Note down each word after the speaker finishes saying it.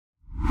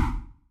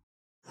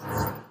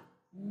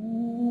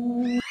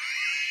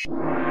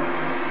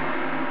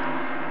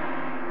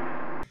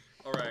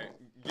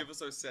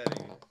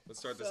setting. Let's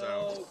start this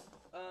out. So,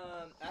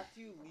 after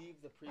you leave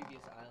the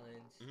previous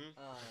island,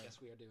 Yes,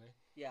 we are doing.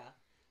 yeah,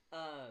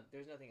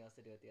 there's nothing else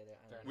to do at the other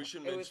island. We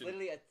should It was mention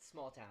literally a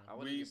small town.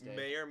 we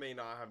may or may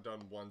not have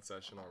done one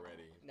session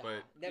already, Nah,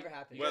 but never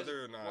happened.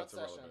 whether or not What it's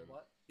session? irrelevant.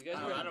 What? You guys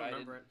I were don't invited.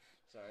 remember it.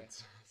 Sorry.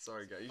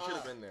 Sorry, guys. You should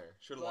have been there.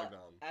 Should have logged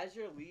on. As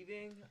you're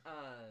leaving,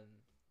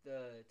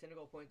 the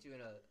tentacle points you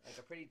in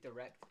a pretty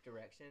direct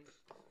direction.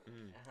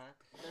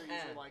 They're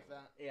usually like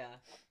that. Yeah,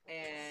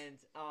 and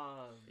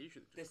You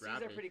should the just seas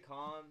grab are me. pretty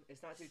calm.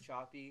 It's not too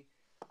choppy.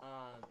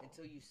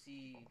 Until you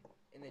see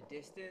in the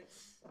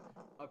distance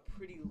a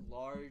pretty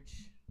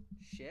large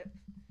ship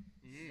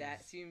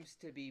that seems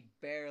to be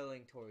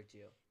barreling towards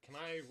you. Can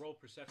I roll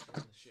perception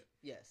on the ship?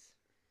 Yes.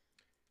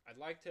 I'd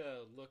like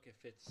to look if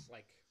it's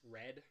like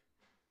red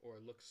or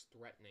looks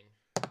threatening.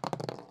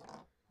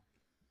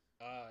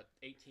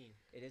 18.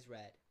 It is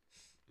red.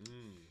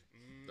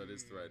 That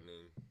is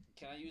threatening.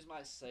 Can I use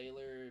my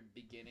sailor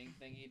beginning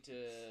thingy to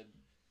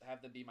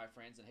have them be my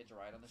friends and hitch a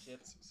ride on the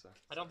ship?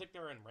 I don't think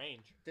they're in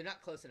range. They're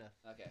not close enough.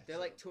 Okay. They're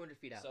like 200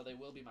 feet out. So they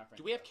will be my friends.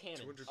 Do we have though.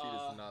 cannons? 200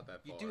 feet is not that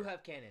You far. do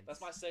have cannons.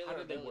 That's my How sailor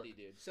do they work? ability,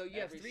 dude. So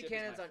you have Every 3 ship is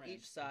cannons my on friend.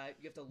 each side.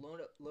 You have to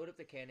load up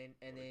the cannon,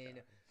 and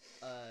then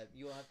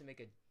you will have to make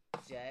a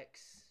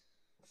dex.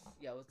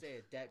 Yeah, we'll say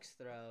a dex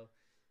throw,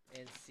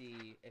 and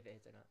see if it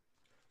hits or not.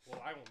 Well,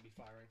 I won't be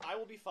firing. I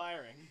will be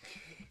firing.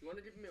 You want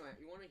to give me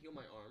you want to heal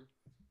my arm?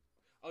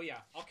 Oh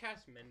yeah, I'll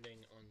cast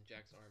mending on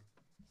Jack's arm.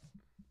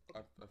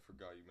 I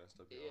forgot you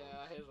messed up your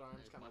Yeah, his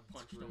arm's kind of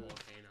punched a screwed.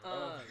 volcano.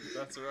 arm.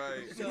 That's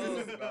right. So,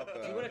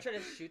 About do you want to try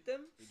to shoot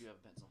them? You do have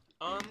a pencil.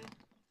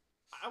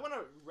 I want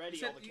to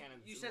ready all the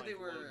cannons. You and, said like, they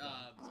were load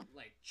them.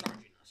 like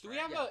charging us. Do right?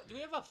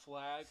 we have a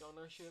flag on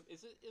our ship?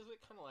 Is it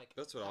kind of like?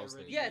 That's what I was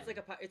pirate-y? thinking.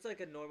 Yeah, it's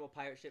like a normal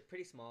pirate ship,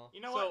 pretty small.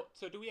 You know what?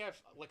 So do we have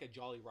like a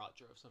Jolly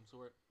Roger of some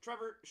sort?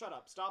 Trevor, shut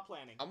up. Stop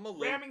planning. I'm a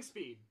little. Ramming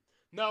speed.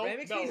 No,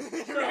 Ramming no,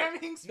 speed?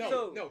 Ramming speed.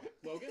 no,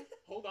 Logan,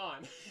 hold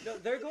on. No,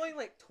 they're going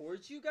like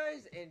towards you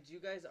guys, and you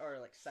guys are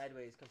like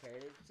sideways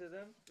comparative to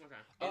them. Okay.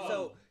 And Oh.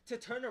 so to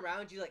turn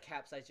around, you like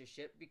capsize your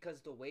ship because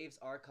the waves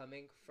are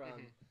coming from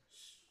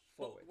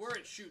forwards. But we're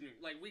in shooting.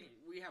 Like we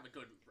have a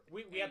good.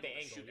 We have the to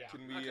angle, shoot yeah. at.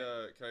 Can we?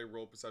 Okay. Can I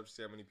roll perception to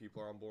see how many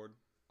people are on board?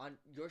 On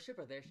your ship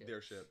or their ship?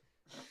 Their ship.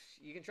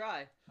 You can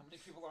try. How many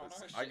people are on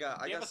our ship? I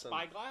got Do you have got a some.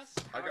 spyglass?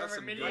 I got However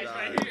some many good is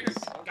eyes. right here.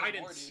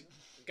 Guidance.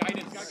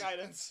 Guidance. Got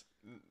guidance.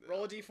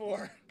 Roll a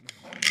d4.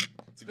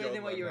 To Better go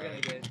than what by you were my-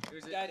 gonna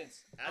get.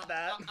 Guidance. Add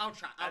that. I'll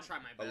try. I'll try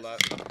my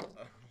best. 11.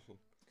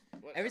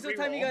 Every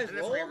single time you guys And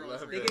it's roll,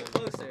 reroll. they get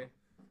closer.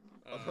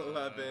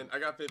 11. I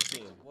got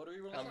 15. What are we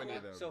rolling? How many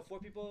of them? So 4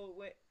 people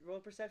roll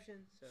perception.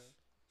 So,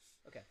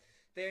 okay,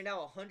 they are now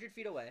 100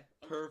 feet away.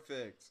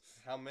 Perfect.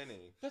 How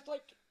many? That's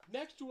like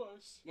next to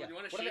us. Yeah. You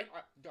want to What shoot?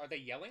 are they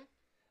yelling? Is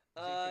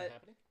Uh, anything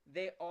happening?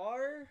 They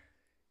are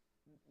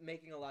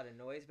making a lot of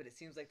noise, but it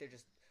seems like they're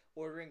just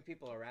ordering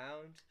people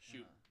around.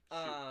 Shoot.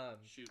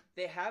 Shoot.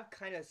 They have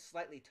kind of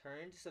slightly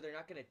turned, so they're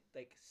not gonna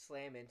like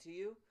slam into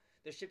you.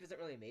 Their ship isn't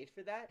really made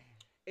for that.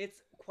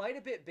 It's quite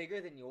a bit bigger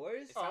than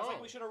yours. It sounds Oh.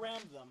 like we should have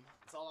rammed them.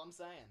 That's all I'm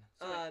saying.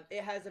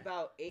 It has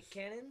about 8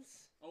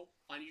 cannons. Oh,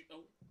 on you.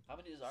 Oh, How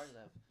many does ours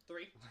have?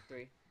 3.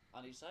 3.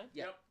 On each side?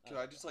 Yeah. Yep. Could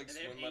I just like And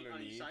they have swim 8 on each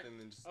underneath side? and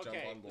then just Okay,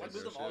 jump on board Let's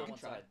their move them all on ship? one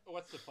side.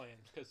 What's the plan?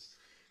 Because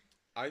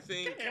I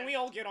think Can we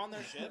all get on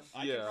their ship?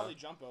 I Yeah. can probably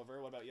jump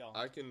over. What about y'all?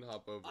 I can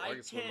hop over. I I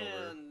can swim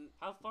over. can.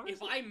 how far If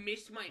is it? I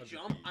miss my 100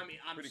 jump, feet. I mean,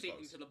 I'm Pretty sinking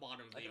close. to the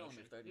bottom of I the can only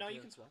ocean. move 30. No,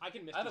 you can swim. I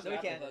can I have a misty No, we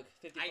step. can. grapple hook.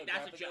 50 I, foot that's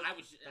grapple a ju- hook. I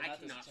was. The I math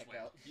cannot doesn't check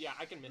swim. out. Yeah,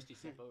 I can misty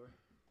step over.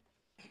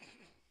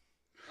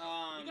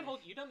 Um, You can hold.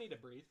 You don't need to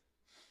breathe.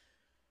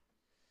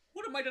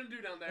 What am I gonna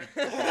do down there?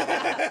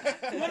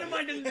 What am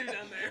I gonna do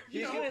down there?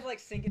 He's gonna like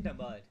sink into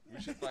mud.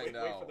 We should find Wait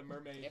out. for the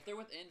mermaid. If they're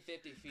within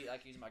 50 feet, I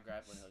can use my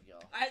grappling hook,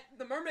 y'all.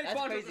 The mermaid That's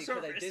spawned at crazy the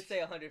because I surface. did say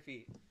 100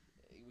 feet.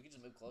 We can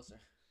just move closer.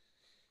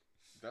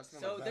 That's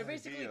not So a bad they're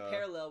basically idea.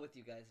 parallel with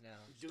you guys now.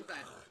 Do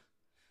that.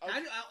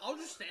 Okay. I'll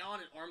just stay on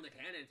and arm the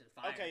cannons and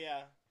fire. Okay,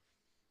 yeah.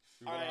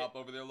 You wanna Alright. hop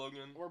over there,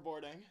 Logan? We're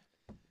boarding.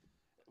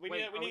 We Wait,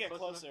 need are to we get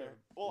close enough closer. to-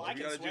 Well, I We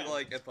can gotta swim. do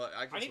like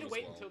I can I need to swim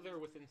wait as well. until they're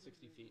within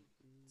 60 feet.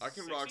 I can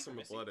 60 rock for some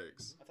Missy?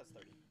 athletics. I thought that's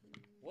 30.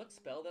 What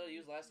spell did I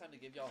use last time to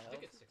give y'all I health?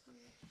 think it's 60.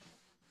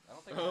 I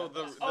don't think Oh, I have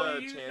that. Oh,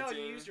 The you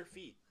chanting. used your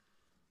feet.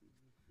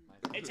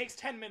 My- It takes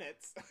 10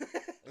 minutes.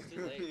 It's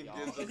too late, y'all.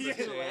 Gives us It's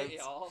a too late, chance.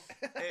 y'all.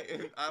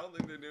 Hey, I don't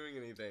think they're doing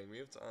anything. We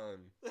have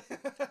time.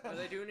 Are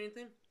they doing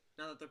anything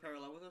now that they're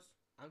parallel with us?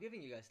 I'm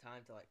giving you guys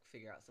time to like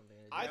figure out something.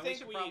 To do. I Yeah, we think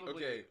should we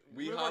probably- Okay,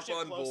 we move our hop ship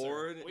on closer.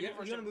 board. We you move our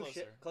want ship to move closer.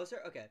 ship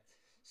closer? Okay.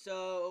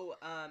 So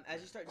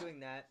as you start doing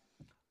that,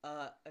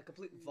 a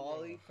complete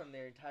volley from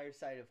their entire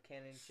side of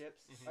cannon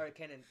ships or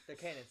their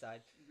cannon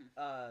side,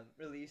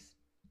 release.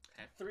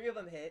 Okay. 3 of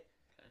them hit.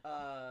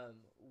 Okay.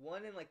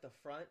 1 in like the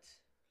front,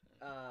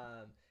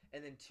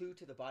 and then 2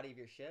 to the body of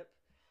your ship.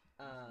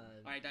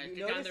 Alright, guys, you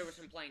get down notice- there with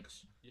some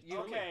planks. You-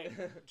 Okay,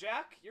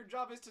 Jack, your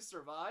job is to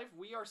survive.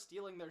 We are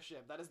stealing their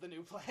ship. That is the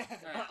new plan.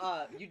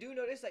 Alright. You do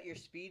notice that your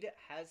speed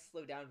has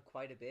slowed down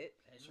quite a bit.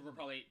 Okay, so we're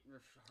probably.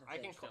 I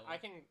can hold still. I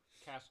can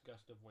cast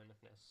gust of wind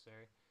if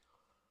necessary.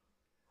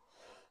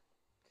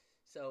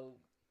 So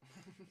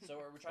So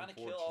we're trying to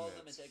kill all of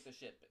them and take the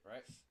ship,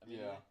 right?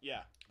 Yeah.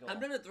 Yeah. Go I'm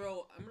on. gonna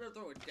throw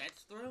a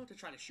death throw to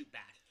try to shoot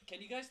that.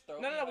 Can you guys throw?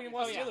 No, me no, out we of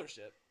want your to yeah. steal their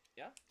ship.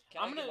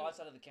 Can I'm I get gonna- lots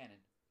out of the cannon?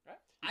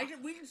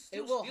 We can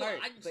still It will steal hurt,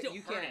 I can but still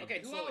you hurt can. it. Okay,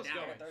 and who slow else it I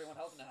down. got 31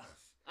 health now.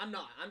 I'm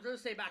not. I'm gonna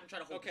stay back and try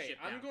to hold the Okay, ship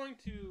I'm down. going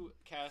to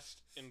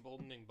cast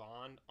Emboldening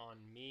Bond on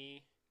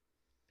me,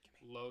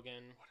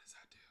 Logan, What does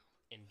that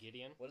do? and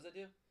Gideon. What does it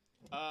do?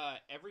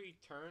 Every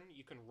turn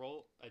you can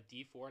roll a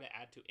d4 to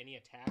add to any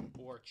attack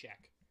or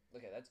check.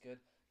 Okay, that's good.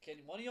 Can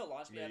one of you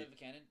launch me out Me. of the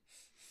cannon?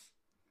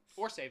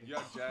 Or save You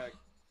got Jack.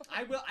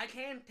 I will. I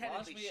can Launch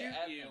technically me shoot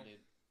at you. him, dude.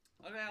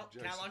 Okay,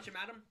 can I Jason. launch him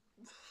at him?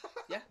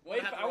 Yeah.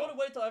 Wait, I want to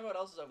wait till everyone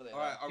else is over there. All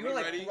right, are You we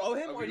wanna, like, ready? throw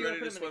him, Are or we do you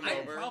wanna ready put to him in swim the I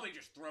cannon? can over? probably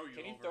just throw you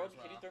Can you over throw? as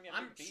well. Can you throw me up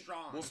I'm 30 feet?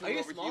 strong. We'll Are swim you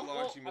over. small? You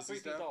launch. You I'm miss 30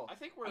 this feet stuff. tall. I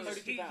think we're I'm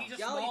 30 feet down. He's a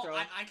Yeah, I'll let you small. throw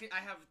him.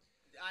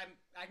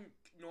 I can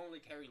normally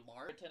carry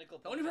large. Tentacle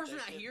The only punch person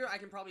that I shit. hear I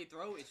can probably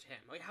throw is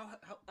him. Like how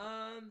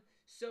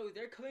So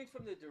they're coming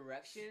from the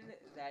direction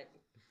that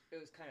it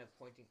was kind of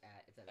pointing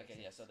at. If that makes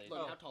Okay, sense. yeah. So they. Look,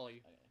 Oh. how tall are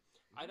you? Okay.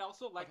 I'd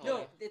also like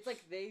No, to. it's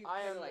like they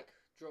I kind am- of like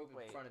drove in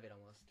wait. front of it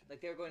almost.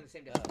 Like they were going the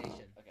same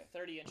destination. Okay.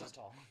 30 inches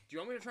tall. Do you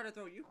want me to try to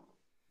throw you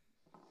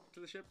to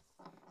the ship?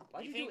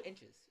 Why do You you do think-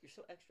 inches? You're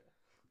so extra.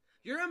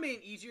 You're gonna be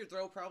an easier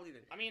throw probably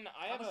than I mean,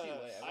 I How have much do you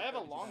weigh? I I have a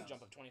weigh 32 long pounds.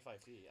 jump of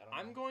 25 feet. I don't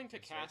I'm know going to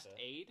if it's worth cast it.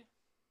 Aid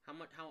how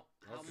much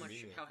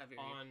convenient. how heavy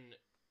are you? on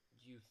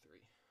you three.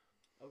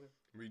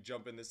 We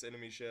jump in this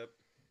enemy ship.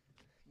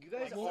 You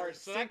guys Well, are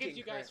so that gives sinking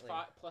you guys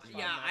currently. +5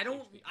 Yeah, max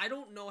HP. I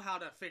don't know how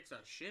to fix a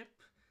ship.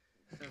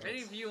 So if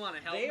any of you want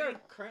to help They me, are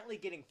currently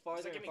getting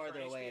farther give and me farther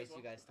current away HP as as you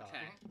well? guys talk.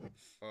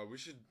 okay.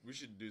 We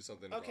should do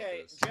something Okay,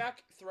 about this.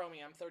 Jack, throw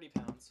me. I'm 30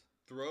 pounds.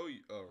 Throw you.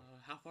 Oh,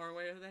 How far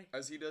away are they?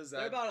 as he does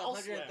They're that, about I'll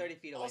 130 swim.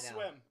 feet away I'll now.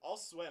 swim. I'll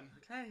swim.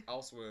 Okay.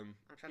 I'll swim.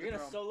 I'm trying You're to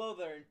gonna throw. solo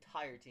their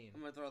entire team.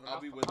 I'm gonna throw them.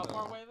 I'll be with How them.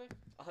 far away are they?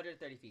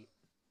 130 feet.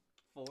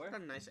 4. That's a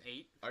nice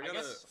 8. I gotta.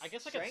 I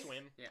guess I Strength? can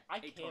swim. Yeah, I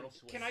 8 can total.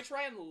 swim. Can I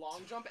try and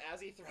long jump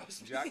as he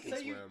throws me? Jack can So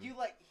swim. you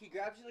like he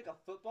grabs you like a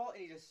football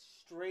and he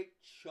just straight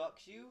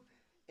chucks you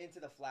into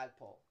the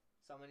flagpole.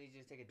 So I'm gonna need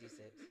you to take a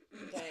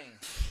d6.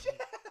 Dang.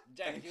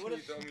 Jack, if you would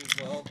have. throw me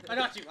as well. I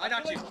got you. I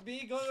got you. Like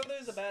me going over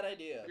there is a bad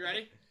idea. You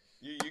ready?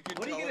 You can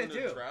What are tell you him gonna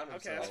to do? drown Okay,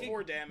 himself. that's 4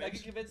 I can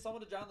damage. convince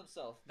someone to drown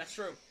themselves. That's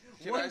true.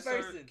 Can One I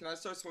start, person. Can I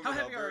start swimming How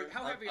heavy over? are-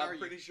 how heavy are I'm you?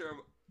 pretty sure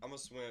I'm a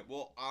swim.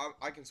 Well,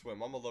 I can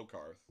swim. I'm a low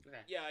carth. Okay.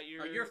 Yeah,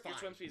 you're your fine.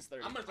 swim speed's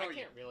 30. I'm gonna I throw you.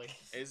 can't really.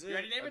 Is it? You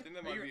ready, I David? think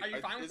that Are might you- be. are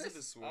you fine with is this? it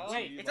the swim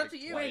Wait, speed, it's up like, to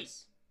you.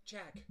 twice?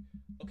 Jack.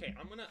 Okay,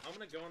 I'm gonna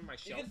go on my You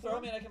shelf. can throw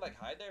form. me and I can like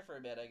hide there for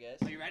a bit, I guess.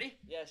 Are you ready?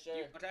 Yeah,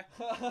 sure. Okay.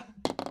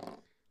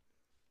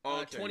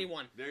 Oh, okay.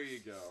 21. There you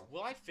go.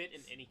 Will I fit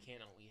in any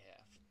cannon we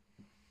have?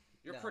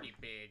 You're No. pretty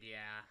big, yeah.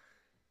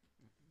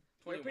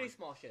 You're a 21. pretty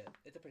small ship.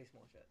 It's a pretty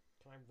small ship.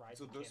 Can I ride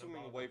So the they're swimming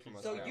cannonball away with from my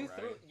us So now, you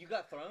right? you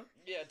got thrown.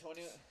 Yeah,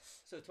 20.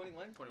 So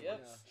 21. 21.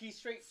 Yep. He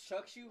straight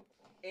chucks you,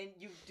 and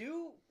you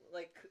do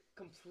like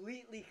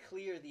completely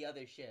clear the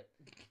other ship.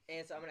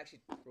 And so I'm gonna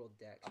actually roll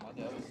dex. I'm on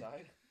the other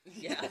side.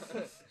 Yeah.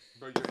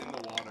 Bro, you're in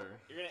the water.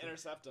 You're gonna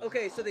intercept him.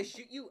 Okay, so they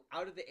shoot you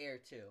out of the air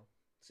too.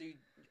 So you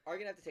are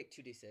gonna have to take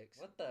 2d6.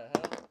 What the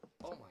hell?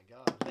 Oh my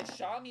god. They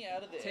shot me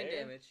out of the 10 air.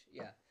 damage.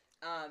 Yeah.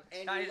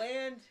 And Guys- you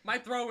land. My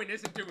throwing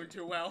isn't doing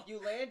too well. You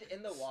land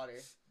in the water.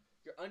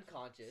 You're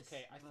unconscious.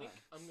 Okay, I think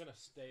I'm gonna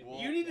stay. Well,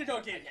 You need to go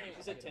I get can't- him.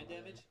 You said 10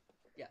 damage?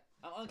 Yeah.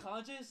 I'm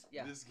unconscious?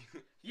 Yeah. This,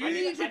 You I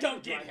need didn't- to I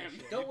don't didn't get drive him.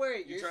 this shit. Don't worry,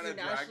 You you're trying to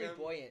drag naturally him?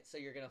 buoyant, so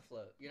you're gonna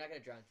float. You're not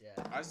gonna drown to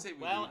death. I say we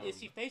Well, leave is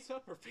him. he face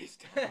up or face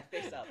down?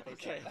 Face up. Face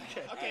Okay.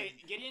 up. Okay,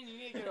 Gideon, you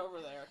need to get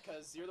over there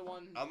because you're the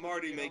one. I'm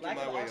already making Lack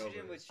my of way oxygen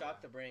over. would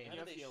shock the brain. How Yeah.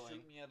 did they feeling.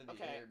 shoot me out of the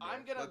Okay, air? bro?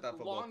 I'm Let gonna that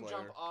football long player.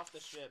 jump off the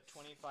ship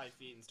 25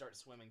 feet and start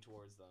swimming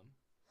towards them.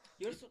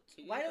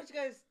 Why don't you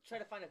guys try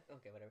to find a?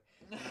 Okay,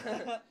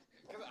 whatever.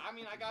 Cause I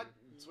mean, I got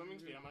swimming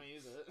speed. I'm gonna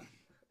use it.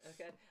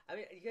 Okay. I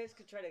mean, you guys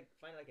could try to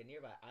find like a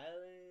nearby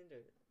island,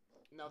 or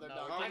No, they're No,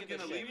 not. we're I'm taking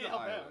gonna the leave ship. the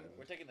Help him. island.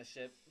 We're taking the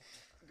ship.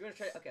 you're gonna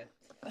try. Okay.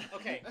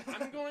 Okay,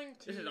 I'm going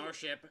to. This is our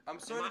ship. I'm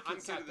starting to I'm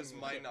consider captain this of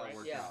the might ship, not right?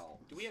 work Yeah.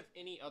 out. Do we have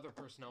any other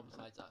personnel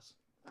besides us?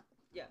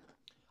 Yeah.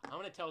 I'm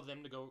gonna tell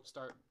them to go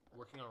start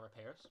working on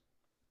repairs.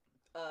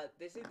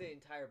 They say the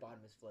entire bottom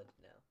is flooded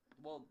now.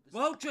 Well,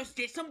 Well, just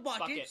get some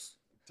buckets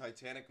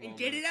Titanic and moment.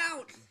 get it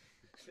out.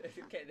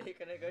 Okay, they're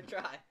gonna go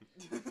try.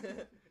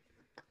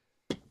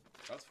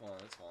 That's fine.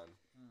 That's fine.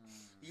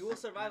 You will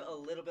survive a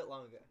little bit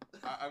longer.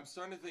 I'm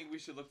starting to think we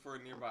should look for a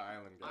nearby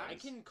island, guys. I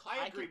can.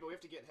 I agree, but we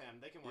have to get him.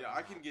 They can work. Yeah, him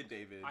I can out. get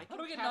David. I how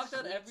do we get cast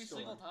knocked out Sleet every Storm.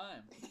 single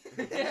time?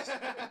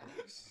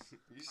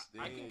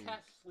 You I can stink.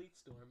 cast Sleet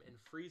Storm and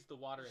freeze the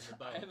water in the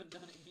boat. I haven't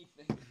done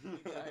anything.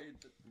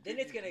 Then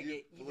it's gonna You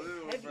get even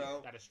flew, heavier.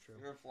 bro. That is true.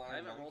 You're a flying I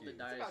haven't rolled the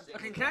monkey. dice.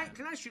 Okay,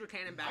 can I shoot a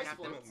cannon back Ice at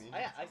them? floats. Oh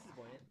yeah, ice is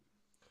buoyant.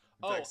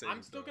 Oh, Dex saving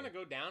I'm still throw. gonna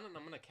go down and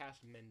I'm gonna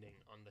cast Mending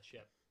on the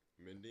ship.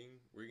 Mending?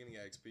 We're gonna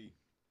get XP.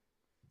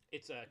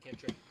 It's a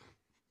cantrip.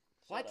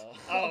 What?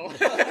 Oh.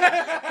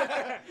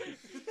 I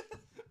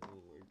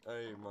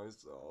hate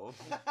myself.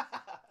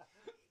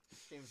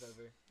 Game's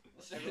over.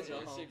 Everyone go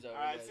home. Stream's over,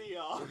 All right, guys. see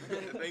y'all.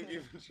 Thank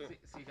you for showing.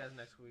 See you guys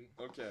next week.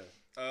 Okay.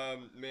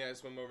 May I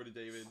swim over to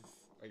David?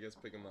 I guess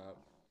pick him up,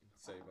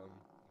 save him.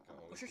 Can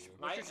always What's your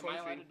do. Am I swim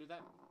allowed speed? to do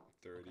that?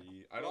 30.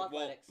 I Roll don't.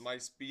 Well, athletics. my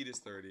speed is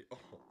 30. Oh,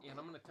 Yeah, and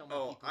I'm gonna tell my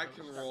oh people. I don't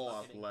can start roll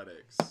bucketing.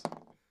 athletics.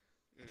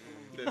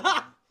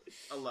 Mm.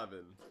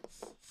 11.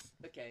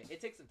 Okay, it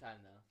takes some time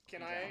though.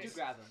 Can You I?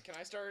 grab him. Can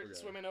I start Okay.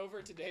 swimming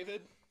over to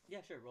David? Yeah,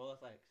 sure. Roll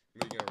athletics.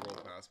 What are you gonna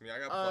roll past me? I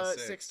got plus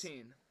 6.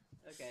 16.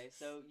 Okay,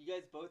 so you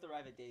guys both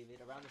arrive at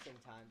David around the same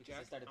time because Jack,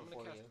 they started I'm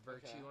before gonna cast you.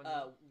 Virtue Okay. on you.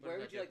 What Where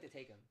does would that you do? like to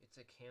take him? It's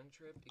a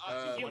cantrip. It Uh,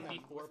 gives you heal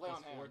him. 1d4 With lay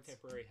on plus 4 hands.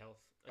 temporary health.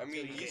 I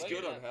mean, until you he's get-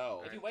 good yeah. on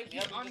health. If you wake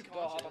He's him up, you can go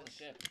hop on the unconscious.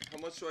 ship. How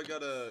much do I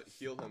gotta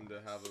heal him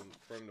to have him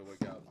for him to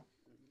wake up?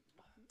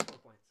 4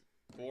 points.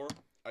 4.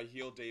 I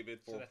heal David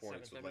So 4 that's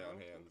points with lay on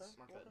 7 hands.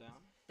 Mark that down.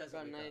 Doesn't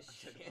Got a wake up. nice.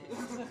 I'm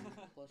joking.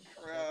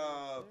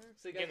 Crap.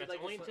 So you guys Again, would that's like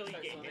only to until you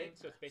start get swimming? hit,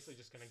 so it's basically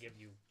just gonna give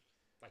you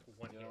like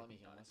one You hit. know, let me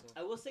heal myself.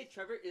 I will say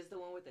Trevor is the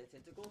one with the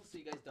tentacles, so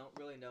you guys don't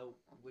really know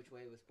which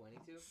way it was pointing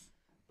to.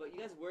 But you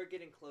guys were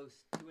getting close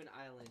to an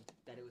island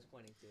that it was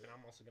pointing to. And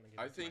I'm also gonna give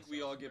I it to think we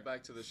myself. all get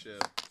back to the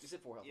ship. You said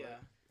 4 health, Yeah.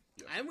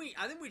 right?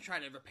 I think we try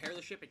to repair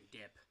the ship and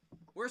dip.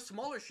 We're a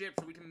smaller ship,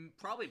 so we can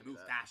probably move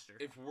faster.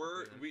 If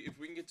we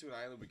can get to an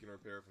island, we can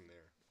repair from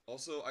there.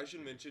 Also, I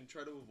should mention,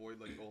 try to avoid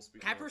like all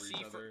speaking Can I over each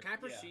perceive other.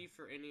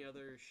 for any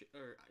other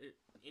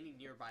any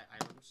nearby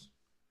islands?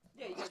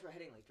 Yeah, you guys were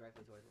heading like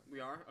directly towards one. We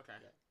are okay.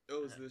 Yeah.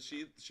 Oh, is the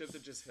ship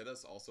that just hit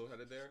us also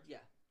headed there? Yeah.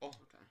 Oh,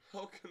 Okay.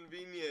 how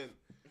convenient.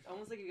 It's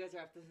almost like you guys are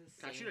after the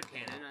Can I same. shoot a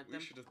cannon at We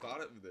them? should have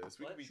thought of this.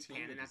 We What? could be Shoot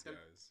teaming cannon with at these them?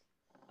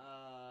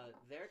 guys.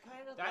 They're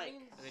kind of That like.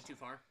 means- Are they too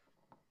far?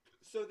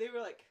 So they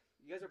were like,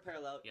 you guys are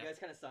parallel. Yeah. You guys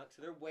kind of sunk,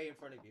 so they're way in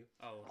front of you.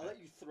 Oh, I'll let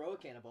you throw a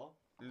cannonball.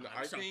 No,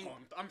 I'm I so think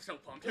pumped. I'm so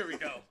pumped. Here we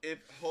go. if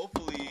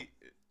hopefully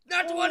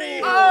Not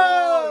 20!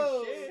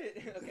 Oh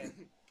shit! Okay.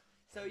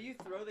 So you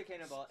throw the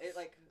cannonball. It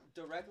like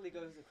directly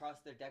goes across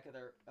the deck of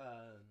their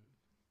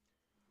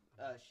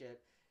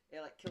ship. It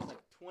like kills like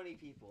 20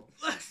 people.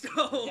 Let's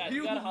go! Yeah, you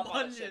you gotta hop on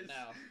won the ship this.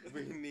 now.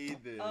 we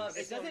need this.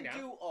 It doesn't slowing down?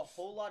 do a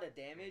whole lot of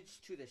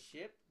damage to the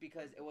ship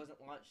because it wasn't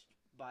launched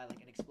by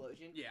like an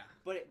explosion, Yeah.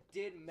 but it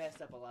did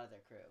mess up a lot of their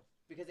crew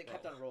because it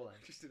kept on rolling.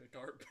 Just in a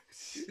dart.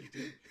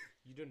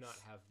 You do not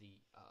have the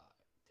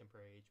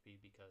temporary HP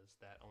because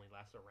that only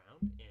lasts a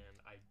round, and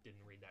I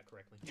didn't read that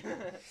correctly.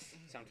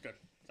 Sounds good.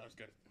 Sounds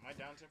good. Am I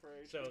down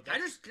temporary? So Can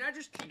I that's,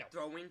 just keep No.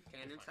 throwing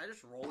cannons? Can I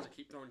just roll to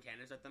keep throwing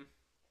cannons at them?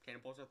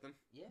 Cannonballs at them?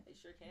 Yeah, you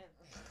sure can.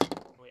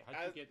 wait,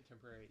 how did you get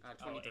temporary?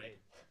 23.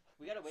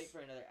 We gotta wait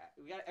for another.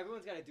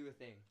 Everyone's gotta do a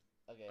thing.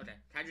 Okay. Okay.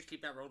 Can I just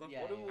keep that roll though?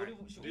 Yeah.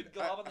 Should we Dude,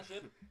 go hop on the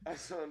ship? I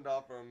zoned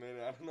off for a minute.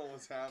 I don't know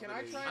what's happening.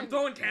 I try I'm and-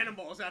 throwing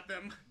cannonballs at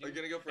them. Are you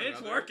gonna go for And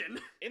it's another? working.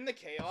 In the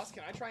chaos,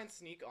 can I try and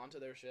sneak onto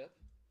their ship?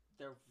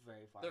 They're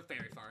very far. They're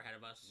very far ahead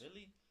of us.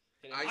 Really?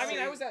 I I mean,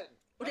 say- I was at.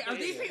 Okay, are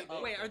these Yeah.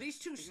 Oh, wait? okay. Are these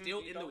two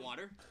still in the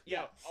water?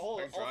 Yeah, all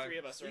I can 3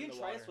 of us are You in can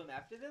the try water. to swim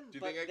after them, Do you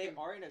but think I they can-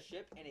 are in a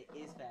ship and it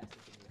is faster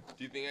than you.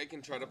 Do you think I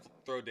can try to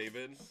throw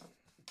David?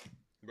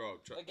 Bro,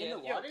 try. Again, In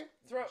the yeah. water?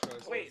 Throw. Try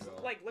to Wait, slow it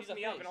down. like lift He's a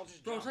me up fish. and I'll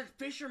just Bro, jump. it's like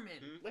fishermen.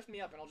 Hmm? Lift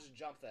me up and I'll just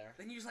jump there.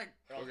 Then you use like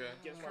Or I'll Okay.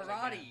 get as far as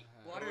I can. karate,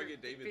 How water, do I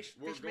get David?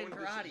 We're fishman going to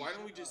the karate. ship. Why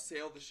don't we just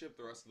sail the ship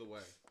the rest of the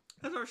way?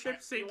 Is our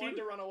ship You wanted sinking?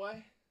 to run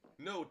away?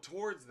 No,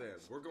 towards them.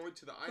 We're going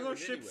to the Is island our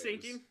ship anyways.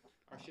 sinking?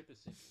 Our ship is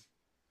sinking.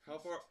 How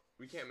far?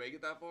 We can't make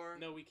it that far?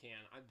 No, we can.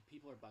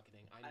 People are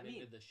bucketing. I I mean-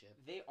 mended the ship.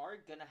 They are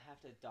gonna have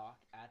to dock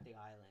at the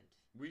island.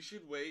 We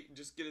should wait.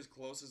 Just get as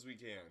close as we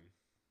can.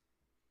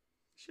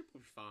 Ship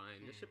will be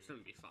fine. The ship's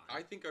gonna be fine.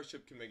 I think our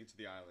ship can make it to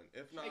the island.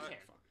 If not, It can.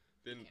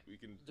 then we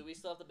can. Do we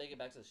still have to make it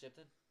back to the ship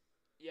then?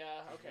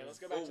 Yeah. Okay. Let's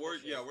go back Oh, to we're the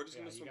ship. yeah, we're just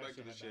Yeah, gonna you swim gotta back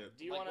to swim the back down. ship.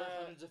 Do you Like, wanna? we're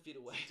hundreds of feet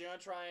away. Do you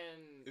wanna try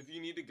and If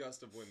you need a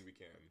gust of wind, we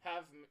can.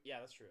 have? Yeah,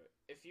 that's true.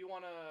 If you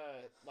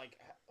wanna like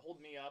hold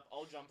me up,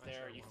 I'll jump I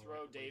there. sure You wanna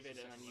throw wait till David it's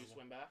and then second you level.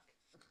 swim back.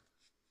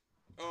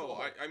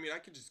 Oh, I mean, I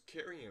could just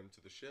carry him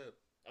to the ship.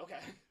 Okay.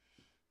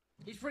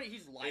 He's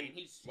light. And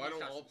He's Why he's don't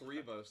got all some- 3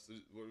 of us?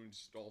 Why don't we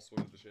just all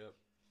swim to the ship?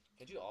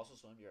 Could you also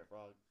swim? You're a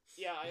frog.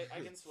 Yeah,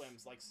 I can swim.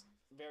 It's like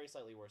very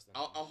slightly worse than.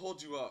 I'll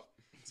hold you up.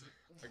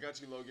 I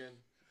got you, Logan.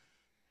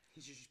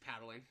 He's just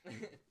paddling.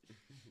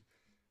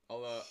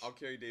 I'll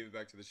carry David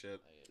back to the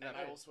ship. and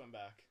I will swim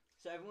back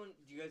So everyone,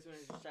 do you guys want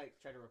to just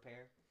try to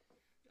repair?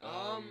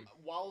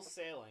 while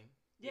sailing.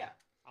 Yeah.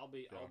 I'll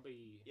be.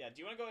 Yeah.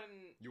 Do you want to go ahead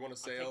and? You want to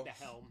I'll sail? take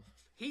the helm.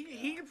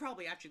 He could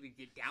probably actually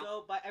get down.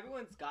 So by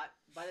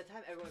the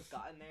time everyone's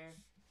gotten there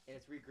and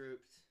it's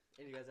regrouped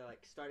and you guys are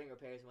like starting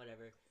repairs and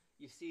whatever,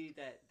 you see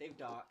that they've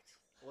docked.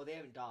 Well, they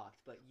haven't docked,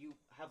 but you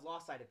have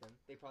lost sight of them.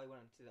 They probably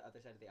went on to the other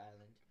side of the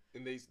island.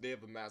 And they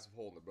have a massive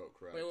hole in the boat,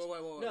 correct? Wait.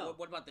 No.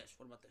 What about this?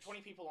 What about this?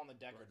 20 people on the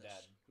deck What are about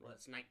dead. this? Well,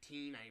 it's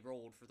 19. I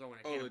rolled for throwing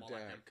a Oh, the cannonball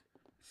at them. deck.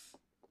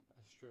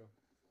 That's true.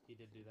 He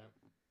did do that.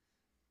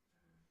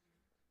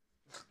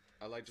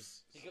 I like to.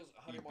 s- He kills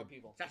 100 Eat more the-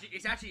 people. It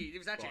was actually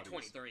Bodies.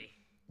 23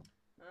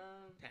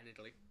 Um,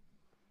 technically.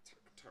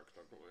 Tuck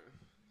away.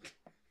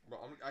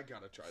 Bro, I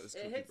gotta try this.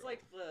 it cookie, hits bro.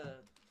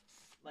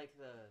 like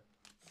the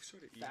I'm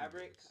sorta eating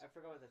fabric. this. I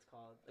forgot what that's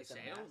called. The Like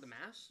sail, mast? the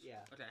mast.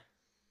 Yeah. Okay.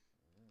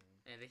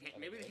 And they can't.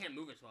 Maybe they can't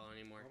move as well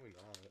anymore. Probably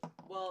not.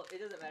 Well, it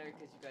doesn't matter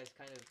because you guys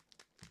kind of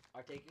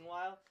are taking a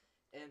while,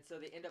 and so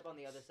they end up on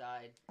the other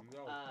side.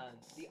 No.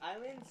 The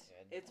island, Yeah,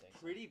 I didn't it's think so.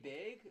 pretty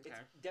big. Okay.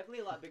 It's definitely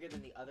a lot bigger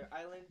than the other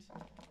island.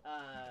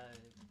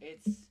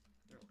 It's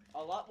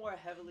a lot more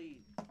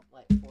heavily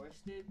like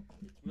forested.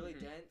 It's really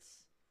Mhm.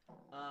 dense,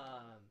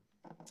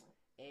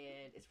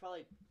 and it's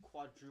probably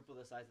quadruple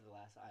the size of the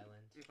last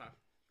island. Okay.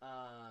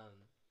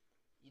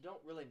 You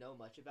don't really know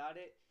much about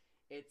it.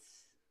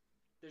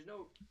 There's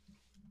no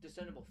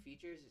discernible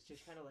features. It's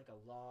just kind of like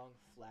a long,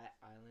 flat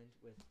island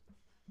with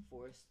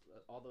forest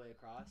all the way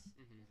across.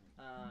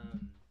 Mm-hmm.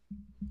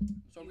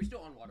 So are we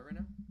still on water right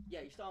now?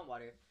 Yeah, you're still on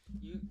water.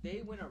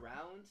 They went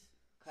around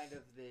kind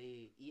of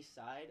the east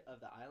side of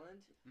the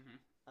island. Mhm.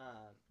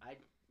 I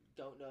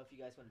don't know if you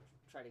guys want to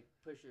try to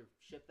push your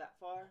ship that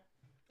far.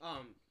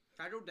 Can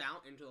I go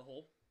down into the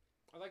hole?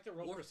 I like to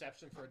roll War-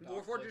 perception for a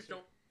dog. Warforgers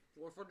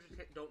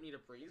placer. don't need a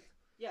breathe.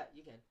 Yeah,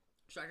 you can.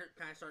 So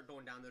can I start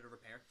going down there to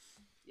repair?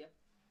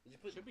 Did you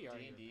put Should be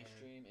already D&D repaired.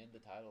 stream in the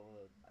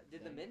title?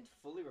 Did the thing? men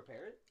fully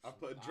repair it? I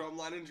put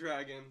Drumline and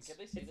Dragons. Can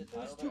they see the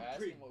Those title? two They're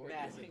pretty asking what we're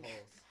massive doing.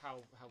 holes.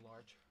 How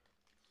large?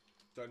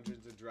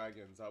 Dungeons and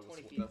Dragons.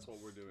 20 feet That's what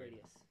we're doing.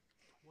 Radius.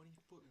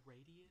 20-foot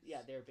radius?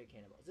 Yeah, they're big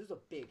cannibals. This is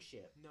a big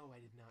ship. No, I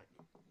did not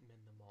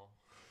mend them all.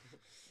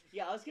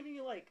 Yeah, I was giving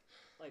you like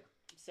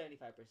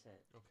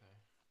 75%, Okay.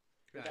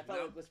 which I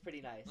felt like was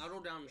pretty nice. I'll go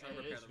down and try to It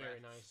repair is the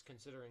very rest. nice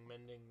considering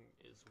mending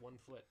is 1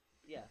 foot.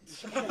 Yeah.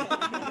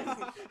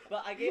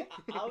 But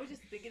I was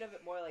just thinking of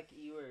it more like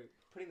you were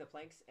putting the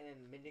planks and then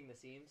mending the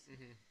seams,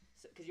 Mm-hmm.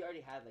 because you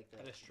already had like the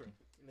That is true.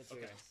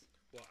 materials.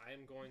 Well, I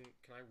am going.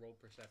 Can I roll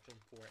perception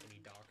for any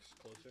docks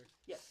closer?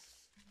 Yes.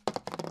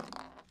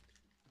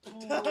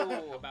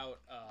 About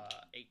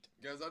 8.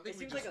 Guys, I think It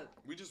seems like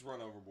we just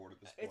run overboard at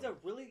this point. It's a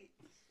really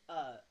It's an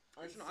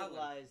island.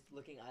 uncivilized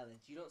looking island.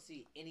 You don't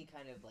see any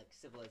kind of like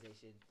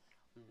civilization.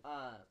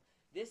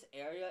 This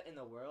area in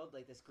the world,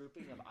 like this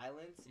grouping of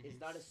islands, is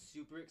not a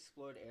super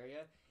explored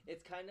area.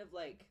 It's kind of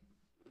like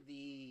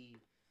the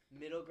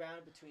middle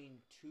ground between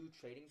two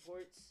trading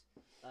ports,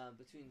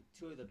 between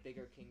two of the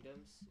bigger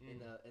kingdoms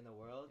in the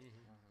world.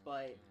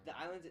 But the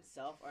islands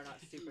itself are not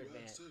super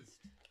advanced.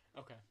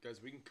 Okay. Guys,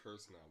 we can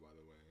curse now, by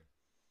the way.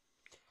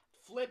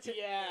 Flit,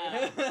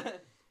 yeah.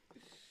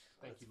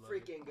 Thank Let's you, Logan.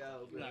 freaking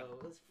go, bro. Yeah.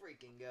 Let's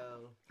freaking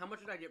go. How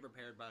much did I get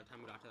repaired by the time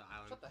we got to the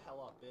island? Shut the hell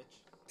up, bitch.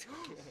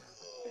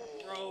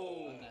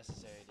 Bro.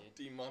 Unnecessary, dude.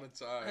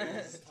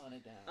 Demonetized. Tone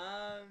it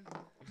down.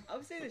 I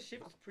would say the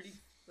ship's pretty,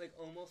 like,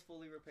 almost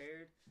fully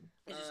repaired.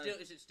 Is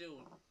it still?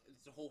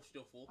 Is the hole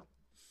still full?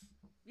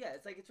 Yeah,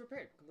 it's like it's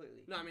repaired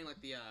completely. No, I mean like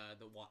the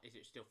is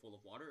it still full of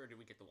water, or did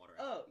we get the water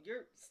out? Oh,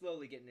 you're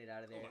slowly getting it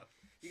out of there. Okay.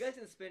 You guys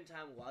can spend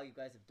time while you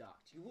guys have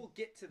docked. You will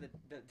get to the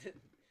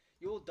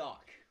you will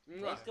dock.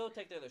 Let's go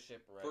take the other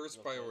ship, right? First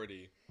real quick.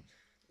 priority.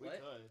 We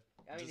What? could.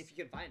 I mean, Just- if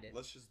you can find it.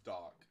 Let's just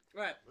dock.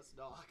 Right. Let's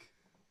dock.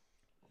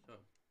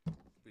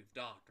 We've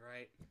docked,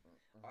 right?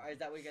 Or is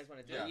that what you guys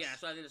want to do? Yes. Yeah.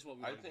 So I think that's what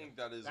we. I wanna do. think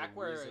that is Back a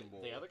where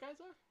reasonable. the other guys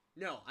are?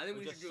 No, I think Or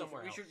we just should do.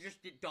 somewhere We should else?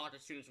 just dock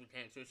as soon as we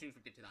can. So as soon as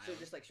we get to the So island.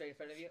 just like straight in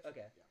front of you.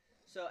 Okay.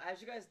 So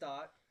as you guys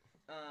dock,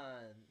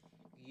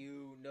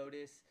 you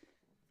notice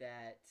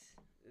that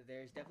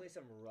there's definitely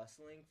some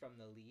rustling from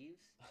the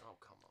leaves. Oh,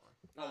 come on.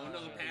 Oh,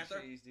 another panther.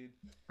 Trees, dude.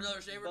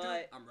 Another saber tooth.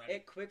 But I'm ready.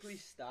 it quickly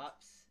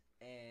stops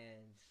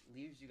and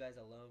leaves you guys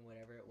alone,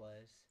 whatever it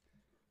was.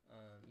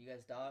 You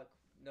guys dock,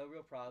 no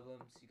real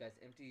problems. You guys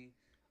empty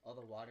all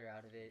the water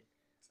out of it.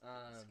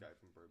 This guy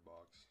from Bird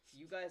Box.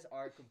 You guys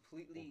are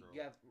completely. Or girl.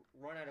 You have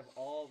run out of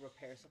all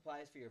repair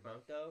supplies for your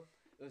boat, though.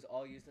 It was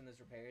all used in those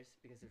repairs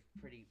because there's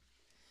pretty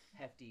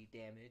hefty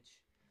damage.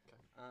 Okay.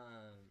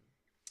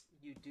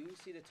 You do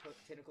see the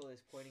tentacle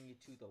is pointing you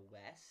to the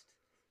west.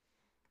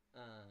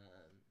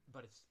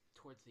 But it's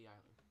towards the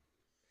island.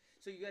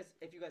 So you guys,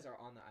 if you guys are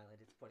on the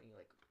island, it's pointing you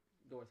like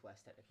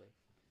northwest technically.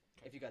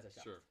 Okay. If you guys are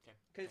south, Sure.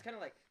 because it's kind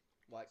of like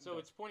what. So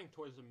it's pointing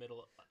towards the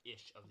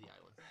middle-ish of the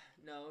island.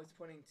 no, it's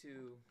pointing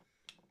to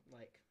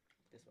like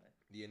this way.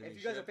 The enemy If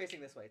you guys are ship? facing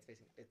this way,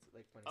 it's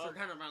like pointing. So we're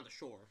kind of around the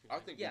shore. I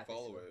think Yeah, we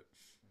follow basically.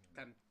 it.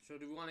 Okay. So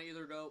do we want to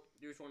either go?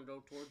 Do you just want to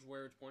go towards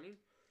where it's pointing,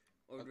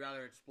 or would you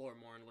rather explore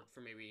more and look for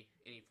maybe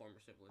any form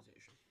of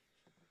civilization?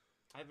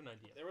 I have an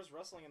idea. There was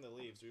rustling in the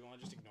leaves. Do we want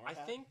to just ignore I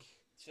that? think.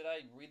 Should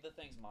I read the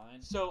thing's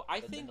mind? So I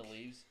That's think. in the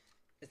leaves.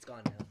 It's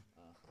gone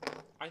now.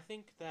 I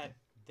think that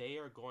they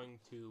are going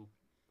to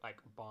like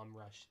bomb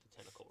rush the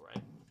tentacle,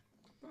 right?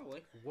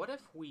 Probably. What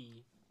if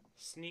we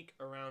sneak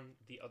around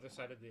the other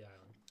side of the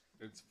island,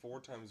 It's 4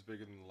 times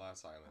bigger than the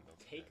last island. Don't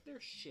take forget. their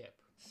ship,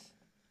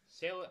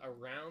 sail it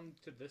around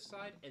to this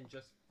side, and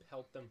just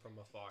help them from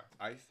afar?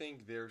 I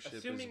think their ship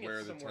Assuming is where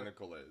it's the somewhere-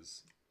 tentacle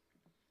is.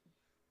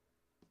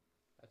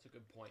 That's a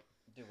good point.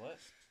 Do what?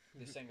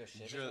 They're saying their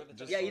ship is Ju- where the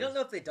just Yeah, like- you don't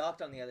know if they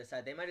docked on the other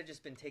side. They might have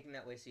just been taking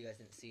that way so you guys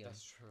didn't see them.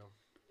 That's true.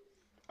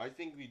 I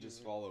think we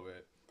just follow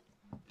it.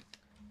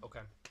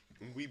 Okay.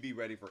 And we be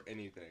ready for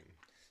anything.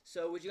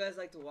 So would you guys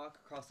like to walk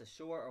across the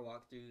shore or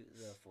walk through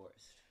the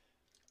forest?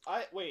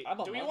 Wait. I'm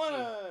a Do we monkey. want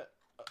to?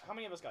 How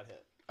many of us got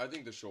hit? I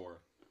think the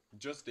shore.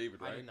 Just David,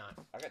 I right? did not.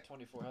 I got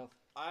 24 health.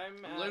 I'm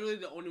I'm at literally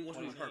the only one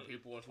who's hurt 28,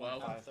 people as well.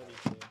 25,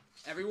 32.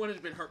 Everyone has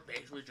been hurt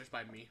basically just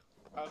by me.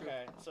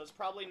 Okay, so it's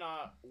probably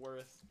not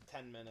worth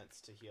 10 minutes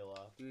to heal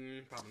up.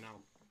 Probably not.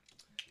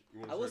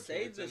 You wanna I will start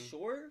say the chanting?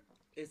 shore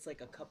is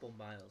like a couple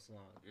miles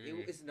long.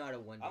 It's not a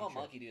one-day I'm a trip.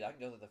 monkey, dude. I can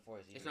go through the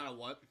forest. It's easily. not a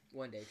what?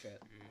 One-day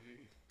trip.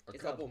 A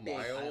It's couple a big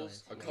miles. island.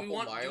 A Do couple we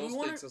want- do we miles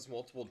wanna- takes us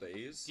multiple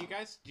days. Do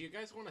you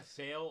guys want to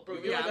sail? Bro,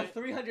 Yeah, you're I- like a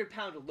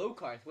 300-pound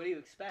Lokarth. What do you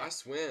expect? I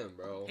swim,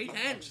 bro. He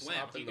can Just swim.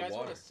 hop Do in you the guys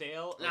want water. to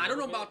sail? Now, I don't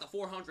know about the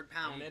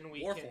 400-pound and then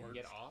we war can forge.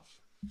 get off.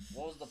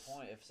 What was the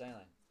point of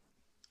sailing?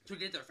 To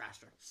get there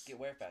faster. Get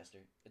where faster?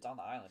 It's on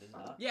the island, is it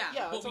not? Yeah,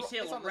 Yeah, but it's we on-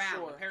 sail it's on the around.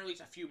 shore. Apparently,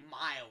 it's a few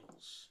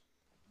miles.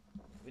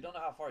 We don't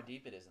know how far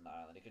deep it is in the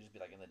island. It could just be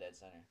like in the dead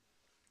center.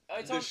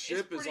 The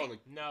ship is on the.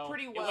 No,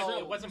 Pretty it well-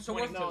 It wasn't So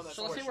pointing we're, to no, the that's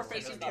so let's say shore. we're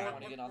facing, That's not toward,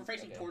 pointing we're, it on- we're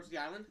facing okay. towards the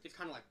island. It's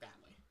kind of like that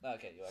way.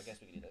 Okay, I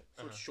guess we can do that.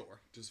 So it's shore.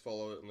 Just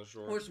follow it on the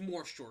shore. Or it's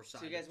more shore side.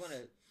 So you guys want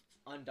to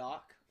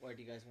undock, or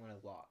do you guys want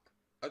to walk?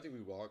 I think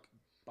we walk,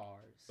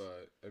 Bars.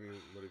 but I mean,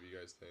 what do you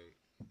guys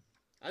think?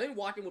 I think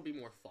walking would be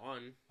more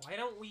fun. Why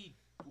don't we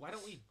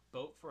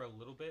boat for a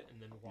little bit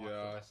and then walk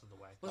Yeah. the rest of the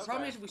way? But the Okay.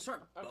 problem is, if we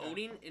start Okay.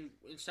 boating and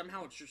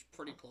somehow it's just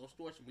pretty close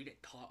to us, and we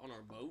get caught on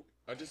our boat.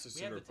 I just We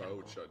assume have our the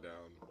boat tempo. shut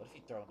down. What if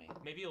you throw me?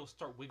 Maybe it'll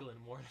start wiggling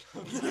more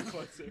as we get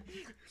closer.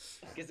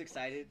 Gets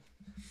excited.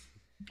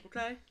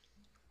 Okay.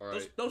 All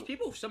right. Those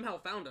people somehow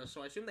found us,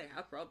 so I assume they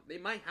have they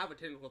might have a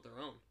tentacle of their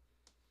own.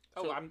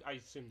 Oh, So- I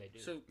assume they do.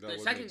 So That the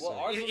would second, make Well,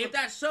 ours if, was if a-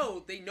 that's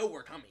so, they know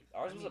we're coming.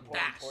 Ours was a point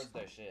Bass. towards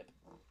their ship.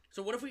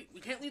 So what if we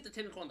can't leave the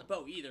tentacle on the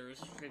boat either? It's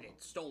just gonna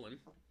get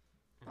stolen.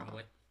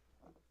 Probably.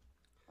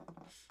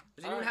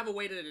 Does anyone Alright. have a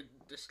way to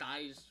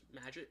disguise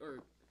magic or?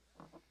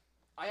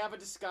 I have a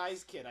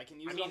disguise kit. I can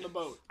use I it mean, on the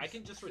boat. I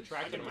can just I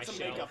retract can it in my put some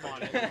shell. makeup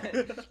on it.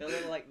 The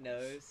little like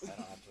nose. I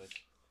don't have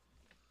Twitch.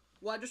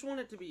 Well, I just want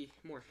it to be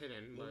more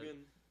hidden, but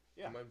Logan,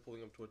 Yeah. am I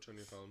pulling up Twitch on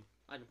your phone?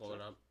 I can pull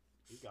it up.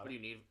 You got What do it.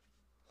 you need?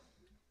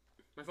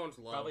 My phone's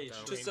low. Probably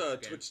so. a Just Stream.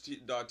 Okay.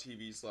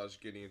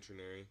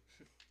 twitch.tv/GettyInternary.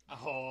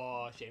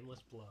 Oh,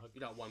 shameless plug.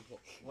 You got one pull.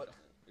 What?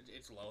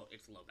 It's low.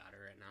 It's low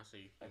battery right now, so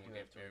you I won't do get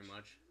have very Twitch.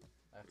 much.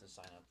 I have to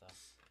sign up though.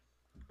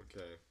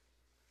 Okay.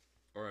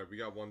 All right, we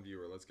got one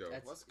viewer. Let's go.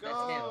 That's, Let's that's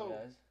go. him. Oh,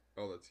 guys.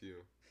 Oh, that's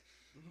you.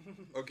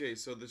 Okay,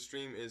 so the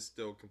stream is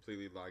still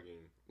completely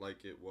lagging,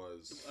 like it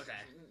was. Okay,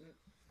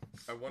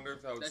 I wonder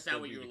if that would that's still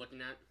not what be you were the-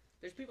 looking at.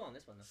 There's people on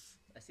this one though.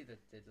 I see the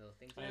little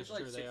things. Yeah, It's it's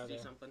like true, they are 60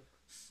 there. something.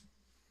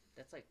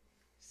 That's like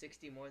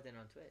 60 more than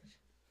on Twitch.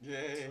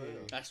 Yay!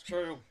 That's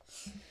true.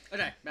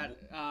 Okay, Matt.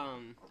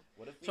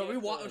 What if we So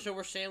have to so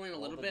we're sailing a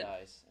roll little the bit.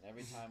 dice, and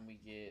every time we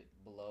get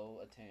below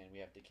a 10, we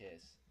have to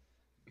kiss.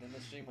 Then the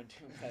stream would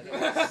do better.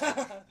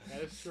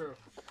 That is true.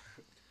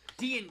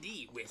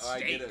 D&D with I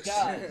get it. stakes.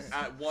 Guys.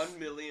 At 1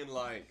 million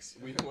likes,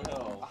 we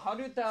will.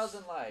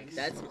 100,000 likes.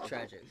 That's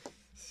tragic.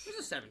 This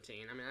is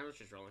 17. I mean, I was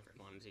just rolling for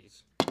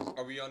funsies.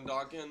 Are we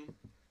undocking?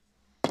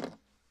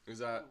 Is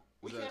that?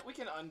 We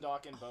can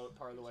undock and boat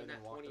part of the way, Isn't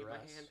then that walk 20 the in my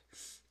rest. hand?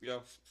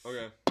 Yeah.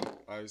 Okay.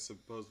 I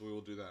suppose we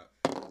will do that.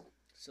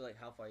 So like,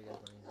 how far you guys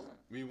want to use that?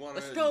 We want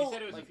Let's to. go. You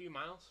said it was like, a few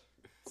miles?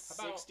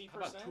 How about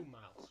 60%? 2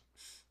 miles?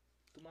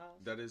 2 miles.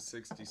 That is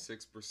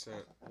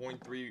 66%.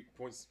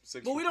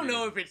 0.6. But we don't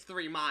know if it's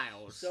 3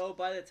 miles. So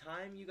by the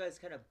time you guys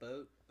kind of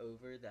boat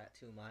over that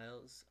 2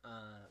 miles,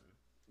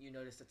 you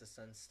notice that the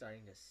sun's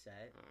starting to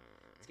set.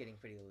 It's getting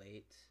pretty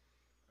late.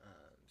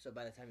 So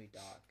by the time you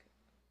dock,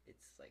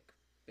 it's like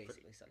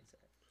basically sunset.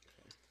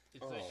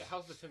 It's like, Oh.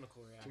 how's the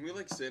tentacle react? Can we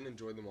like sit and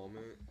enjoy the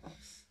moment?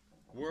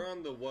 We're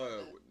on the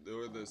what?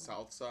 We're the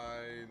south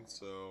side,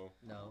 so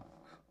No,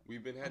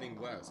 we've been heading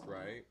west,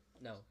 right?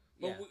 no.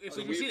 Well, Yeah. if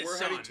So we can see the we're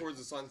sun. heading towards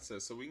the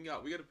sunset, so we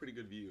got a pretty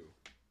good view.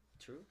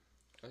 True.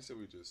 I said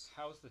we just.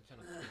 How's the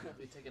tentacle?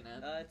 we take a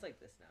nap. It's like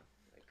this now.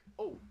 Like,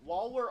 Oh,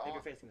 while we're like on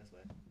you're facing this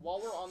way.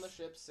 the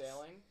ship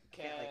sailing,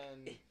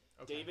 can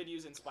Okay. David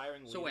use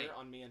inspiring leader So wait.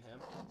 on me and him?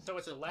 So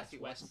it's a less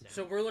west now.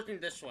 So we're looking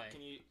this way.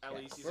 Can you at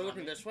least use We're it on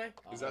looking me? this way.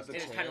 Is that the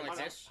It's chant? kind of like On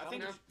us? this. I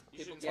think now? you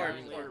should Yeah.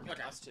 inspiring leader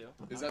Okay. us too.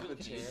 Is that the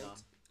Can use chant? none.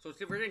 So it's,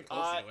 we're getting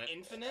closer to it. I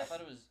Infinite. thought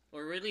it was.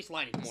 Or we're at least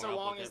lighting more So up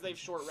long with as it. they've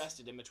short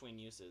rested in between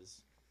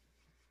uses.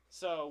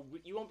 So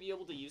you won't be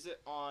able to use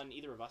it on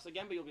either of us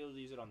again, but you'll be able to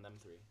use it on them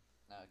three.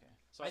 Oh, okay.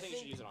 So I, I think you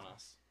think- should use it on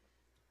us.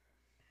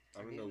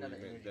 I don't Need know. We another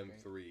meant energy them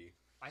drink. 3.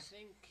 I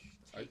think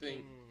I think-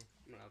 taking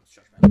No, let's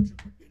stretch back.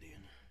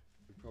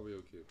 We're probably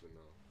okay with it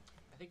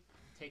now.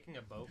 taking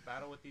a boat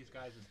battle with these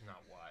guys is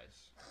not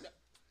wise.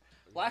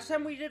 Last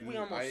time we did, we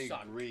almost I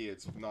sucked. agree.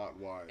 It's not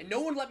wise. And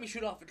no one let me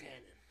shoot off a cannon.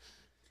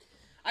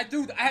 I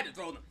had to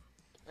throw them.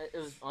 It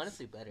was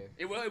honestly better.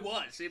 It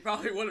was. It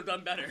probably would have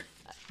done better.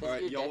 All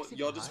right,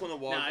 y'all just want to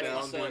walk Nah, I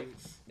down. don't- So, during-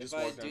 If just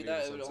I walk down do during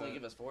that, the it would only sunset.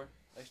 give us 4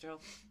 extra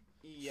health.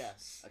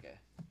 Yes. Okay.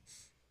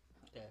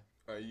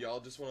 All right, y'all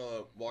just want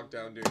to walk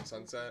down during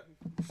sunset.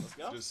 Let's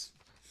go. Just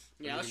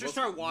Yeah, I let's mean, just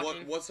start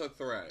walking. What's a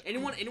threat?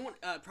 Anyone?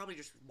 Probably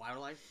just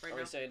wildlife right Are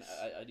now. we saying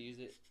I'd use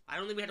it? I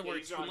don't think we have to Yeah, worry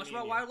use it too on much me about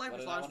and you. wildlife What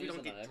as did I long as wanna we use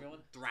don't it on get everyone?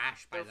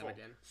 thrashed by Go them full.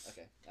 again.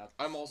 Okay.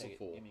 I'm also take it.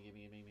 full. Give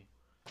me.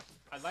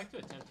 I I'd like to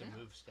attempt to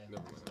move Never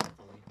mind.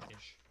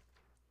 stealthily-ish.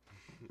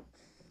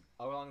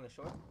 Are we along the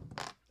shore?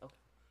 What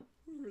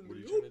are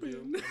you trying to do?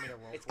 Want me to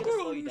roll It's for gonna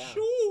it? slow you down.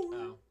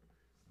 Oh.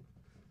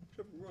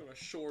 We're on a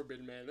shore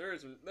bid, man. There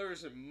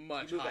isn't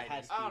much You move at hiding.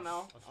 half I don't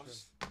know. That's I'm true.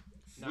 just-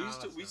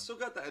 No, we that's still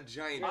got that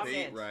giant You're on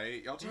bait, sand.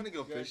 right? Y'all trying to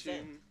go You're on fishing?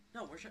 sand.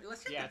 No, let's get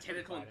Yeah, the it's pretty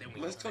tentacle and then quiet.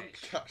 we Let's go go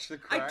fish. catch the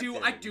I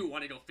kraken. do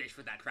want to go fish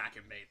for that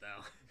kraken bait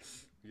though.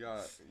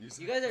 Yeah,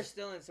 You guys are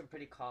still in some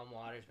pretty calm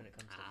waters when it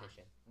comes to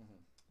fishing.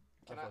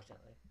 Can I-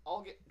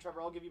 Unfortunately.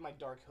 Trevor, I'll give you my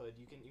dark hood.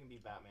 You can be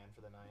Batman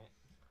for the night.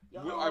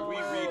 Are we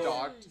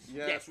redocked?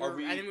 Yeah. Yes, are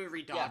we? I think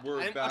we redocked. We're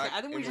I think, back okay,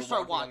 I think we and just we're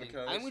start walking on walking.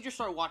 the I think coast? we just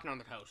start walking on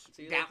the coast,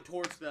 So you down like-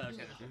 towards the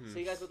tentacle. Mhm. So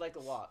you guys would like to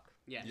walk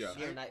Yes. Yeah.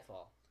 near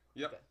nightfall.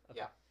 Yep. Okay.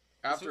 Yeah.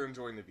 After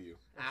enjoying the view.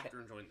 After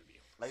enjoying the view.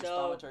 Like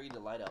So- stomach to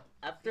light up.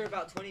 After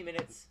about 20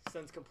 minutes,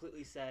 sun's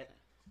completely set.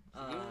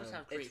 So you always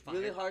have great It's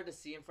really fire. hard to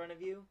see in front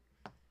of you,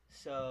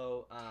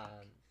 so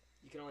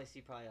you can only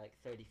see probably like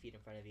 30 feet in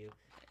front of you.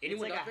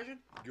 Anyone like dark a-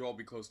 vision? You all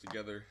be close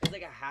together. It's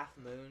like a half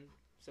moon,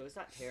 so it's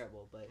not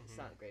terrible, but it's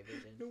not great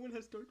vision. No one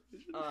has dark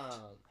vision.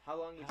 How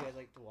long would you guys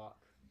like to walk?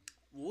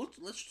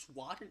 Let's just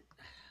walk.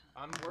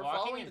 I'm We're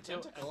walking following the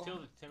until tentacle.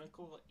 the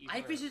tentacle. I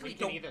Either, physically we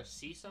can don't- either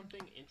see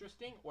something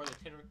interesting or the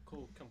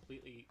tentacle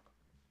completely.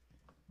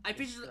 I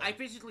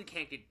physically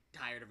can't get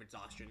tired of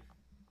exhaustion.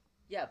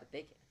 Yeah, but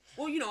they can.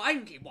 Well, I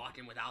can keep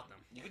walking without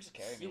them. You could just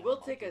carry me. You on will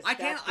the take a monkey. I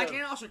can't. stack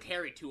of also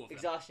carry two of them.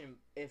 exhaustion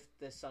if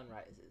the sun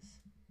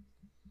rises.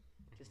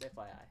 Just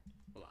FYI.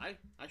 Well,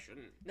 I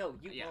shouldn't. No,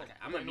 you Yeah, won't. okay.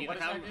 I'm gonna What need does to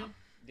that have. do?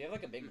 Do you have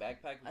like a big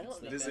backpack? I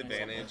don't know.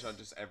 Disadvantage on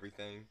just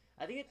everything.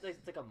 I think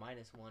it's like a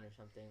 -1 or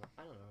something.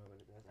 I don't know what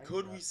it does. I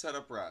Could don't we know. set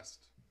up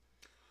rest?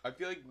 I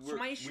feel like So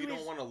my we issue don't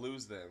is, want to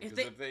lose them if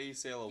because if they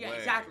sail away, Yeah,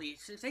 exactly.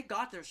 Since they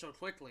got there so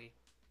quickly,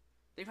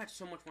 they've had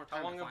so much more time.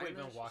 How long to have we find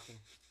been us. walking?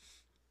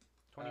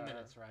 20 Uh,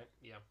 minutes, right?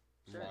 Yeah,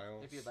 Sure,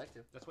 miles. if you'd like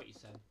to. that's what you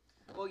said.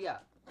 Well, yeah.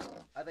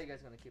 I think you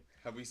guys are gonna keep.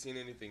 Have we seen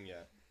anything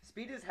yet?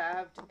 Speed is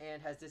halved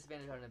and has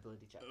disadvantage on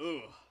ability check.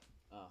 Ugh.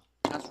 Oh.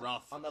 That's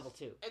rough. On level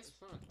 2. It's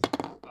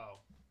oh,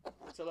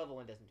 So level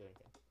 1 doesn't do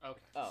anything.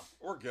 okay. Oh,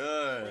 We're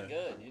good. we're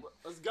good. Dude.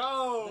 Let's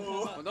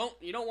go. Well,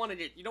 you don't want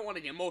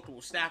to get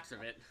multiple stacks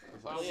of it.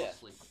 Oh, yeah.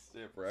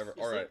 Stay up forever.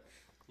 You All right.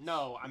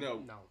 No, I'm No.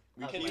 no.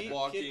 We Okay. keep Can we-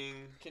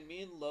 walking. Can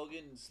me and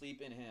Logan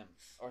sleep in him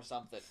or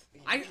something?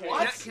 Can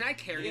I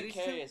carry You these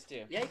can carry two? us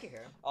too. Yeah, you can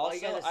hear him. Also,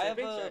 you guys I have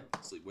sleeping?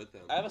 a Sleep with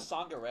them. I have a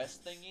song of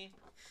rest thingy.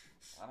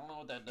 I don't know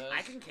what that does.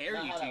 I can carry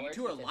Not you how two. that You works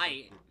two are with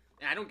light,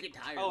 and I don't get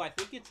tired. Oh, I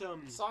think it's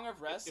Song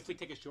of rest. If we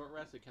take a short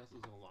rest, it counts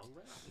as a long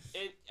rest.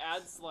 It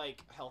adds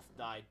like health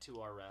die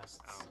to our rests.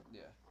 Oh.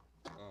 Yeah.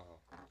 Oh,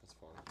 that's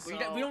fun. We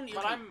don't need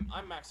But to-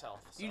 I'm max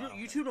health. So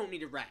you two don't need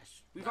to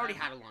rest. We've already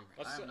had a long rest.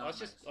 Let's I'm not let's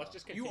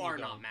just You continue are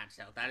going. not maxed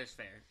out. That is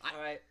fair.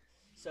 Alright,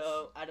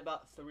 so at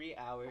about 3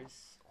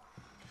 hours,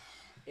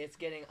 it's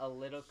getting a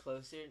little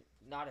closer.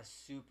 Not a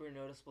super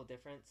noticeable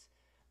difference.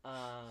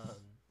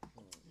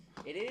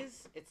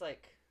 It's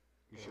like,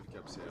 We should have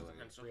kept sailing.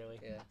 Really?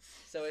 yeah.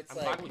 So it's I'm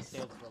like, glad we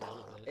sailed for a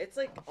little bit. it's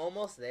like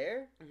almost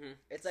there. Mhm.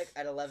 It's like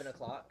at 11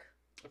 o'clock,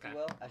 if Okay. you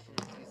will. I should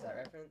just use that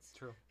reference.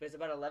 True. But it's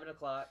about 11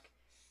 o'clock.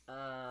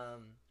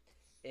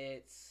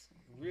 It's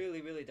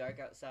really, really dark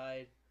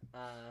outside.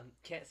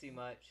 Can't see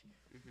much.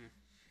 Mhm.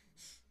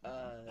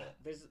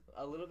 There's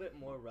a little bit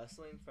more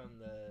rustling from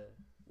the,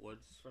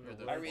 Woods. From or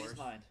the I woods. read his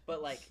mind.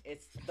 but like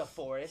it's the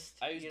forest.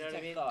 I use you know what I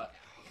detect mean? thought.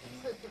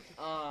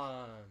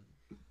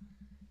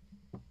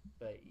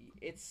 But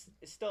it's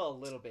still a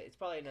little bit. It's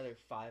probably another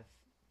 5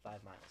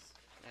 miles.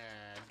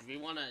 Do we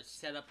want to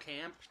set up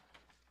camp?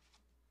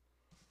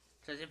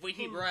 Because if we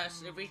keep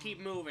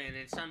moving and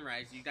it's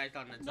sunrise, you guys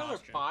got an Another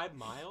exhaustion. 5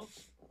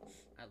 miles.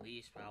 At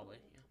least, probably.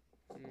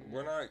 Yeah.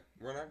 We're not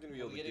gonna be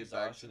able We to get get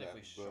back to exhaustion that if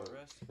we short boat.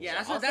 rest. Yeah,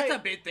 that's I'll that's say a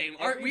big thing.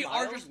 every We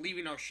are mile- just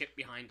leaving our ship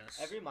behind us.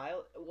 Every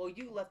mile. Well,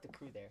 you left the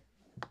crew there,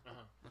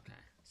 Okay.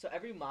 so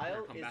every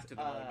mile come is back to the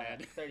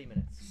bed. 30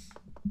 minutes.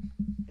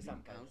 It's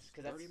not Miles,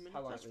 because that's 30 minutes?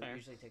 how long That's it fair.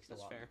 usually takes to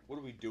That's walk. fair. What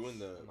do we do in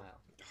the? A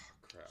mile. Oh,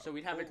 crap. So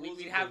we'd have What at least was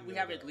we'd it have in we'd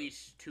have the- at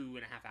least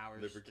 2.5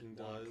 hours. Liver to King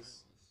walk.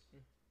 does.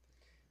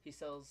 He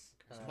sells.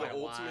 It's The quite a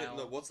ultimate. while.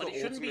 No, what's But the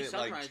it shouldn't be ultimate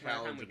sunrise like by the time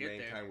challenge we of get there.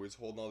 mankind? Where it's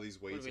holding all these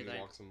weights do we and he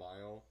think? walks a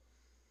mile.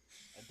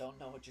 I don't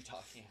know what you're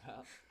talking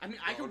about. I mean,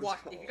 I What can is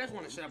walk. it If you guys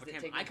want to set up a Does it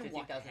camp, take I you can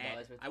walk $50,000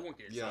 ahead. worth I won't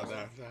get it. Yeah,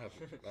 sunrise. that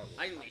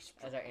I can at least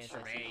As our ancestors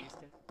survey. used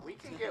to. We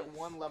can get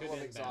one level Good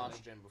of and badly.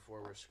 exhaustion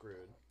before we're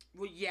screwed.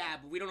 Well, yeah,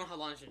 but we don't know how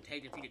long it's gonna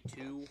take. If you get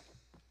 2,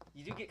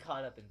 You do get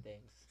caught up in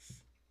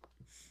things.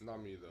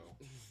 Not me though.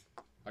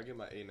 I get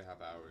my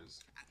 8.5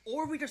 hours.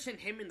 or we just send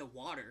him in the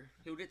water.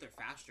 He'll get there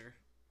faster.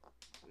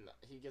 No,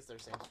 he gets their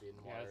same speed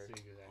in Yeah, water.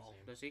 that's the exact Oh,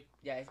 same. does he?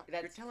 Yeah,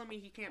 You're that's telling me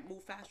he can't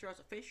move faster as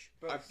a fish?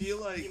 bro, I feel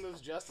like He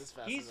moves just as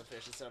fast He's as a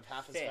fish instead of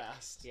half as thick.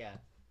 fast. Yeah.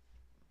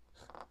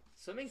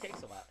 Swimming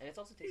takes a while, and it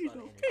also takes a lot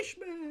of energy.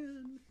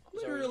 man.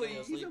 So are you gonna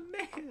go sleep?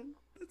 man.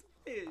 That's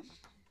a fish.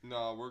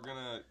 no. We're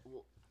gonna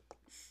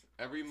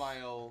every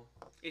mile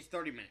It's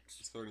 30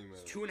 minutes. is 30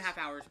 minutes. 2.5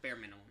 hours bare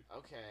minimum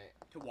Okay.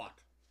 to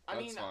walk. I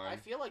That's mean, fine. I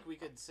feel like we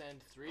could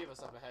send 3 of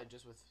us up ahead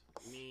just with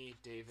me,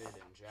 David,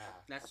 and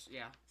Jack. That's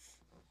yeah.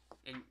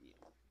 And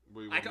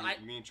Wait, I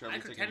could, me and Trevor I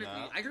could take a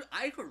technically, nap?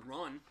 I could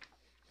run.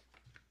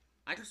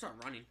 I could start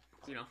running.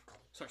 You know,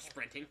 start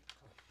sprinting.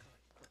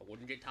 I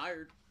wouldn't get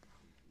tired.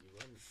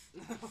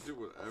 Do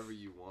whatever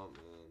you want,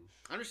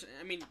 man.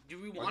 I mean, do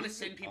we Why want to do you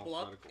send think people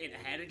up alphabetical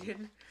in ahead order?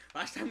 again?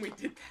 Last time we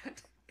did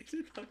that, it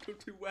did not go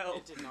too well.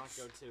 It did not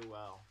go too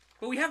well.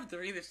 But we have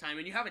 3 this time,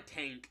 and you have a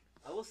tank.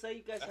 I will say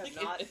you guys I have think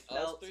not if us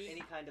felt three-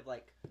 any kind of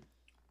like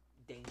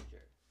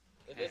danger.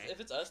 If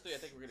it's us three, I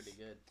think we're gonna be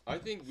good. I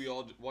think we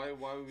all. Why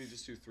would we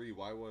just do 3?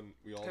 Why wouldn't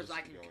we all Because just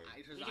I keep can, going?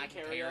 because You I can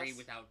can carry carry us.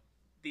 without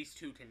these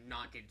 2 to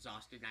not get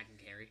exhausted, and I can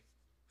carry.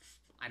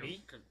 I don't.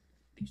 Me? 'Cause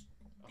these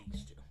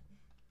 2.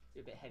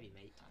 You're a bit heavy,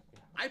 mate.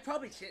 I'd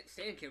probably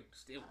stand can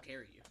still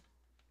carry you.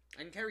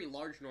 I can carry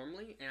large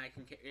normally, and I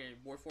can.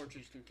 And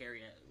Warforges can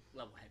carry a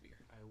level heavier.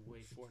 I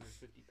weigh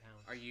 450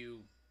 pounds. Are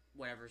you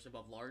whatever's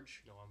above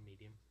large? No, I'm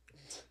medium.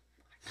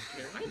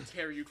 I can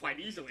carry you quite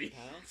easily.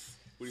 Pounds?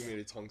 What do you mean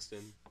a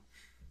tungsten?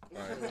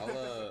 Alright,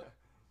 I'll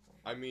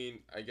I mean,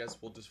 I guess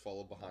we'll just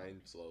follow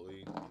behind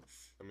slowly.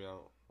 I mean,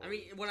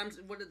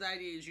 what the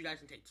idea is, you guys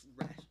can take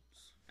rests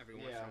every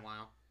once in Yeah.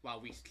 a while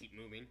we keep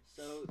moving.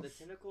 So the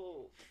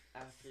tentacle,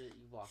 after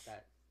you walk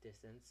that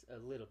distance, a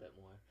little bit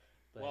more.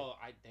 But Well,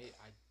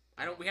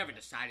 We haven't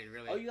decided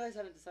really. oh, you guys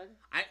haven't decided?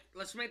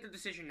 Let's make the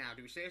decision now.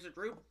 Do we stay as a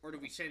group, or do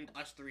we send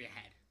us 3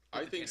 ahead? I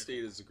with the think tentacle?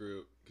 stay as a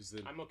group because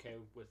then I'm okay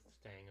with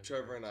staying. As a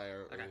Trevor group. and I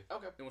aren't Okay. really.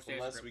 Okay. Then we'll stay as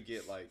a Unless group. we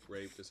get like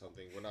raped or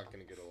something, we're not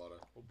gonna get a lot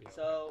of. We'll be alright.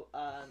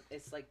 So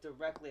it's like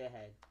directly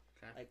ahead,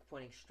 Okay. like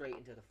pointing straight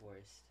into the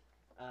forest.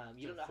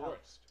 You To don't the know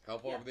forest. How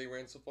far Yeah. have they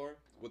ran so far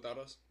without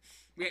us?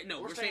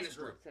 No, we're staying as a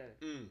group. how.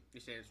 We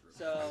stay as a group. I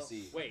So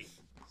see. Wait.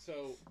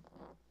 So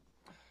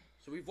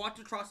So we've walked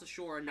across the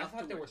shore I enough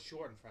thought to they where- were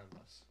short in front of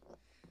us.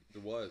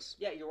 There was.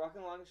 yeah, you're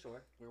walking along the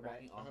shore, We're Right.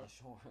 walking on the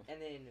shore.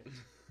 and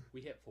then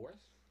We hit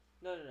forest.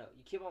 no,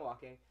 you keep on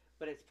walking,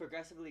 but it's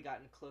progressively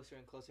gotten closer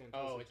and closer and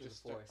closer It to the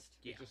just forest.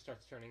 Yeah. It just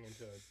starts turning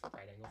into a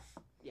right angle.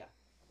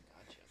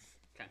 Gotcha.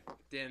 Okay.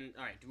 Then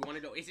all right. Do we want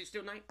to go? Is it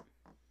still night?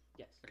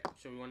 Yes. Okay.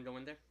 So we want to go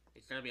in there.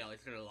 It's gonna be a lot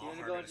You want to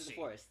harder go to into the see.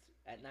 forest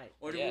at night.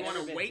 Or do Yeah, we want never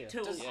to been wait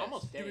to. till? Yes.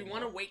 Almost Do we day,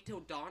 want to no? wait till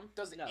dawn?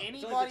 Does No, it's only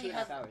anybody 2.5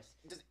 have hours.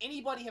 Does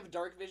anybody have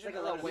dark vision? It's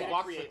like or 11 We we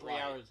walked for create 3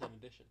 light? hours in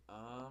addition.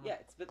 Yeah,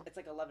 it's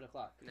like 11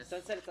 o'clock. That's-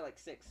 Sunset it's at like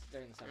 6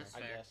 during the summer. That's I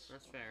fair. guess.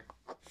 That's fair.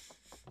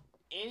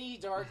 Any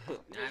dark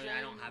vision?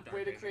 I don't have dark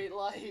way to vision. create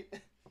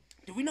light.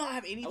 Do we not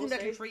have anything will that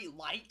can say- create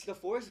light? The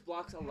forest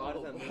blocks a lot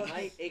of the Oh.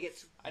 moonlight. It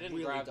gets I didn't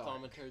really grab dark.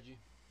 thaumaturgy.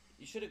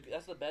 You should have.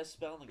 That's the best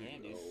spell in the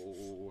game, dude.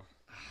 No.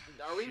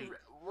 Are we? Shoot.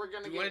 We're gonna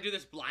Do get. you want to do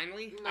this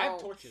blindly? No. I have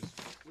torches.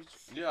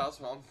 Yeah, that's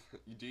what I'm.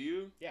 Do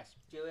you? Yes.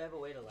 Do you have a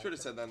way to light Should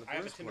have them? said that in the I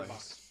have a first tinder place.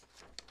 box.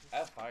 I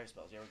have fire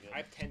spells. Yeah, we're good. I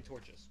have 10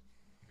 torches.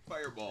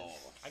 Fireball.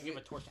 I can give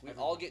a torch to we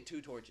everyone. all get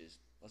 2 torches.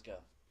 Let's go.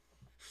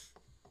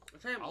 I'm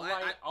saying,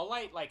 I'll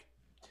light like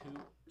 2,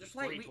 just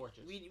 3 like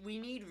torches. we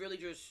need really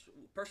just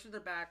person in the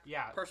back,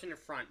 Yeah. person in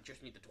front.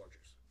 Just need the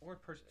torches. Or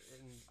person,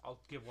 and I'll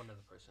give one to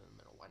the person in the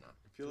middle. Why not?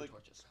 I feel 2 like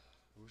torches.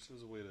 I wish there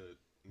was a way to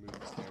move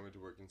this camera to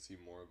where it can see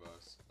more of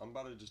us. I'm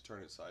about to just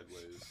turn it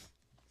sideways.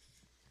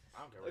 I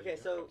don't care. what Okay,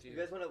 do. so Up to you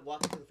guys want to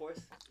walk into the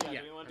forest? Yeah.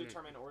 Yeah, Do we want I to mean-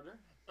 determine order?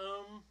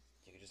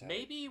 You could just have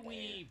Maybe it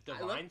we there,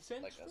 divine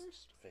sense like us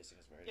first. facing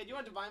us very. Yeah, do you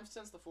want divine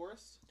sense the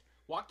forest?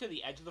 Walk to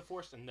the edge of the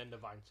forest and then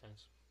divine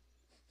sense.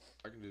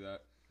 I can do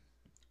that.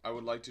 I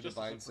would like to Just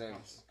divine as a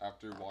precaution. sense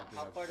after walking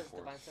How up far the does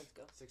forest. divine sense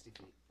go? 60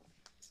 feet.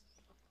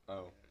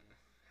 Oh,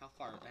 How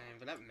far?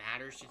 But that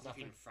matters. Just if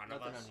in front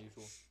of Nothing us.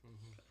 unusual.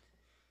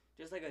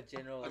 Just like a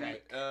general. I mean,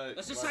 like, Let's Blood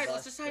decide. Let's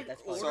lust, decide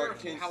that's order sorry. of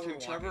Can how we're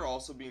Trevor walking.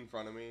 also be in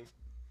front of me?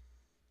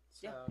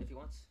 yeah, So- if he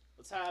wants.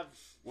 Let's have.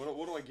 What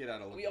do I get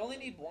out of? We only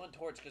need 1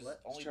 torch because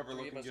What? only Trevor 3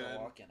 of looking us good? are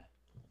walking.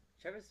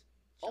 Trevor's.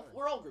 Oh, chilling.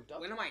 we're all grouped up.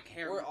 When am I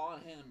carrying? We're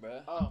on him,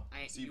 bro. Oh.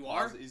 See, You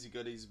are. Easy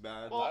good, easy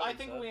bad. Well, I I think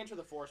think so. when we enter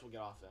the forest, we'll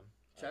get off him.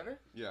 Trevor?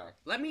 Yeah.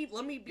 Let me be You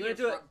want in to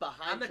do front. it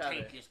behind I'm the Trevor?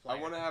 tankiest I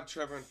player. want to have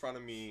Trevor in front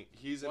of me.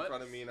 He's in What?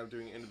 front of me, and I'm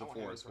doing into the I want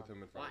him in forest with front.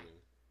 him in front of Why? me.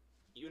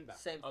 You and back.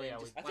 Same Oh thing, yeah.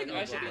 just- I We, think Why I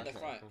not should be in that? the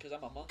front because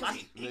I'm a monkey.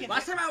 Last,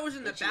 last time I was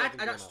in the Let you back,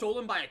 have I got them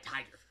stolen by a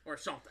tiger or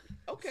something.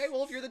 Okay,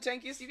 well, if you're the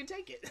tankiest, you can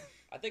take it.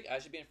 I think I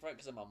should be in front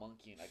because I'm a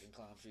monkey and I can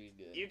climb trees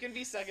good. You can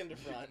be second to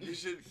front. You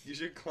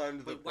should climb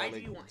to the Wait, why front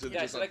do you want- to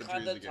Yeah, just should I up the climb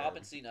trees the again. top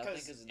and see nothing?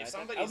 'Cause Because if I'll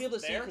somebody's be able to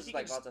see there, because he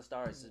like can lots of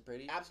stars. Is it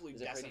pretty? Absolutely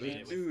Is it pretty decimated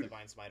good? with Dude.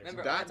 divine smite.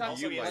 Remember, That one also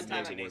view he might has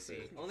make time it I worth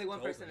it. Only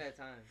one person at a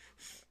time.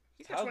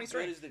 He's got How 20 good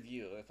strength. is the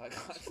view if I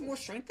got More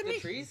strength than The me.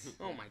 trees?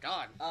 Oh my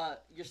god.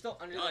 You're still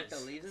under like the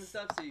Nice. leaves and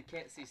stuff, so you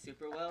can't see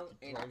super well.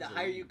 And Climbs the the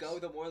higher you leaves. go,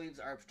 the more leaves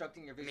are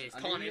obstructing your I mean, vision it's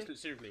under calling you. is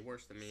considerably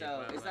worse than me.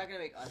 So but, it's not gonna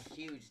make a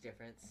huge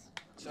difference.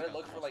 Should I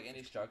look for like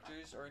any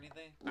structures or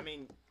anything? I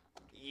mean,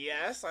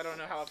 yes. I don't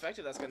know how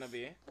effective that's gonna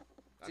be.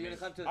 So you're gonna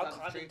come to the I'll top of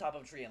climb the to tree. the top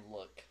of a tree and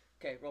look.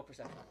 Okay, roll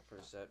perception.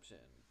 Perception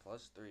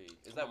 +3.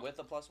 Is that with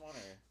a +1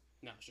 or?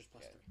 No, it's just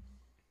plus Okay.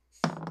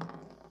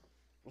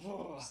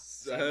 3.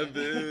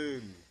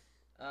 7.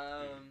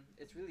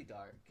 It's really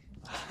dark.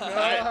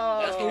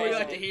 That's what we crazy.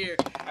 like to hear.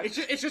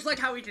 It's just like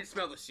how we can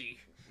smell the sea.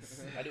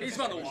 I do He a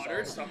smell the smell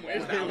water salt.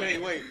 somewhere.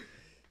 Wait.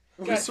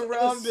 We're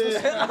surrounded.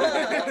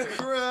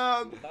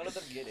 Crap. None of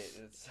them get it.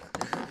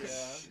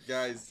 It's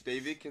Guys,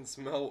 David can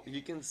smell.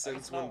 He can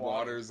sense smell when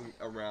water. water's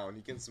around.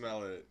 He can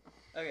smell it.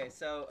 Okay,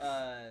 so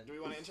Do we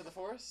want to enter the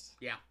forest?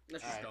 Yeah,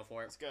 let's just Alright, go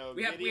for it. Let's go.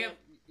 We have, Gideon.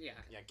 yeah.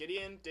 Yeah,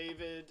 Gideon,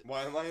 David,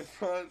 Why am I in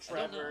front? I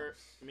don't Trevor,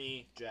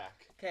 me,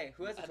 Jack. okay,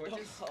 who has the I don't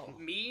torches? know.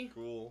 Me,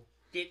 Cool.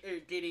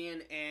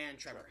 Gideon, and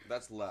Trevor.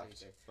 That's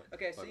left.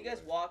 Okay, so by you the guys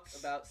way. walk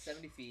about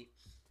 70 feet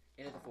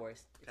into the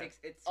forest. It Okay. takes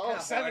it's Oh,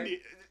 kinda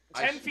 70.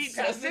 I 10 should- feet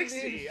past 70?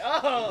 60.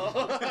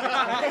 Oh.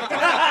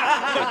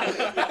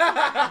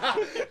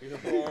 You're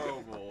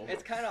horrible.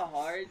 It's kind of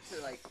hard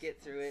to like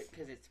get through it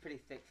because it's pretty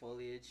thick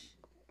foliage.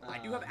 I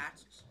do have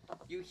axes.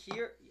 You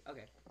hear?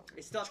 Okay,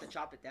 you still have to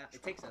chop it down.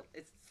 It takes up.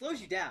 It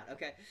slows you down.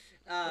 Okay.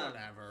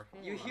 Whatever.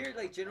 You hear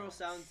like general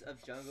sounds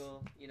of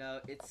jungle. You know,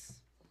 it's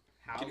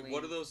howling.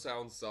 What do those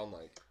sounds sound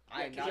like?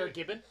 I'm Is not. there a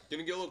gibbon? Can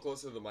you get a little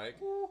closer to the mic?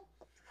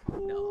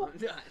 No, I'm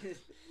not.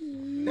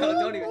 No,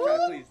 don't even try,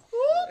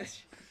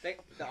 please.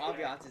 The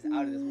ambiance is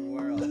out of this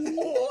world.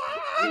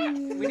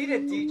 We need a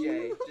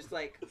DJ just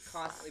like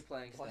constantly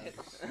playing Playing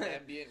stuff.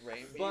 ambient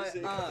rain But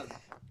music.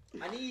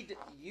 I need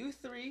you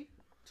three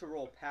to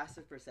roll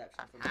passive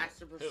perception for me.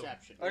 Passive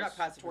perception. Or not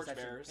passive Torch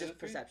perception, bearers. just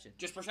perception.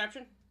 Just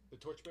perception? The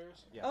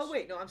torchbearers? Yes. Oh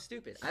wait, no, I'm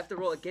stupid. I have to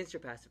roll against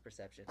your passive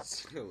perception.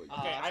 Silly.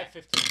 Okay, I have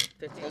 15.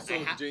 15. Also, I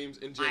ha- James,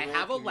 in I general,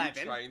 have can 11.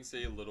 you try and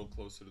say a little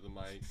closer to the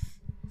mic?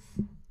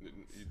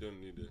 You don't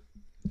need to.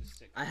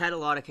 I had a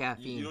lot of You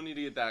caffeine. don't need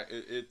to get that.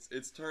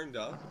 It's turned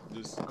up.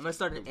 Just. I'm gonna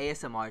start an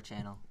ASMR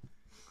channel.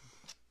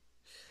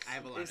 I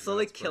have 11. It's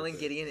slowly that's killing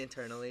perfect. Gideon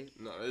internally.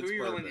 No, Who it's are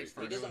you rolling perfect. against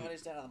He first? doesn't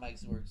understand how the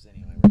mics works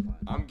anyway. We're fine.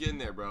 I'm getting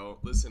there, bro.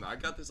 Listen, I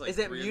got this like. Is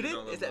it 300 muted?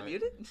 on the Is that mic.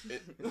 muted?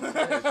 It's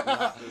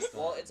not this time.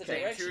 Well, it's a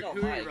Okay, directional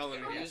who are you mic.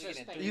 rolling We're against?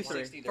 using it in You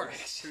three. 360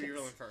 First. Who are you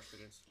rolling directions. first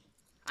against?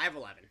 I have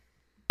 11.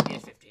 He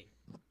has 15.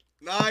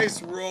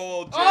 Nice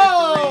roll, J3.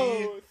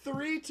 Oh!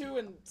 3, 2,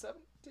 and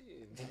 17.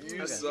 You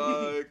Okay.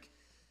 suck.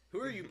 Who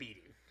are you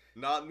beating?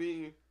 Not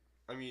me.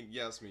 I mean,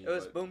 yes, me. It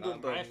was but boom,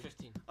 not boom, me. I have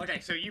 15. Okay,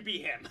 so you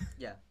beat him.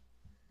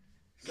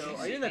 So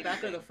are you in the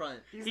back or the front?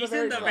 He's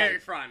in the very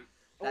front.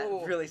 That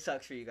Oh. really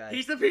sucks for you guys.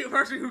 He's the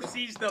person who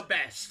sees the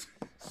best.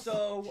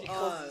 So He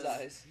closes his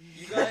eyes.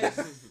 you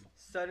guys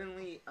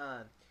suddenly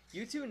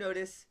you two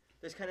notice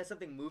there's kind of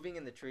something moving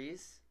in the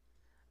trees.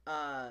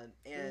 And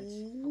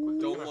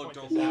Don't Can I look, point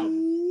don't this out?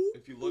 look.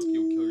 If you look,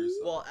 you'll kill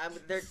yourself. well,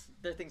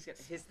 their things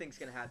his thing's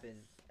gonna happen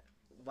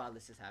while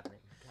this is happening.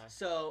 Okay.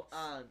 So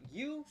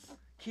you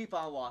keep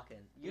on walking.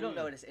 You don't Mm.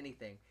 notice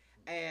anything,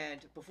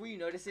 and before you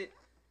notice it,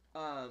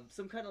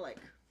 some kind of like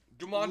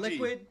Jumanji.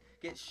 liquid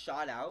gets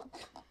shot out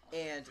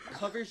and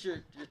covers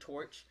your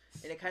torch,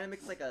 and it kind of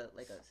makes like a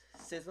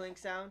sizzling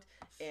sound.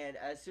 And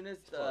as soon as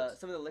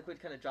some of the liquid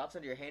kind of drops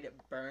onto your hand, it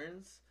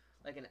burns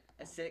like an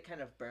acidic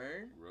kind of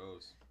burn.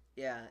 Gross.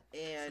 Yeah,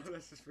 and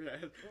This is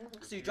bad.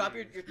 so you drop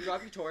your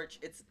torch.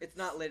 It's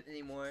not lit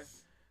anymore.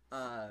 You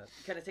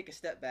kind of take a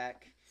step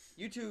back.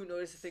 You two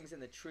notice the things in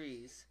the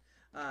trees.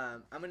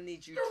 I'm gonna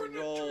need you to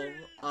roll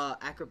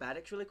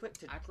acrobatics really quick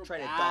to try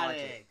to dodge it.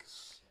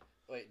 Acrobatics.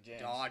 Wait,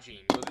 James. Dodging.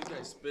 Bro, these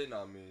guys spitting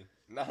on me.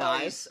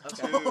 Nice.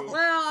 Okay. Two.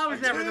 Well, I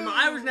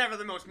was never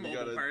the most You mobile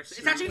gotta person. It's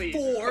choose. actually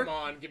Please, 4. come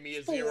on, give me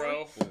a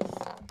 0.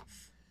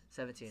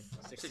 17.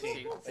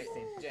 16.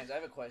 16. James, I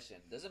have a question.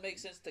 Does it make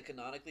sense to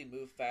canonically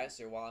move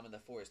faster while I'm in the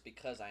forest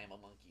because I am a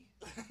monkey?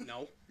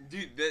 No.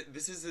 Dude,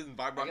 this is in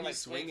I vibe. can, He's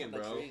swing swinging,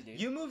 from the bro. trees, dude.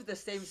 You move the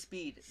same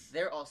speed.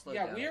 They're all slowed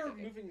Yeah, down. we are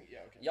Okay. moving. Yeah,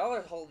 okay. Y'all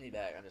are holding me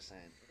back. I'm just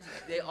saying.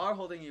 They are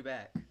holding you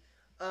back.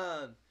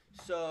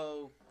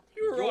 So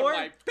You were Your- on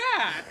my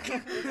back.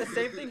 the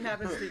same thing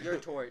happens to your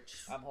torch.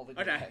 I'm holding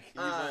Okay. you back. He's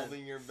Uh,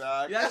 holding your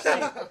back. You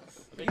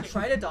actually you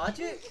try to dodge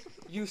it.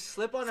 You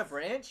slip on a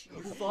branch.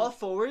 You fall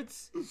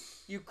forwards.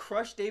 You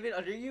crush David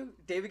under you.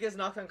 David gets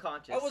knocked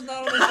unconscious. I was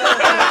not on his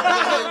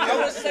back.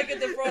 I was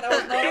second in front. I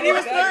was not on And he his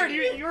was back. third.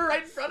 You were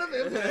right in front of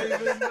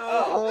him.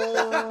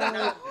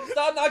 Oh.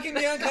 Stop knocking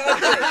me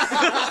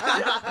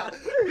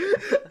unconscious.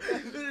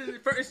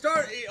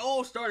 It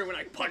all started when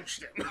I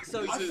punched him.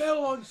 So I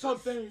fell on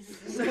something.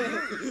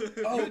 you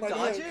my dodge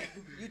God. it.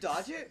 You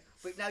dodge it.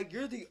 But now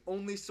you're the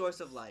only source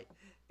of light,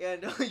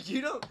 and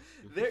you don't.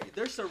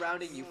 They're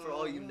surrounding you for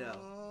all you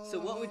know. So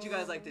what would you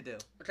guys like to do?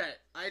 Okay,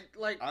 I'd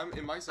like I'm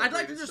in my. I'd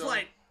like to separated just zone,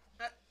 like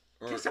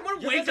or- can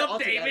someone You wake guys are up all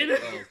David?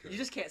 together. Oh, okay. You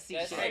just can't see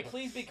Yes, shit. hey,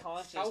 please be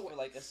conscious How- for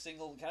like a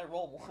single. Can I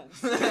roll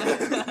once?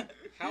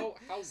 How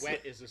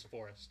wet is this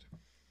forest?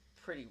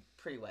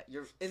 pretty wet.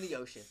 You're in the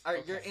ocean. Or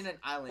you're in an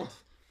island.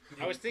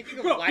 I was thinking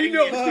of Bro, lighting he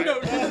knows, the he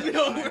knows, entire- he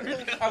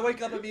knows. I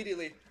wake up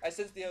immediately. I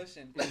sense the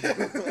ocean.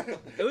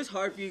 It was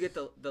hard for you to get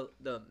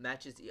the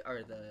matches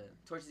or the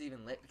torches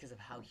even lit because of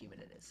how humid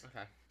it is.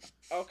 Okay.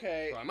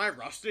 Okay. Bro, am I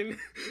rusting?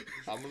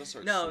 I'm gonna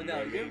start. No,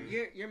 swimming.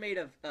 you're made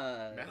of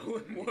Metal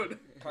and wood.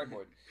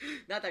 Cardboard.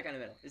 not that kind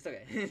of metal. It's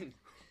okay.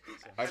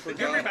 I Every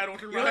forgot. metal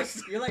can you're like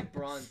rust. you're like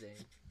bronzing,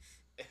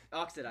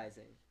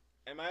 oxidizing.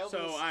 Am I able So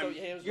to... I'm-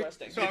 he was You're,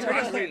 resting. so you're I'm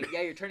turning rusting. green.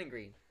 Yeah, you're turning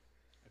green.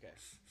 Okay.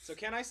 So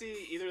can I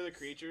see either of the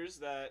creatures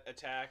that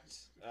attacked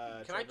Can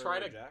I Trevor try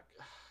or to- Jack?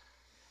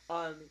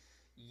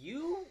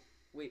 You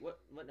Wait, what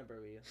number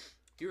were you?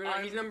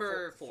 He's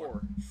number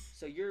 4.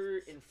 So you're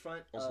in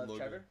front Also of Logan.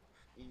 Trevor?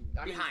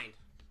 I'm in- Behind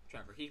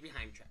Trevor. He's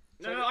behind Trevor.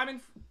 No, I'm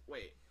in.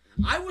 Wait.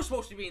 I was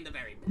supposed to be in the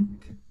very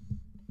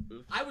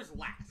back. I was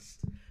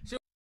last. So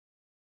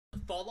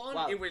fall on,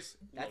 Wow. it was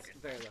That's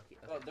Logan. very lucky.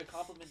 Oh, Okay. they're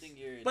complimenting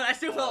your. But I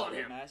still fell on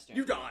your him. master.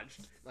 You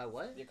dodged. My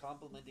what? They're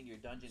complimenting your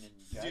dungeon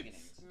and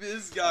dragonings.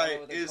 This guy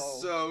what they're is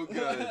called. so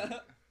good.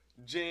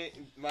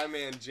 My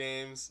man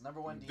James,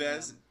 Number 1 DM.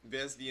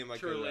 best DM I could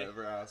Truly. have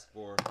ever asked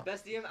for.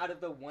 Best DM out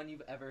of the one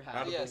you've ever had.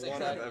 Out of Yes, the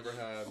one exactly. I've ever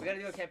had. We gotta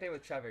do a campaign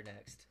with Trevor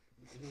next.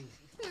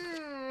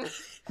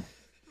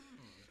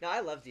 No, I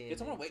love DMing. Get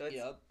someone to wake so me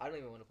up. I don't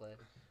even want to play.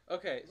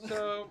 Okay,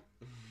 so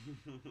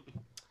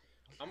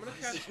I'm gonna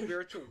cast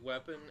Spiritual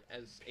Weapon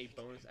as a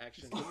bonus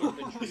action to move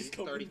the tree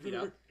 30 feet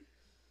up,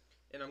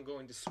 and I'm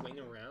going to swing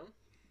around.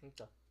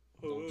 Okay.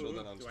 Don't throw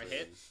that on Do I stage.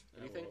 hit?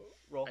 Anything?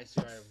 Roll. I see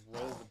I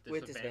roll with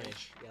With disadvantage.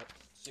 disadvantage. Yep.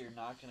 So you're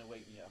not gonna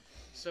wake me up.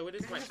 So it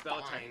is my spell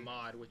attack Fine.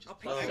 mod, which is I'll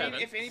plus pick I Oh. 7.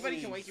 mean, if anybody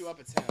can Please. wake you up,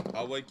 it's him.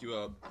 I'll wake you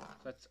up. So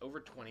that's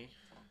over 20.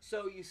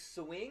 So you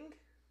swing.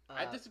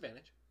 At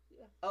disadvantage.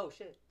 Yeah. Oh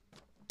shit.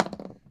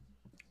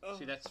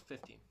 See, that's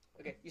 15.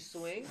 Okay, you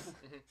swing.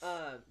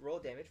 Roll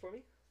damage for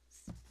me.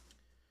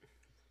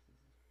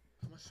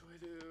 How much do I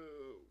do?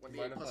 1d8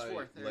 Mind if plus I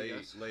 4. There he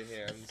goes. lay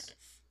hands,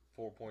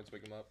 4 points,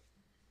 wake him up?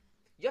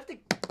 You have to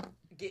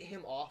get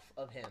him off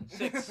of him.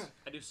 6.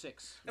 I do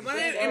 6. Am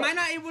I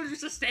not able to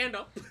just stand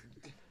up?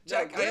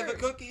 Jack, I have a you're-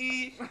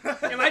 cookie!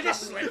 Am I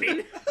just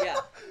slipping? Yeah.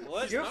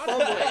 What? You're not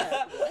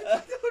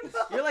fumbling.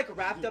 You're like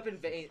wrapped up in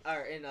Pick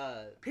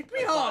me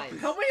like up!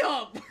 vines. Help me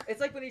up! It's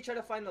like when you try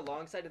to find the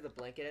long side of the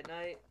blanket at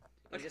night.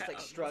 You're just like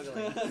Okay.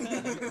 struggling.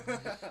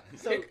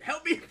 So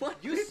Help me!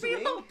 you Pick me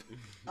swing,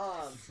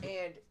 up!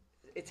 and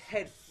its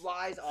head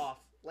flies off,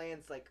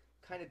 lands like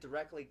kind of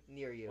directly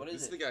near you. What This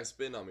is is it? the guy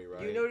spitting on me,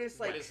 right? You notice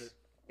like What is it?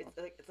 it's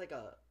like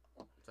a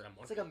It's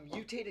it's like a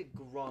mutated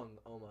grung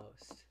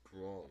almost.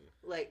 Wrong.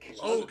 Like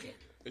Okay.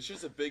 It's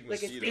just a big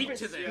like it's mosquito. different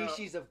to them.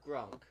 species of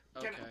grung.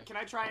 Okay. Can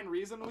I try and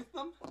reason with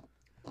them?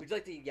 Would you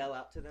like to yell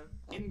out to them?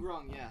 In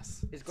Grung,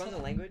 yes. Is grung a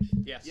language?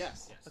 Yes.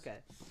 Yes. Okay.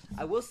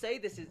 I will say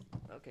this is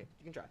okay.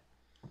 You can try.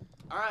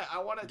 All right, I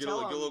want to Get a tell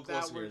little them that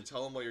closer here we're. and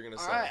tell him what you're gonna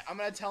All say. right, I'm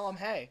gonna tell them,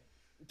 hey,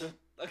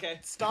 Okay.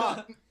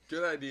 stop.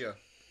 Good idea.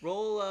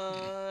 Roll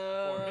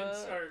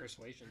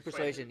Persuasion.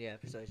 persuasion. Yeah,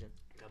 persuasion.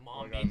 Come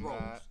on, got mid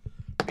rolls.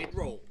 that. Mid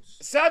rolls.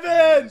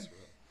 7.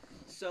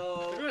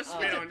 So I'm gonna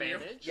spit on you.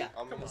 Advantage? yeah.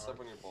 I'm gonna step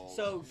on your balls.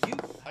 So you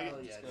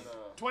Hell yeah.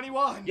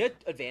 21. you had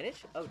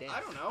advantage? Oh damn.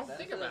 I don't know. That-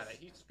 Think about it.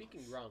 He's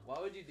speaking grung.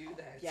 Why would you do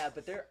that? Yeah,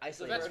 but they're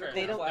isolated. that's fair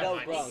They enough.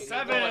 don't know Fine. grung.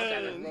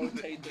 7.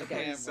 Rotate the Okay.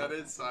 camera. Set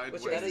it sideways.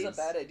 What's your That is a AC?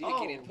 bad idea, Oh.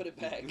 Gideon. Put it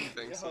back. You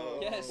think so?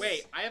 Yes.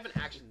 Wait, I have an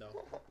action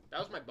though. That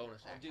was my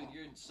bonus action. Dude,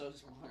 you're so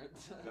smart.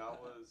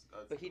 That was.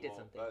 But he did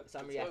something, so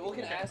I'm Wait, reacting. we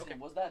can Okay. ask him.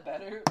 Was that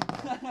better?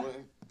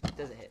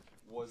 Doesn't hit.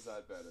 Was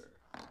that better?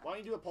 Why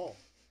don't you do a poll?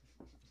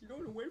 You're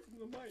going away from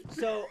the mic.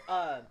 So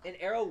an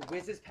arrow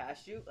whizzes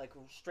past you, like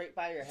straight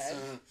by your head.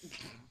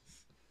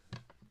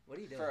 What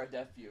are you doing? For our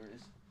deaf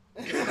viewers.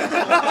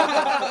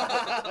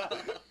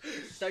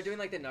 Start doing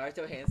like the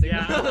Naruto hand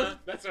signals. Yeah,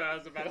 that's what I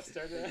was about to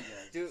start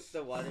with. Do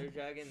the water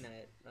dragon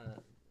that.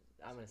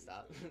 I'm gonna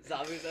stop.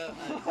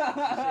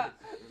 Zabuza.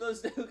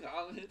 Those two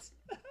comments.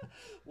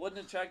 What an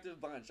attractive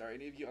bunch. Are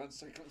any of you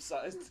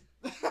uncircumcised?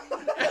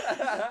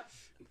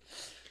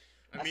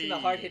 Asking the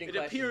hard-hitting It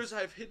questions. appears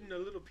I've hidden a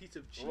little piece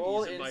of cheese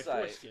Roll in my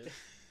insight. foreskin.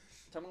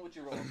 Tell me what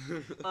you rolled.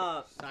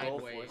 Roll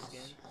Sideways. foreskin.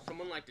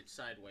 Someone liked it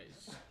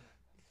sideways.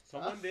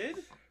 Someone did?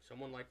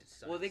 Someone liked it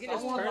sideways. Well, they can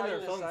just Someone turn their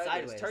lied phone to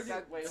sideways. Turn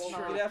your, wait, hold on.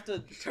 Sure. You'd have to.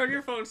 turn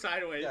your phone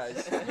sideways. Guys.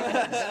 Just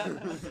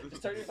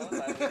turn your phone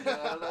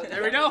sideways.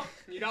 There we go.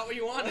 You got what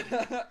you wanted.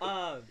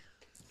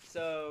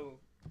 So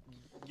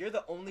you're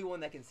the only one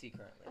that can see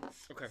currently.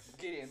 Okay.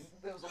 Gideon,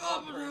 there was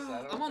I'm one person.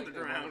 I don't on the think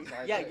they went ground.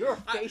 inside Yeah, there. you're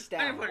face I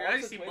down. didn't put- Watch I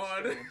the see Twitch mud.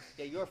 stream.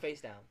 Yeah, you're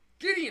face down.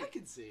 Gideon, I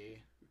can see.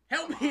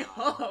 help me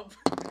up.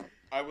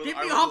 I would. Get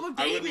I me would, off of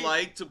I would David.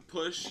 like to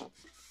push.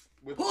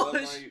 With all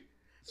Push? my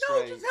No,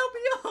 strength. just help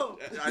me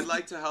up. I'd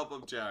like to help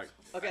him, Jack.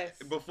 Okay,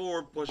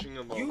 Before pushing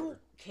him you over.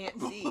 can't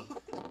see.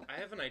 I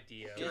have an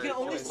idea. You Yeah, can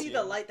only I see see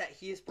the him. light that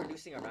he is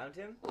producing around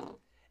him,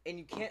 and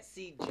you can't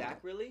see Jack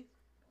really.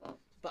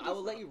 But I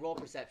will let you roll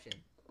perception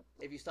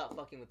if you stop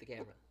fucking with the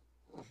camera.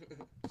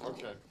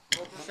 Okay.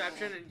 Roll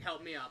perception and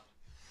help me up.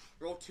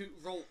 Roll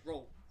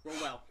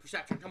well.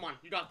 Perception, come on,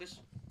 you got this.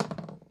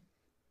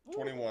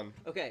 21.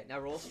 Okay, now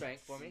roll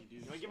strength for me.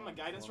 Can I give him a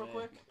guidance real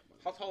quick?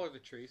 How tall are the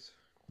trees?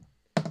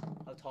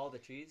 How tall are the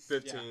trees?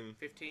 15.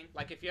 15.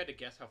 Like, if you had to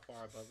guess how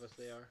far above us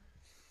they are.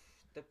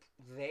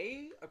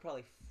 They are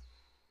probably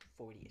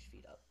 40-ish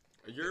feet up.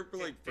 Your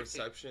like 15.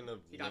 perception of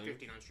You got length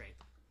 15 on strength.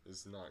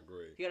 is not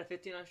great. You got a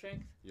 15 on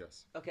strength?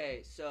 Yes.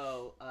 Okay,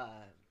 so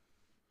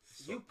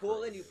So you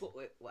pull and crazy. you pull.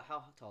 Wait,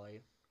 how tall are you?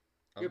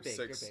 I'm You're big,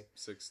 you're 6'2".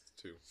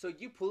 big. So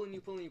you pull and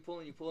you pull and you pull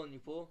and you pull and you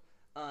pull.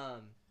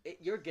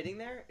 You're getting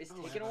there. It's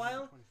taking a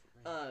while.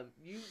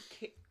 You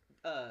can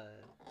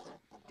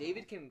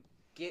David can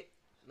get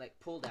like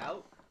pulled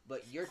out,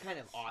 but you're kind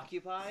of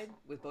occupied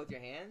with both your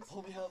hands.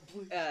 Pull me out,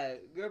 please.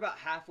 You're about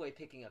halfway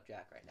picking up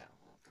Jack right now.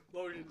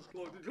 Logan,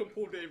 don't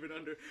pull David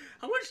under.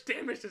 How much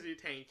damage does he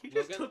take? He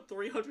just Logan? took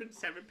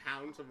 307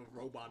 pounds of a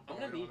robot. I'm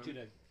gonna need you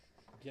to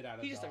get out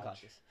of He's just dodge.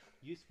 unconscious.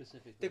 You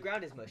specifically. The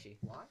ground is mushy.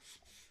 What?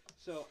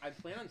 So I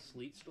plan on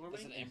sleet There's storming,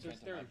 an and imprint since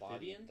they're on my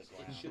body, amphibians, the it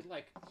ground. should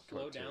like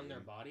slow down their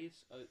Cartoon. bodies,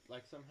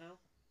 like somehow.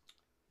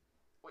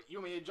 Wait, you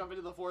want me to jump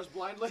into the forest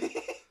blindly?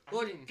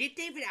 Logan, get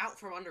David out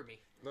from under me.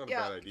 Not a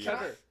Yeah, bad idea.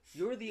 Trevor,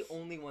 you're the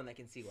only one that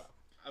can see well.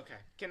 Okay.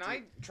 Can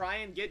I try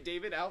and get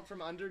David out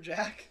from under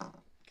Jack?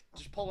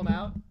 Just pull him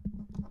out?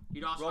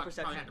 You'd also Roll have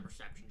to probably perception. have the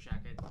perception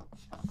check it.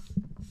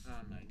 Oh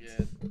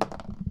my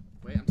god.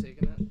 Wait, I'm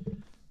taking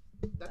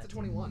it. That's a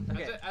 21.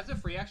 Okay. As a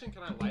free action,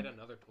 can I light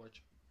another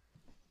torch?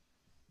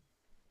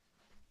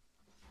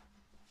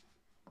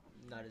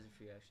 Not as a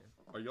free action.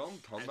 Are y'all in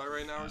combat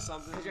right now or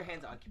something? Because your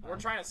hands are occupied. We're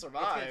trying to It's gonna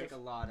survive. take a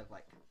lot of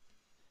like.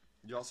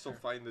 Y'all still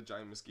fighting the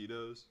giant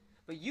mosquitoes?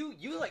 But you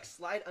like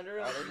slide under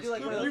him. Are they You do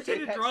like one of You those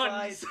did apex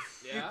grunts. slides.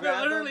 Yeah. grab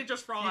They're literally him,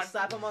 just You frogs.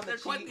 slap him on the They're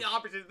quite cheek. the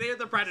opposite. They're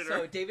the predator.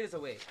 So David is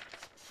awake.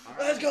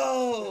 Let's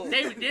go!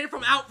 David did it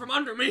from out from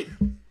under me.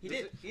 He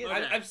did. He,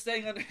 Okay. I'm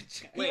staying under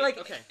Jack. he Wait, like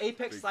okay.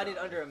 apex Big slided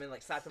guy. under him and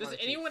like slapped him Does on the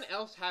cheek. anyone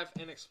else have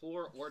an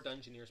Explorer or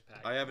Dungeoneer's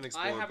pack? I have an I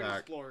explorer have an pack.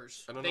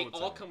 Explorers. I don't know They what's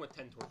all in it. come with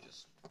 10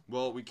 torches.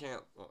 Well, we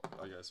can't. Well,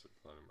 I guess we can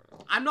find him right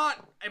now. I'm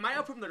not. Am I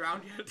up from the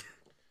ground yet?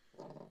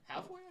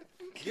 Halfway, I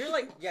think. You're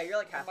like you're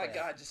like Oh halfway. my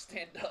god, just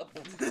stand up.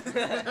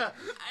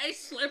 It's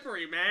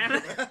slippery,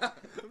 man.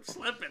 I'm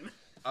slipping.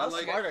 I How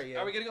like smart are you?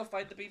 Are we gonna go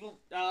fight the people?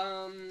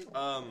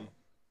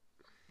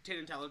 10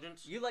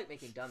 intelligence. You like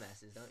making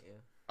dumbasses, don't you?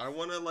 I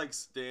want to like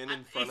stand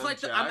in front It's of like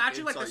Jack I'm actually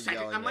and like the start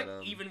second. yelling I'm like at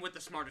him. even with the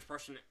smartest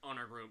person on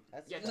our group.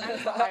 That's Yeah, 10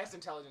 is the highest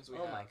intelligence we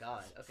Oh have. my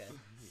god. Okay.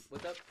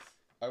 What's up?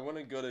 I want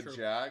to go to True.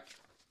 Jack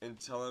and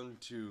tell him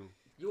to.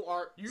 You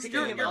are. You're, picking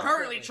you're, him you're up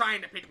currently currently.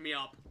 trying to pick me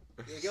up.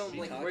 You're giving Be him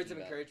like cocky words of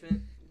about it.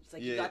 encouragement. It's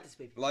like you got this,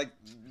 baby. Like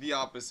the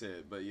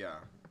opposite, but yeah.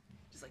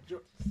 Just like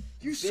you're.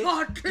 You Bitch,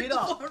 suck. get Get the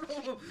up.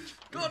 fuck up.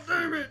 God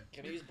damn it.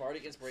 Can we use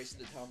Bardic Inspiration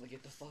to tell him to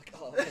get the fuck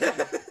up?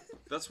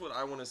 That's what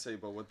I want to say,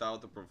 but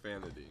without the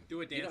profanity. Do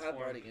a You dance don't have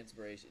for him. Bardic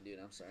Inspiration, dude.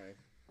 I'm sorry.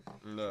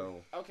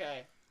 No.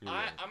 Okay, You're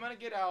right. I'm gonna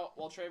get out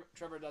while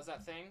Trevor does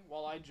that thing.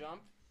 While I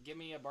jump, give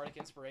me a Bardic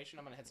Inspiration.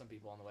 I'm gonna hit some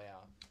people on the way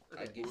out.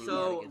 I'd give you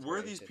So, Bardic where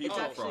are these Inspiration. people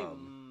It's actually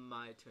from?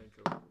 my turn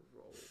to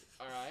roll.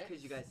 Alright.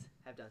 Because you guys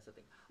have done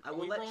something. I Are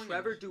will we let rolling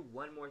Trevor in? do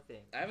one more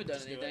thing. I haven't done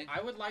Just do it. anything.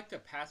 I would like to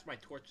pass my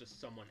torch to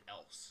someone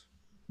else.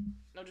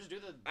 No, just do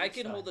the. I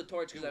can spell. hold the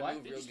torch because Do I what?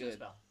 move real Just do the good.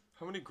 spell.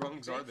 How many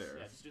grungs are there?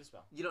 Yeah, just do the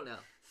spell. You don't know.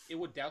 It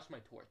would douse my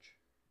torch.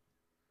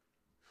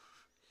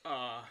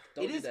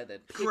 Don't It do is that then.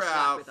 pitch Crap.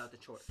 black without the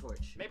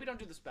torch. Maybe don't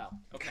do the spell.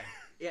 Okay.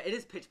 Yeah, it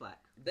is pitch black.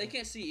 They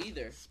can't see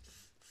either.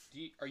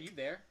 Are you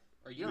there?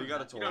 Are you? We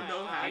got a You don't torch.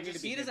 know how. I need to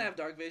be He doesn't hidden. have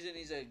dark vision.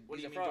 He's a What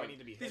do he's you a mean? Do I frog. need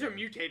to be? These hidden? are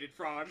mutated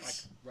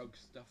frogs. Like rogue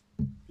stuff.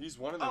 He's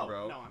one of them, Oh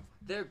bro. no, I'm.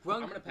 They're I'm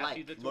grung gonna pass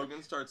you like. the torch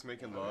Logan starts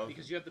making love.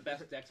 because you have the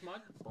best dex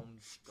mod. Boom,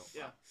 go.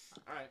 Yeah.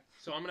 All right.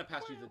 So I'm gonna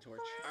pass you the torch,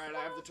 All right.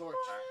 I have the torch.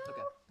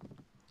 Okay.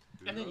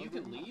 and then you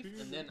can leave,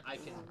 and then I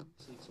can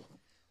sleep.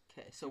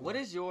 Okay. So what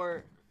is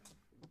your?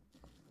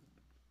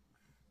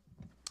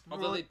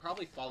 Although roll, they'd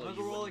probably follow I'm you.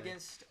 gonna roll wouldn't they?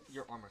 against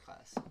your armor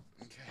class.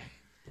 Okay.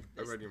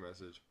 I read your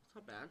message. It's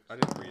not bad. I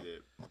didn't read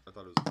it. I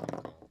thought it was a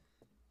phone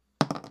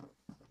call.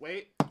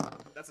 Wait.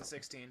 That's a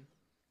 16.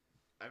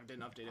 I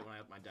didn't update it when I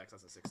had my dex.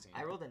 That's a 16.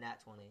 I rolled a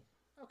nat 20.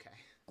 Okay.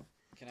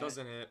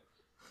 Doesn't it?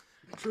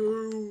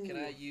 True. Can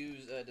I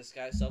use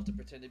disguise self to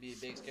pretend to be a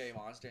big scary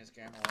monster and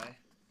scare him away?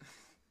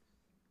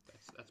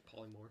 That's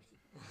polymorph.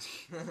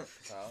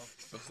 So,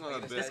 That's not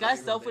a This bit. This guy-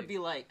 guy's self would be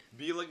like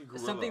Be like a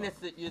gorilla. something that's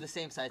you're the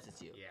same size as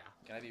you. Yeah.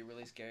 can I be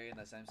really scary in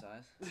that same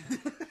size?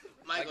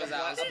 Michael's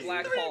like a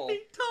black hole.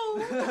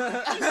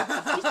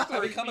 I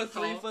become a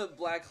 3-foot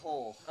black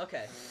hole.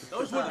 Okay.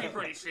 Those would be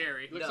pretty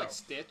scary. Looks No. like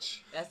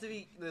Stitch. It has to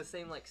be the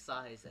same like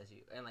size as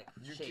you and like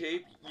You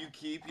shape.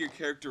 keep your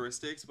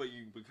characteristics, but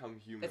you become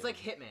human. It's like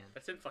Hitman.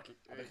 That's in fucking.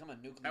 I become a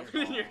nuclear That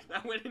went in your, bomb.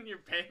 that went in your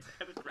pants.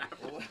 That is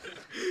raffle.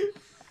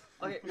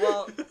 Okay,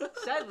 well,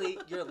 sadly,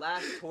 your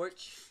last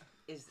torch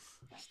is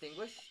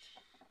extinguished,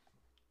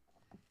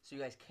 so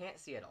you guys can't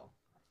see at all.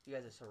 You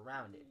guys are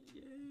surrounded,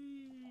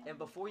 and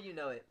before you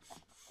know it,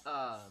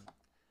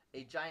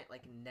 a giant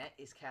like net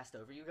is cast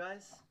over you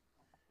guys.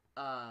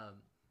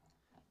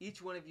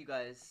 Each one of you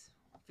guys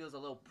feels a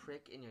little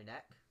prick in your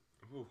neck.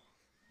 Ooh,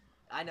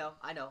 I know.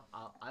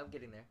 I'm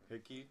getting there.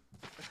 picky.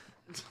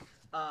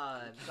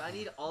 So I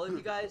need all of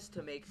you guys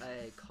to make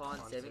a con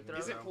saving throw.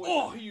 Is it poison?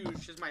 Oh,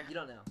 huge. Just my. You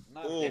don't know.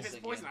 Not Oh. If it's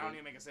again, poison, I don't dude. need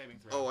to make a saving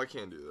throw. Oh, I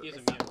can't do He that.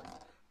 is immune.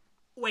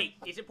 Wait,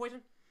 is it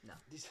poison? No.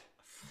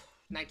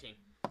 19.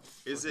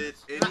 Is it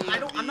any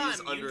I'm not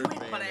of these immune under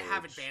to it, but I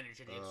have advantage? advantage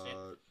in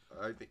instant.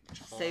 I think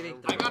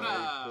Saving charm, throw.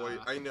 I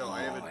got a- I know.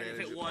 I have Oh, advantage.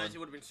 if it was, on it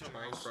would have been so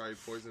charm, nice. fried,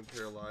 poison,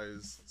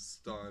 paralyzed,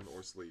 stun,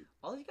 or sleep.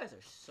 All of you guys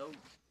are so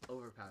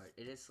overpowered.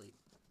 It is sleep.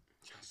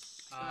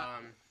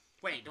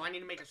 Wait, do I need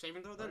to make a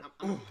saving throw then?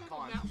 I'm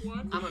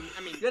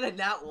I mean, You got a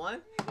nat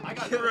 1? I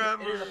got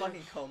It is a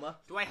fucking coma.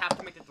 do I have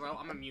to make the throw?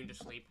 I'm immune to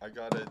sleep. I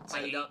got it.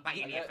 By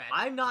eating a fed.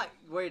 I'm not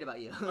worried about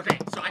you. Okay,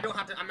 so I don't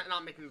have to. I'm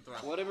not making the throw.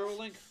 Whatever will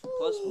link.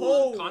 Plus 1.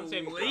 Oh, Con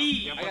saving throw.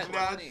 Lee. I got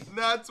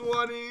Nat 20.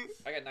 20.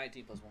 I got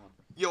 19 plus 1.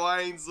 Yo, I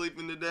ain't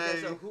sleeping today.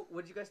 Okay, so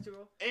what did you guys two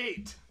roll?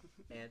 8.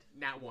 And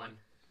Nat 1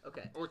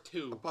 okay, Or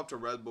 2. I popped a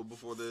Red Bull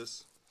before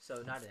this. so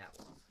not a nat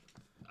 1.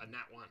 A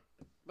nat 1.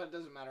 But it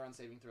doesn't matter on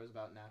saving throws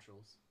about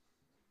naturals.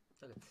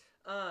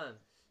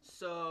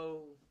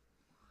 So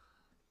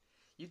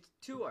you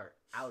two are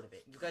out of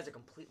it. You guys are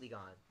completely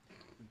gone.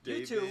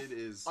 David two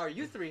is.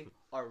 You three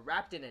are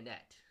wrapped in a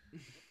net.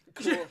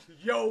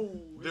 Yo.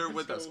 They're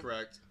with us,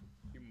 correct?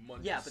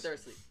 Yeah, but they're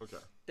asleep. Okay.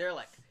 They're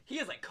like, he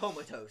is like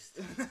comatose.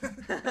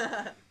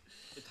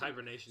 It's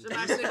hibernation. So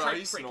imagine they try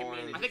He's tricking me.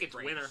 snoring. into I think it's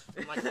breaks. winter.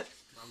 I'm like,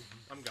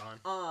 I'm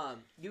gone.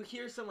 You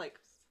hear some like,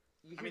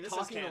 you I hear mean, this is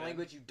talking in a canon.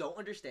 language you don't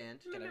understand.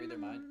 Can I read their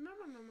mind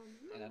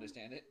and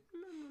understand it?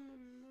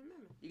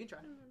 You can try.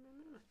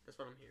 That's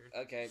what I'm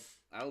hearing. Okay,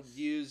 I'll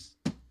use.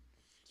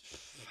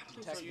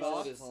 Detect Hold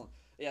on, thoughts. hold on.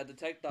 Yeah,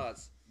 detect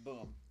thoughts.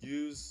 Boom.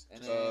 Use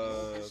And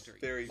then-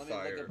 fairy Let me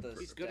fire. look up the.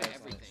 He's good at stats on it.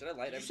 everything. Should I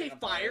light Did you everything say on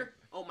fire?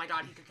 Oh my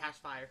god, he could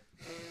cast fire.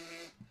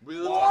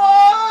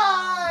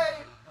 Why?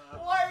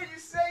 Why did you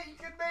say you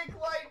can make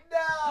light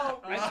now?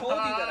 I told you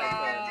that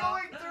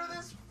I We've been going through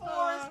this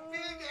forest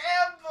being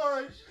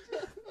ambushed.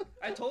 could.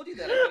 I told you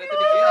that I could at the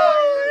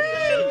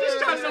beginning. Just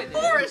Yes, touched I a did.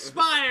 forest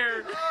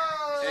fire.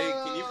 Hey,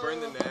 can you burn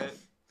the net?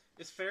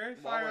 Is fairy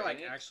While fire we're like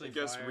in it? I actually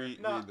guess fire?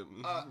 read No,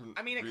 them.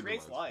 I mean, it read the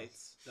creates lines.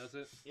 lights. Does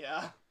it?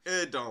 Yeah.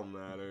 It don't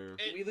matter.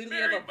 We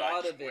literally have a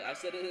VOD of it. I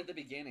said it at the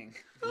beginning.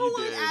 You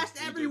I did. asked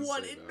You did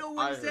everyone say and that. no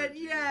I one said heard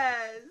you.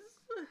 yes.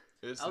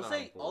 It's I'll not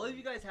say all of important.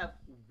 you guys have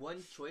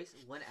one choice,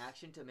 one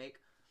action to make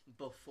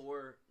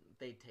before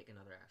they take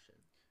another action.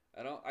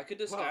 I could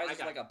disguise I as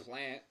got like a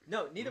plant.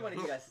 No, neither one of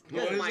you guys. You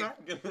What guys is my-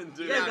 that gonna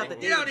do? you guys got the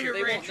Get out of here,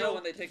 They won't know Rachel.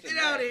 when they take the Get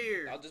net. out of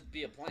here. I'll just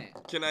be a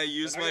plant. Can I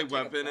use I my gotta take a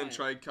weapon and plant.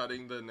 try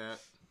cutting the net?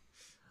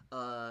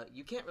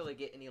 You can't really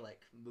get any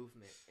like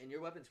movement, and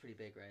your weapon's pretty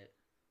big, right?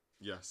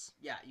 Yes.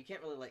 Yeah, you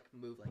can't really like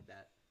move like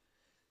that.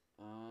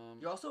 Um,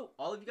 You're also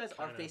all of you guys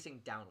are Kinda.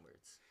 facing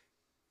downwards,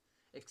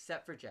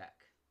 except for Jack.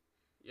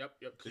 Yep.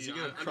 Is See, he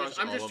gonna I'm crush just,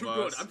 I'm all just of too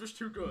us? good. I'm just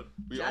too good.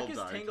 We Jack all is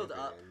died tangled to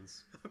up.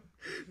 hands.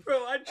 Bro,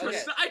 I Oh,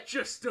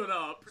 just stood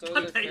up. So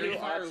I'm the taking fairy it.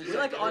 fire- You're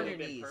like on your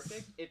Bit knees.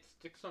 Perfect. It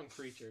sticks on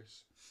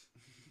creatures.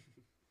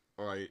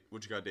 Alright,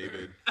 what you got,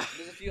 David?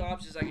 There's a few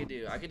options I could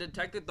do. I could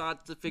detect their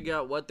thoughts to figure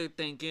out what they're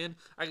thinking.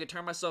 I could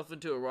turn myself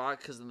into a rock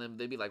because then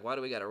they'd be like, "Why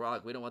do we got a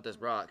rock? We don't want this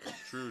rock."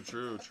 True.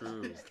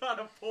 Not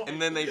a point. And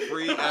then they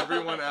free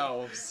everyone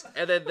else.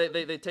 And then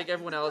they take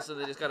everyone else and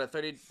they just got a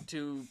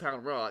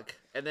 32-pound rock.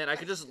 And then I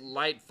could just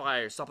light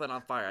fire, stop it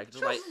on fire. I could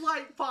just light. Just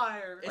light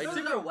fire. It's Like-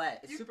 super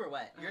wet. It's super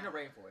wet. You're in a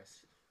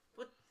rainforest.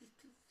 What?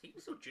 He can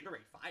still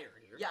generate fire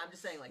here. Yeah, I'm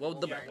just saying like. Well, it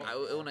won't the,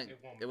 burn.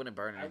 it wouldn't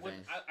burn I would.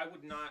 anything. I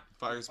would not.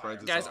 Fire put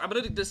spreads Guys, itself. I'm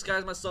gonna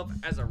disguise myself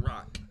as a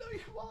rock. No, you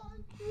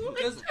won't.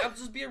 Because I'll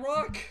just be a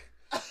rock.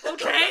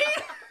 Okay.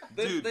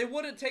 Dude. They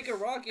wouldn't take a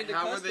rock into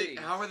How custody.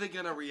 are they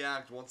gonna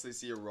react once they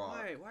see a rock?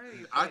 Why are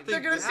you? I playing think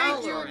They're this gonna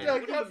this take you is into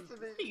alright. custody.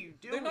 What are you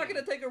doing? They're not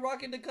gonna take a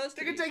rock into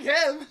custody. They can take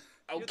him.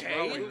 Okay.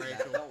 Don't worry,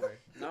 Jack, don't worry.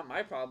 Not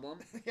my problem.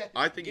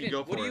 I think you Gideon,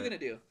 go for what are you it. gonna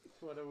do?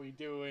 What are we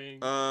doing?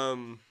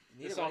 Neither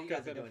It's one all of you guys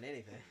are good. doing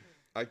anything.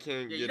 I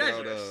can't Yeah, you get guys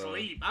out are of.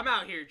 asleep. I'm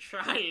out here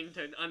trying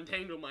to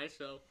untangle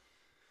myself.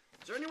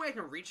 Is there any way I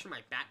can reach in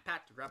my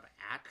backpack to grab an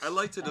axe? I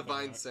like to Probably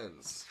divine not.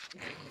 sense.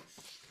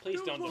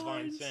 Please don't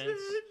divine sense.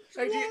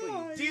 Hey,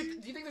 do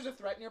you think there's a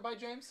threat nearby,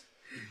 James?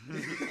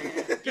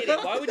 Gideon,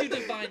 why would you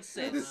divine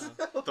sense?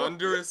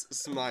 Thunderous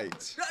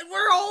smite.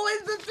 We're all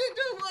in the thing.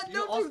 You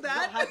Don't also do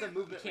that. don't have the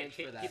movement Can't range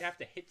for hit, that. he'd have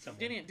to hit someone.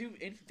 Gideon, do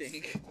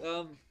anything.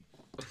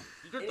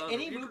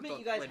 Any movement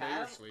you guys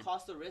have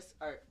costs a risk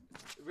or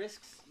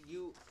risks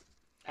you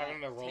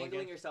Having to roll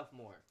tangling again? yourself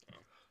more.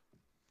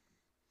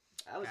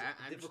 That was Okay,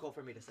 I'm difficult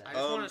for me to say. I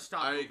just wanna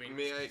stop moving.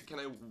 Can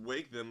I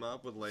wake them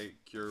up with like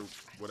your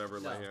whatever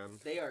No, lay hand?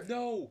 they are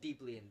No.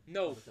 deeply in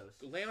No. comatose.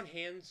 Lay on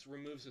hands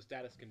removes the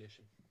status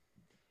condition.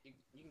 You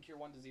can cure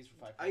one disease for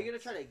 5 Are you gonna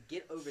try to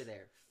get over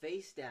there,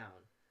 face down?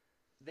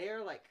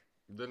 They're like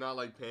They're not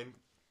like they're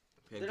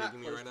not pancaking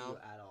me close right to now. you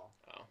at all.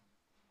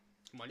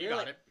 Come on, you They're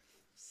got like it.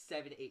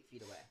 7-8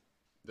 feet away.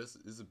 This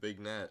is a big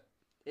net.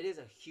 It is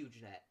a huge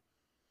net.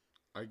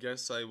 I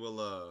guess I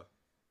will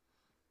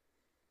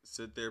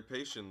sit there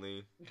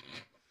patiently.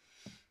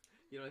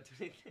 You don't do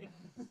anything.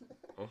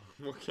 Oh,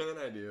 what can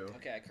I do?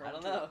 Okay, I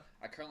don't know.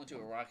 I curl into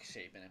a rock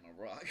shape and I'm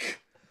a rock.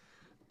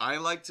 I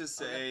like to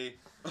say,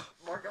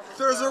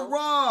 "There's a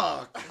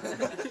rock."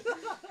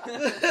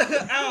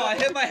 Ow! I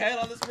hit my head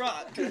on this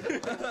rock.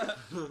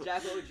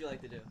 Jack, what would you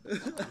like to do?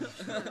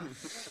 I'm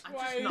just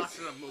not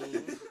gonna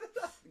move.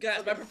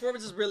 Guys, my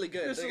performance is really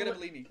good. This They're is gonna what-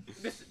 believe me.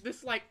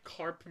 This like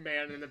carp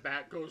man in the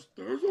back goes,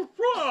 "There's a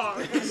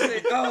rock."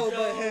 Say, oh,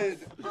 my head.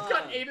 He's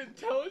got 8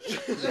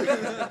 intelligence.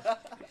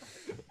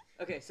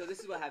 Okay, so this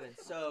is what happens.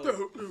 So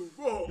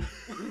Whoa.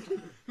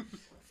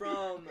 from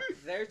from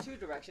their two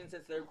directions,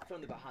 since they're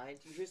from the behind,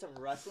 you hear some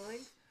rustling,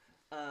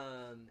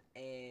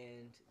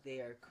 and they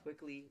are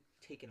quickly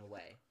taken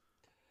away.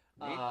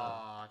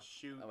 Aw,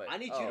 shoot. Oh, wait. I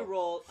need you to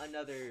roll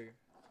another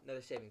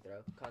saving throw,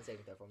 con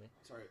saving throw for me.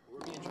 Sorry, were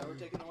me and Trevor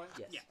taken away?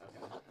 Yes. Yeah.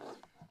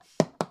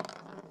 Okay.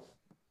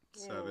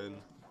 7.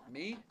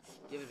 Me?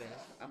 Give advantage.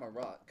 I'm a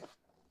rock.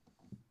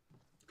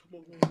 Come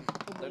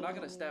on. They're not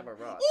gonna stab a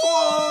rock.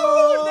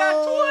 Oh,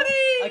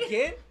 that 20!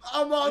 Again?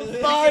 I'm on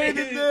fire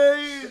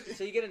today!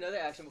 So you get another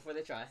action before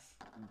they try.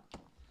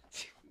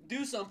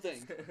 Do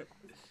something.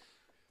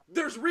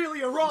 There's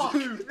really a rock!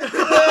 This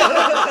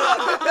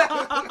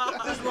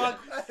rock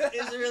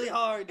is really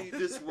hard, dude.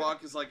 This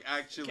rock is like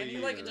actually. Can you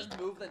like here. just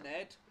move the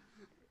net?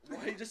 Why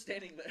are you just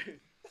standing there?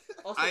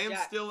 Also, I am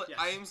Jack, still. yes.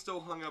 I am still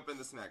hung up in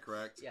the snack,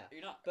 correct? Yeah.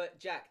 You're not. But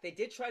Jack, they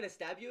did try to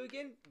stab you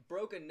again,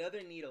 broke another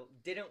needle,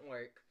 didn't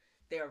work.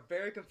 They are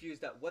very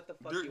confused at what the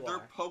fuck you They're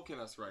are. poking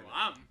us right Well,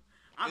 now.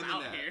 I'm In the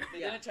out net. here. They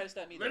Yeah. didn't try to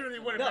stab me. Literally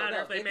though. wouldn't No, matter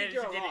no, if they they think managed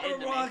you're to a get rock. it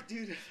into me. rock,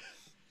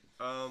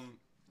 dude.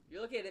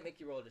 You're looking at it, make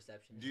you roll a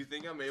deception. Do you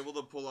think I'm able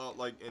to pull out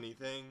like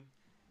anything?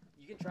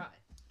 You can try.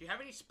 Do you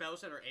have any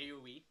spells that are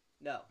AoE?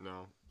 No.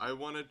 No. I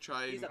want to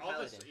try. He's a All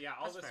paladin.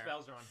 all That's the fair.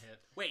 spells are on hit.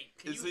 Wait,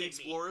 can Is you the hit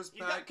explorer's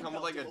You got pack come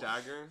with like a compelled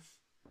dagger?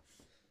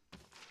 I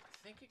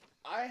think it,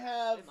 I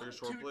have Your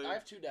sword blade? I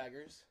have 2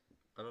 daggers.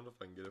 I don't know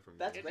if I can get it from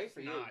That's you. great for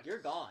you. not. You're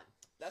gone.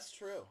 That's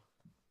true.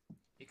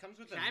 it comes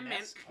with Can a I,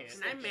 mess kit.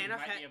 can I which you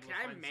might be able to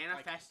find,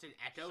 manifest an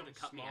echo some to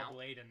cut me small out?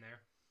 blade in there?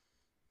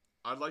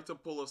 I'd like to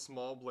pull a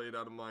small blade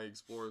out of my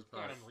explorer's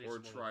pack, Not or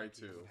unreasonable try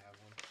think you to. would have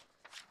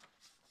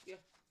one.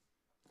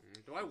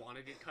 Do I want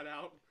to get cut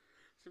out?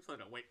 Seems like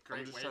a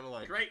great just way, trying to,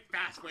 like- great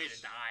fast way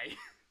to die.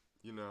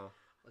 You know,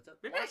 What's up?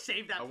 Maybe I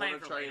save that I plan want to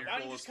for try later. and Why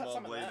don't pull you a just cut small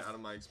some of blade that? out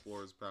of my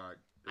explorer's pack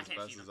I as can't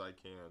best see as them. I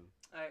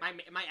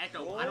can. My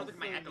echo. Roll I don't think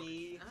my for echo.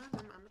 me.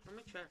 Let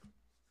me check.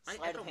 My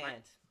Sleight echo of might-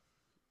 hand.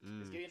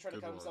 Is Gideon trying to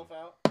good cut one. himself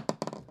out?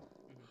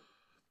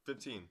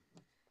 15.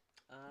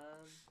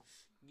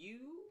 You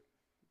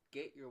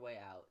get your way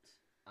out.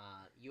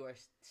 You are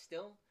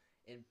still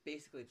in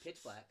basically pitch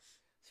black,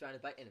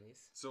 surrounded by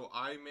enemies. So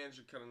I managed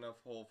to cut enough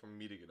hole for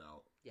me to get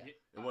out. Yeah.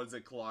 And was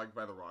it clogged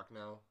by the rock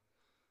now?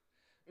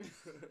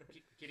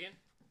 Gideon,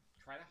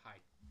 try to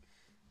hide.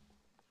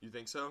 You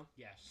think so?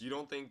 Yes. You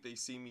don't think they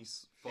see me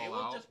They fall will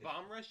out? just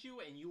bomb rush you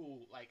and you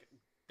will like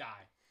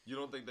die. You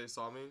don't think they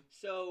saw me?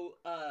 So,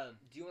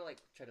 do you want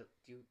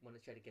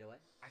to try to get away?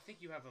 I think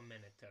you have a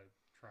minute to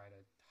try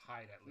to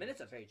hide at least.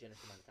 Minute's a very generous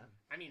amount of time.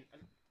 I mean, a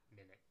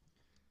minute.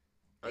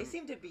 They I'm-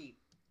 seem to be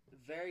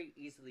very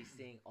easily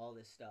seeing all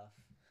this stuff,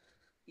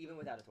 even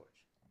without a torch.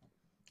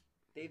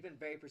 They've been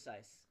very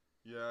precise.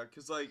 Yeah,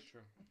 because, like,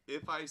 Sure.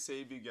 if I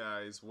save you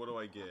guys, what do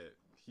I get?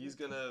 He's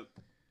gonna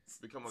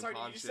become Sorry, did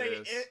you unconscious.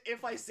 say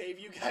if I save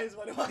you guys,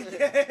 what do I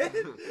get?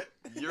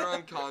 You're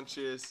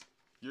unconscious.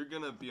 You're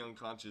gonna be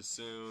unconscious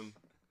soon.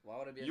 Why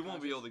would I be? You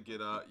won't be able to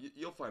get out.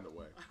 You'll find a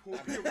way.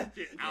 Won't be able to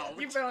get out.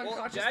 You've been Well,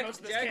 unconscious Jack, most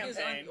of this Jack is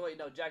campaign. wait,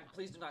 no, Jack,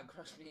 please do not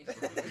crush me.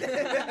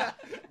 I'd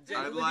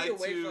Jack, like leave me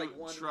away to for, like,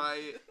 1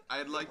 try.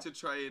 I'd like to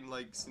try and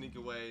like sneak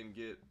away and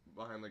get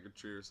behind like a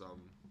tree or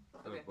something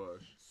in Okay. a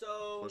bush.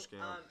 So, Push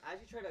camp.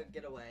 as you try to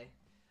get away,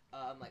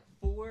 like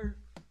 4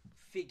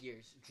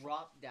 figures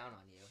drop down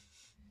on you.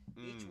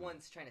 Each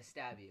one's trying to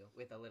stab you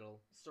with a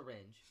little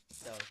syringe.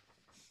 So,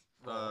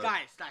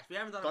 Guys, we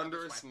haven't done it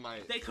Thunderous this way.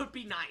 might. They could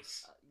be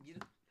nice. you,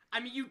 I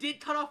mean, you did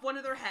cut off one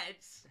of their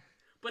heads,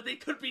 but they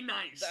could be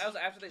nice. That was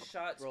after they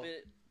shot Roll.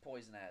 spit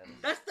poison at him.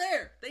 That's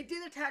fair. They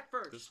did attack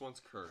first. This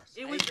one's cursed.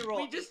 It I was need to roll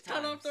we just 8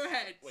 cut off times. their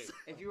heads. Wait.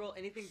 if you roll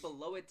anything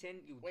below a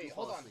 10, you Wait, do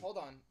hold fall on, asleep. hold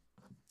on.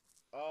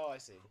 Oh, I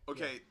see.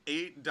 Okay,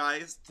 8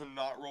 dice to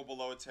not roll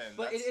below a 10.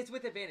 But That's it's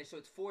with advantage, so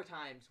it's 4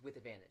 times with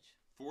advantage.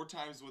 4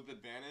 times with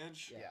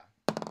advantage. Yeah.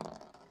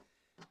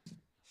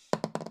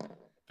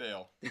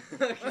 Fail.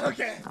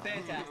 Okay.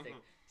 Fantastic.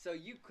 So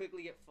you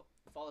quickly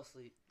fall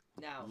asleep.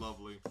 Now,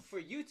 Lovely. for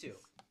you two,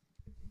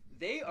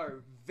 they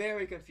are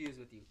very confused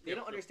with you. They Yep,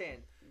 don't yep.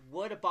 understand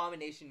what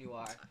abomination you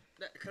are.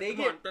 Come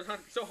on, that's not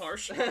so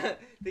harsh.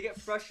 They get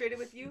frustrated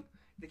with you.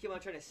 They keep on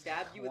trying to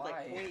stab you with like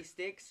Why? pointy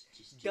sticks.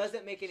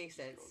 Doesn't make any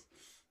sense.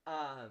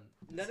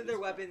 None of their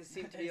weapons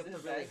seem to be able to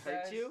Is this really bad,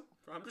 hurt guys? you.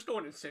 I'm just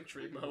going in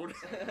sentry mode.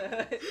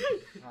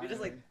 You're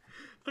just like,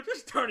 I'm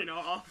just turning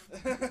off.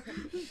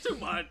 Too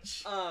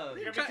much. You're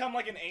gonna become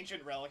like an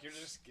ancient relic. You're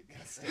just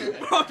gonna stay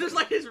there. Bro, just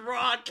like his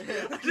rock.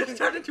 I just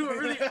turned into a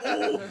really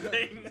old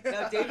thing.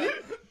 now David,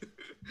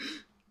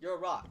 you're a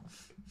rock.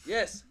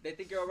 Yes, They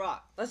think you're a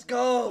rock. let's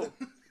go.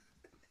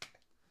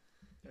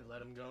 They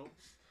let him go.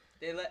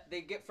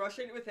 They get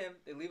frustrated with him.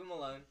 They leave him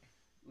alone.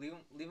 Leave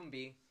him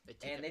be. They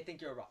take, And they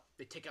think you're a rock.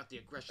 they take out the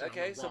aggression.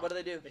 Okay, on the so rock. what do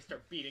they do? They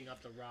start beating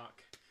up the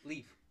rock.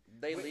 Leave.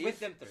 They with, leave. with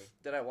them 3.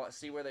 Did I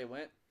see where they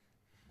went?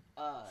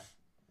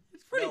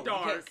 It's pretty no,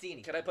 dark. You can't see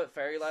anything. Can I put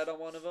fairy light on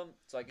one of them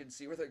so I can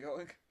see where they're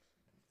going?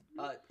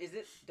 Is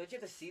it? Don't you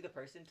have to see the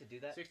person to do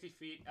that? 60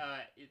 feet.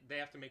 They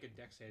have to make a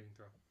dex saving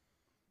throw.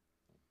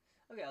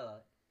 Okay, I'll allow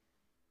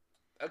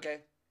it. Okay.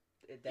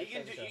 That's He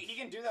can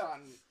saving throw. do that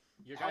on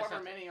Your guys however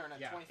have to- many are in a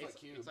yeah, 20-foot it's,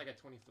 cube. It's like a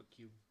 20-foot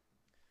cube.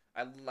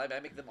 I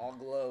make them all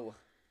glow.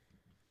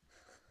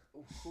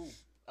 Who?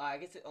 I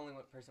guess the only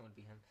one person would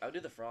be him. I would do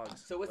the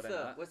frogs. So would I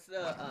not? what's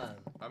the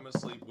I'm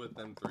asleep with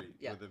them three.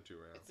 Yeah. With them two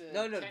rounds.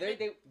 No,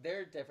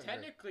 they're different.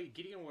 Technically,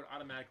 Gideon would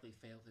automatically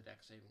fail the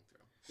dex saving throw.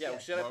 Yeah, Yeah.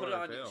 should I Why put it would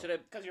I on? fail? Should I?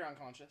 Because you're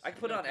unconscious. I can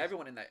put it on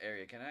everyone in that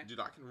area, can I? Dude,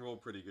 I can roll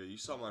pretty good. You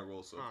saw my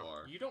roll so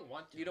far. You don't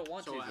want to. You don't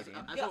want So to, as,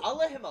 Gideon. as Yeah, a, I'll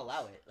let him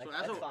allow it. Like so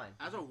as that's a, fine.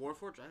 As a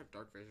Warforged, I have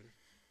dark vision.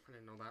 I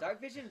didn't know that. Dark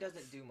vision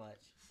doesn't do much.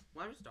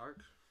 Why is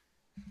dark?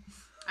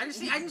 I can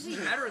see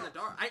better in the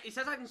dark. It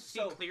says I can see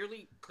So-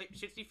 clearly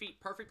 60 feet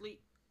perfectly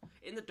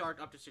in the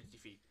dark up to 60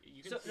 feet.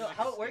 You can So see no, like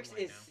how a it works dim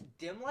light is now.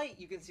 dim light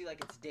you can see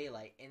like it's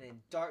daylight, and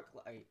then dark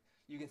light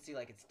you can see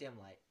like it's dim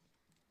light.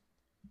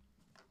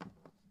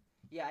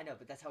 Yeah, I know,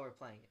 but that's how we're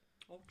playing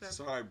it. Okay.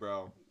 Sorry,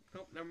 bro.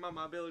 Nope, never mind.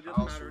 My ability doesn't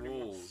House matter anymore.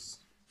 rules.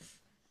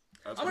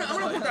 That's I'm what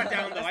gonna it's put like. that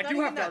down though. That's I not do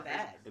even have dark that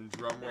vision. bad. In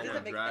Drum It Roll doesn't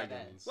and make that bad.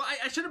 Dragons. Well,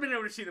 I should have been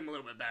able to see them a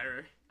little bit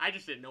better. I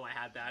just didn't know I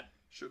had that.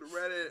 Should have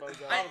read it.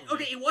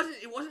 Okay,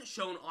 it wasn't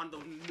shown on the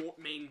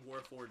main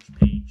Warforged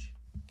page,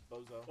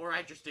 Bozo. or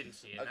I just didn't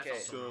see it. Okay.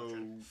 That's also an So,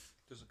 option.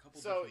 There's a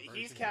couple So different he's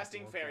versions of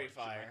casting Warforged, Fairy so it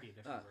might Fire. be a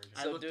different version.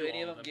 I So looked do through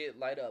any of all them of get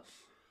light up?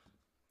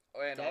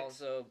 And Dex?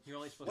 also, You're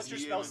only supposed What's to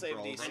your use spell Yeah,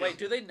 save, bro. DC? wait,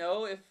 do they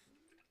know if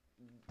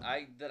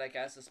I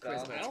cast a spell?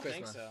 Charisma. I don't It's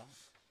think charisma. so.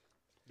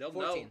 They'll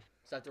 14. know.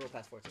 So I have to roll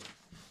past 14.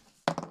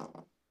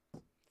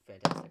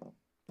 Fantastic.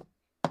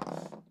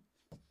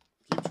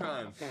 keep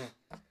trying.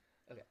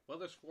 Well,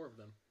 there's 4 of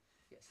them.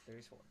 Yes, there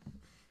is 4.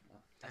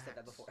 I said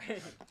that before.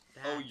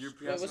 Oh, you're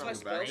Wait, passing what's on my the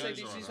spell back save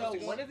guys DC or So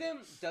not? one of them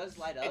does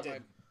light up. It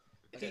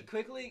did. He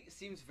quickly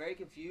seems very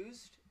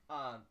confused,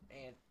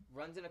 and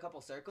runs in a couple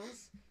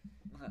circles.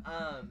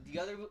 The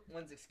other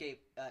ones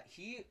escape.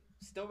 He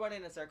still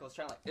running in circles,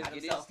 trying to Is pat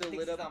Gideon himself. still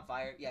Thinks lit he's up? on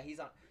fire. Yeah, he's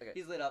on. Okay.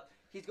 He's lit up.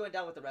 He's going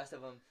down with the rest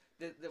of them.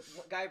 The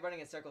guy running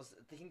in circles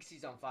thinks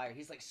he's on fire.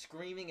 He's like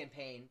screaming in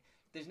pain.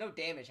 There's no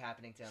damage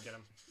happening to him. Get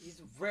him. He's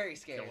very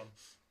scared. Kill him.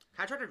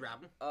 Can I try to grab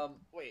him?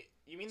 Wait,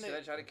 you mean Should I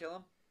that? try to kill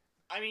him?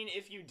 I mean,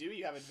 if you do,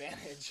 you have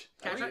advantage.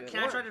 Can, I, Oh, try, yeah.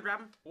 can I try to grab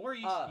him? Or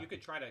you, Uh, you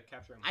could try to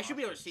capture him. I should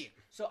be able to hostage. see him.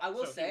 So I will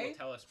So he say, will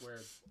tell us where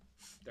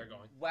they're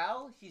going.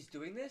 while he's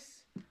doing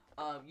this,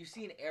 you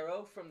see an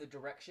arrow from the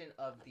direction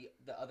of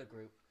the other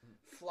group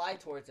fly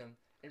towards him,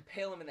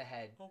 impale him in the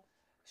head,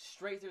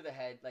 straight through the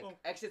head, like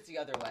exits the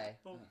other way,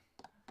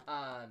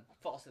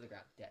 falls to the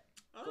ground, dead.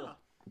 Ah.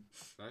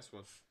 Nice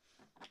one.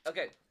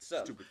 Okay,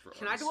 so Stupid frogs.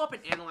 Can I go up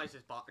and analyze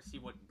his bot, see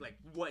what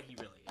he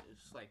really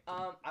is? Like,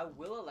 I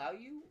will allow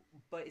you,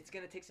 but it's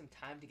gonna take some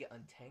time to get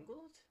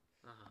untangled.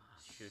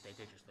 shoot, they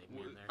did just leave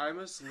me in there. I'm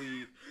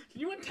asleep.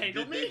 Can you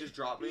untangle Did me? they just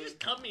drop Can me? you just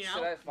cut me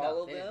should out? I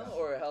follow they them don't.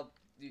 or help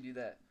you do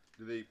that?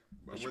 Did they? We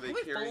Were should they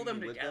probably carrying follow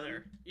them you with together.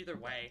 them? Either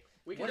way.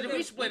 We One Because of if we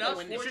them- split one up, of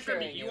them it's was just gonna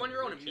be carrying you on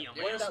your own and you. me on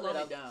One my of own. them lit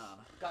up, down.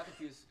 got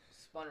confused,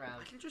 spun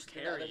around. I can just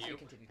and carry eventually you.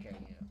 continued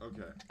carrying you.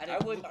 Okay. At I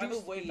a would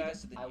reduced way speed,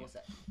 faster than I you. will say.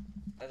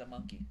 As a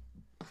monkey.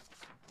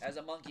 As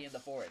a monkey in the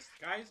forest.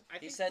 Guys, I He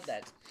think said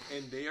that.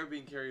 And they are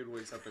being carried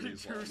away separately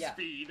as well. True Yeah.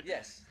 speed.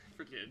 Yes.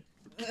 Freaking.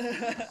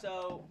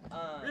 So,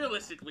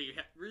 Realistically,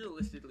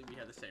 we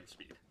have the same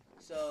speed.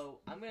 So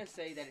I'm gonna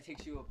say that it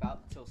takes you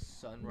about till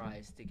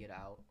sunrise to get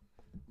out.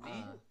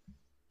 Me?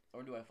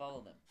 Or do I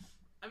follow them?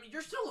 I mean,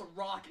 you're still a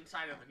rock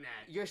inside of the net.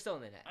 You're still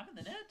in the net. I'm in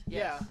the net?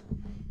 Yeah.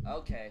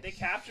 Okay. They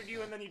captured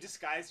you and then you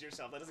disguised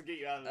yourself. That doesn't get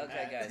you out of the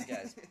Okay, net.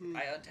 guys.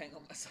 I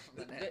untangled myself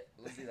in the net.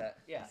 Let's do that.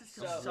 Yeah. Is it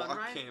So still Rock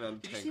sunrise?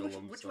 can't Did you see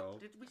untangle which one?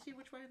 himself. Did we see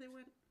which way they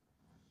went?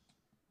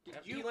 Did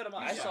You you? lit him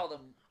up. I saw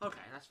them. Okay,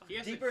 that's fine.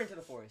 deeper into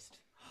the forest.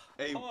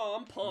 Hey, Oh,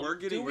 I'm pumped. we're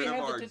getting Do we rid of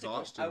have the our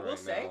tentacles? exhaustion I will right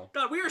say- now.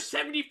 God, we are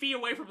 70 feet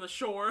away from the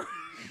shore.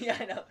 Yeah,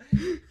 I know.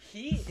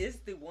 He is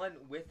the one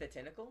with the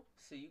tentacle,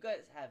 so you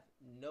guys have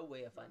no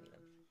way of finding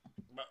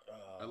him.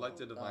 I like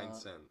the divine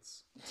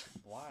sense.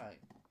 Why?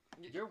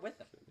 You're with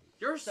him.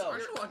 You're So-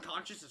 aren't you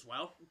unconscious as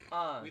well?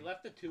 we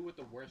left the 2 with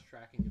the worst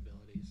tracking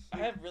abilities. I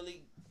have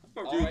really.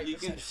 Dude, Alright, you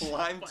can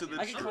climb to the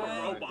I can tree.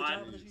 climb.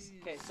 robot.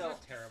 Okay, so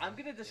Terrible. I'm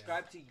gonna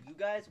describe to you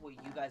guys what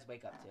you guys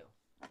wake up to,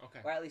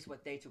 Okay. or at least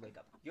what they two wake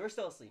up. You're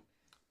still asleep.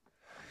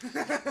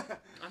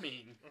 I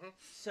mean,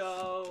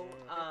 So,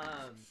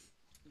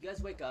 you guys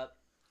wake up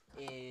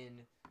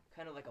in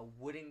kind of like a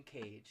wooden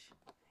cage.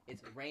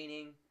 It's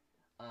raining.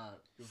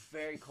 You're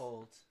very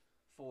cold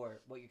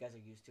for what you guys are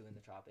used to in the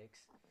tropics.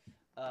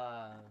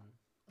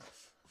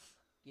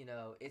 You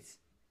know, it's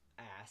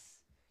ass.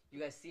 You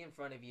guys see in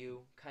front of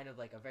you kind of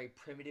like a very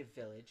primitive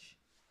village.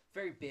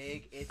 Very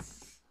big.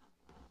 It's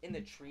in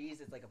the trees.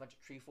 It's like a bunch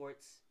of tree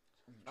forts.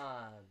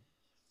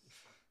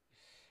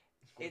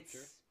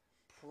 It's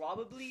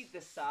probably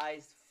the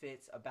size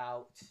fits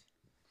about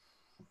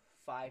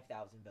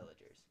 5,000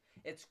 villagers.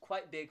 It's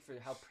quite big for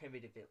how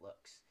primitive it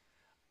looks.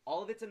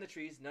 All of it's in the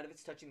trees. None of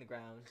it's touching the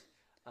ground.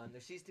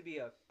 There seems to be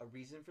a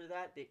reason for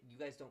that you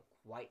guys don't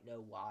quite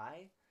know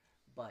why,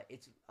 but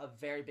it's a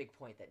very big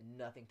point that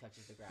nothing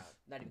touches the ground.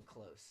 Not even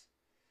close.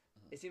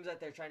 It seems like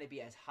they're trying to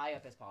be as high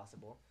up as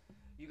possible.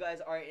 You guys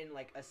are in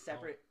like a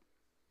separate...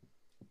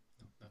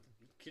 Nothing.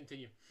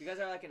 Continue. You guys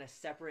are like in a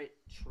separate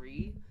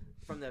tree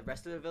from the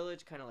rest of the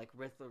village, kind of like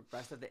with the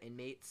rest of the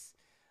inmates.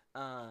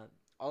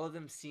 All of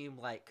them seem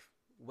like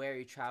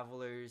wary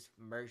travelers,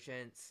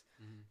 merchants,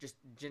 just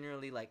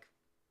generally like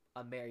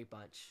a merry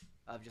bunch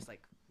of just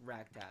like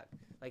ragtag.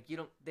 Like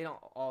they don't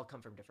all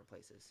come from different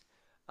places.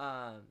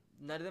 None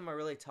of them are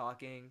really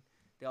talking.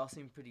 They all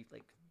seem pretty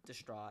like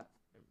distraught,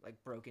 like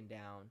broken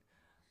down.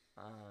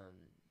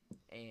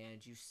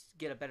 And you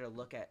get a better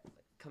look at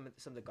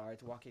some of the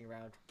guards walking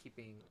around,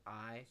 keeping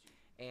eye.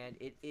 And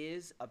it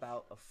is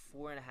about a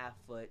 4.5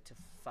 foot to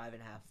 5.5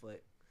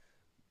 foot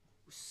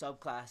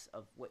subclass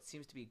of what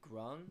seems to be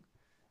grung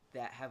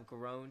that have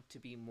grown to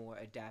be more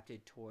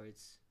adapted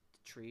towards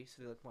the tree,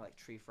 so they look more like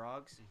tree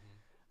frogs.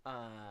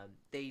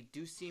 They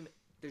do seem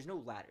there's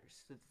no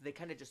ladders, so they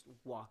kind of just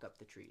walk up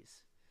the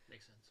trees.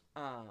 Makes sense.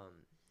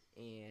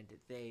 And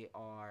they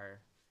are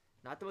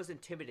not the most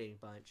intimidating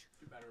bunch,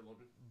 More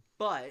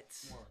but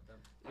like them.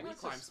 I got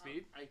climb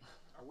speed.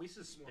 Are we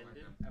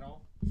suspended at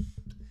all?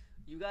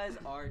 you guys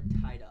are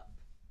tied up.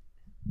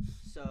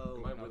 So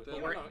Am I with them?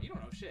 You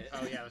don't know shit.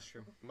 Oh yeah, that's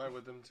true. Am I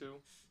with them too?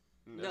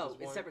 no,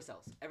 it's separate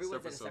cells.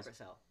 Everyone's in a Separate separate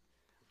cell.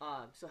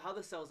 So how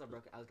the cells are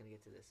broken? I was gonna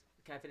get to this.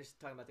 Can I finish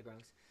talking about the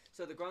grungs?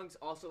 So the grungs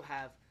also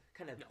have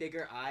kind of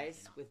bigger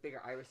eyes with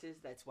bigger irises.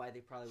 That's why they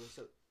probably were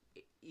so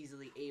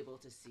easily able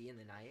to see in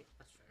the night.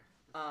 That's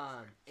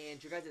fair.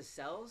 And your guys'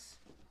 cells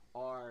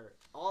are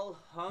all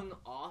hung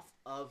off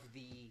of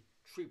the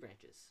tree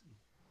branches.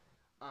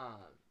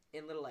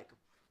 In little like,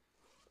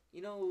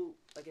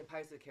 like in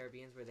Pirates of the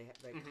Caribbean where they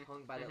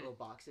hung by the little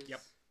boxes.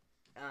 Yep.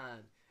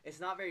 It's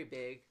not very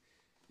big.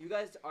 You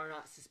guys are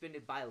not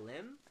suspended by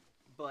limb,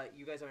 but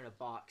you guys are in a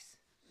box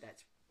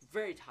that's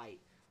very tight.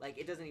 Like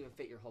it doesn't even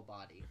fit your whole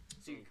body.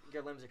 So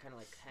your limbs are kind of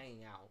like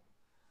hanging out.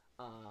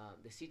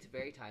 The seat's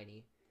very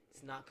tiny.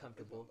 It's not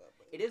comfortable.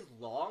 It is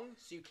long,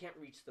 so you can't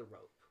reach the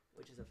rope,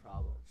 which is a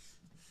problem.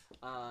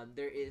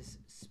 There is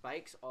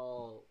spikes,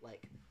 all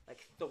like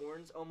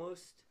thorns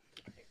almost.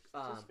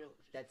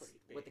 That's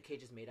what the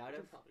cage is made out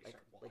of. Like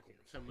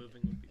So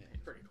moving would be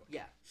pretty quick.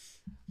 yeah.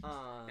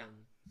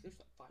 There's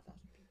like 5,000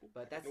 people.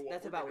 But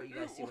that's about what you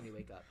guys see when you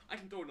wake up. I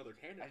can throw another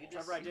cannon.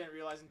 Trevor, I didn't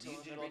realize until Do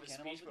the you middle of his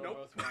generate speech, cannibals?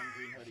 we're both wearing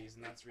green hoodies,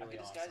 and that's really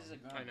Disguise as a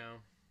awesome. gun. I know.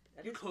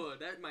 You could.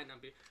 That might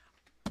not be.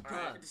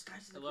 Alright.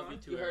 Disguise as I a love you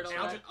grunt. too. You heard all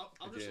Aristotle.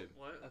 that? I'll just. did.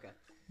 What? Okay.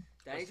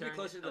 Do I need to be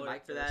closer to the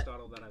mic for that?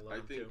 Aristotle that I love I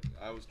him think too.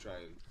 I was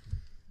trying.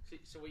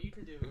 So what you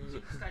can do is you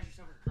disguise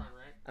yourself as a grunt,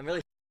 right? I'm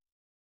really.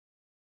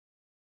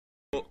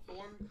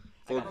 Form.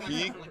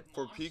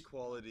 For peak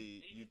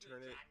quality, you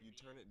turn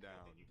it down,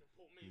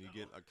 and you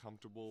get a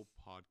comfortable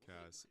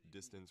podcast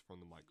distance from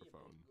the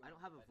microphone. I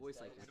don't have a voice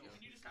like this. Can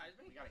you disguise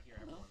me? We gotta hear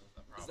everyone. Is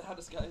the Is problem. that how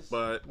disguise?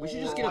 But We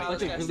should just get a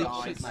bunch of really cheap Get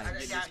mics.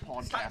 this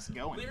podcast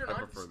going. Believe it or I not,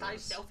 prefer disguise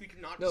this. self. You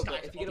cannot No, disguise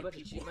but if you get a other bunch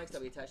of cheap people. mics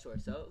that we attach to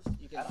ourselves,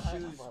 you can I don't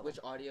have choose that which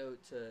audio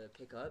to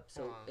pick up.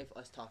 So if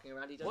us talking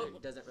around each other,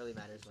 it doesn't really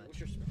matter as much. What's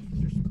your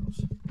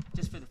smells?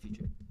 Just for the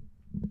future.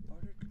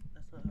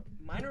 That's not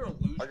minor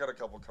illusion. I got a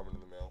couple coming in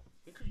the mail.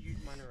 We could use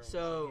minor illusion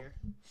So- here.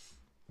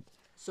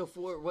 So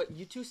for what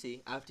you two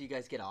see after you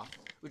guys get off,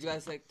 would you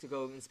guys like to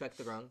go inspect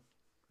the grung?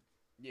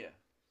 Yeah.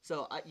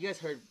 So you guys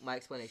heard my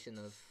explanation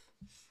of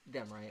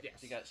them, right?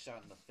 Yes. He got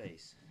shot in the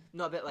face.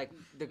 No, but like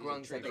the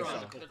grungs that The they saw.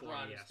 grunts. The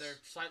grunts. Yes. They're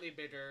slightly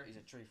bigger. He's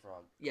a tree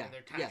frog. Yeah, And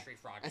they're kind yeah. of tree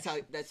frogs. That's how.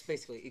 That's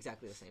basically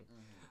exactly the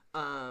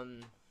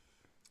same.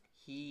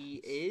 He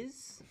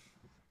is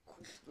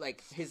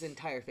like his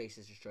entire face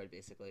is destroyed.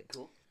 Basically,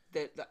 Cool.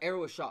 The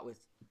arrow was shot with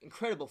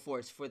incredible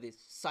force for the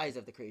size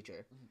of the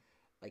creature,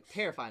 like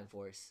terrifying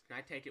force. Can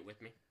I take it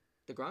with me?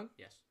 The grung?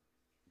 Yes.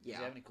 Does he Yeah.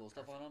 have any cool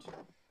stuff on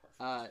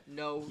him?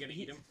 No. You gonna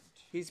eat him?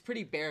 He's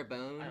pretty bare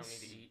bones. I don't need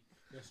to eat.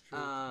 That's true.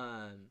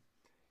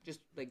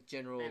 Just like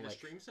general Man, the like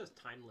stream says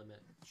time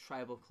limit.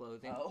 tribal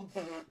clothing. Oh.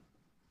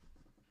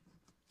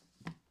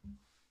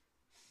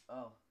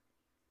 Oh.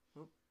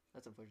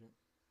 That's unfortunate.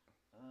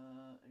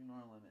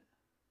 Ignore limit.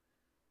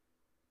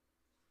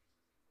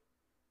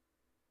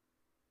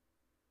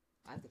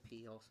 I have to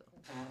pee also.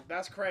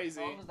 That's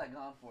crazy. How long was that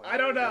gone for? I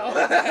don't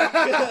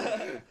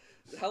know.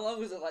 How long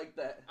was it like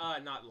that?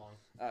 Not long.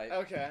 Alright.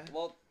 Okay.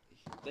 Well,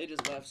 they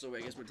just left, so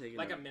I guess we're taking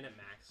Like a a minute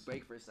max.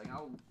 break for a second.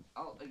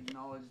 I'll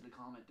acknowledge the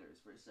commenters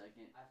for a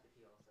second. I have to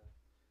pee also.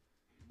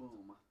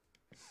 Boom.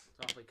 It's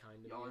awfully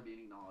kind of Y'all are you. being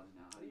acknowledged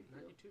now. How do you Not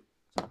feel? you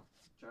too.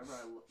 Trevor,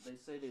 they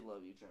say they love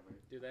you, Trevor.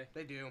 Do they?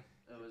 They do.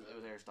 It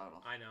was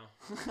Aristotle. I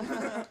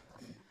know.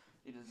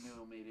 He just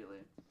knew immediately.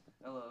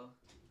 Hello.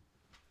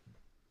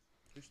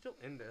 You're still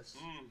in this.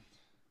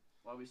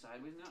 Why are we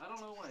sideways now? I don't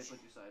know why I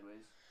put you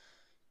sideways.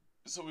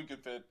 So we could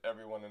fit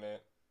everyone in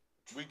it.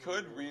 We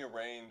could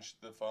rearrange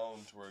the phone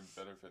to where it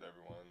better fit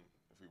everyone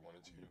if we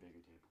wanted to. Need a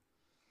bigger table.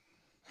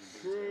 Need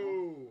a bigger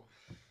table.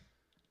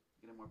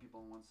 Get more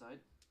people on one side.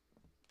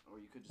 Or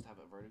you could just have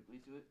it vertically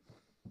to it.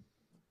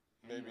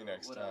 Maybe Yo,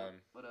 next what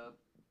time. Up? What up?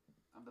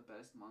 I'm the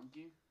best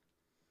monkey.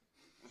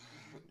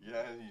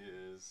 Yeah, he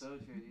is. So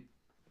true, dude.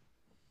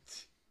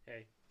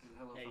 Hey.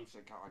 Hello Hey. from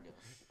Chicago.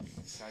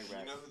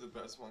 You know who the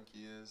best monkey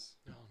is?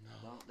 Oh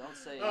no. Don't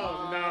say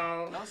Oh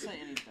no. Don't say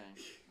anything.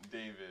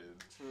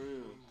 David.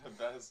 True. The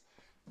best.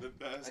 The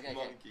best Okay, okay.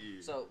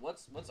 monkey. So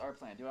what's our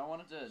plan? Do I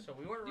want to? So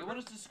we were. Do you want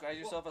us to describe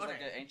yourself as like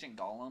okay. an ancient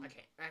golem?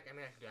 Okay, I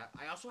mean, I can do that.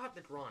 I also have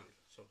the grunge,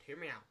 so hear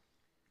me out.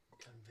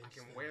 I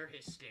can wear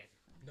his skin.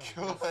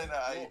 Good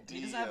idea.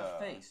 He doesn't have a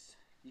face.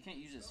 You can't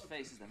use his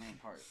face as the main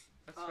part.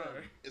 That's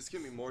fair. It's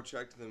gonna be more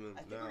checked than I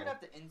think now. we're gonna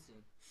have to end soon.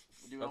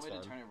 Do you want That's me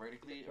to fine. turn it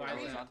vertically or I mean,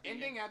 horizontally?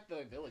 ending at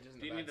the village isn't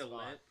Do you a need bad to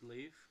spot.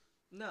 leave?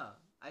 No,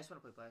 I just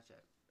want to play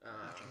blackjack,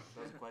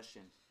 That's a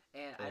question.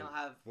 and I don't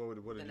have What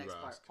the did you next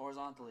part. ask?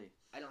 Horizontally.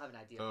 I don't have an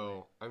idea.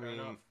 Oh, I mean,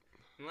 enough.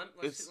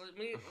 It's-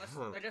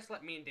 Let's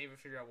let me and David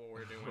figure out what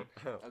we're doing.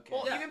 Okay.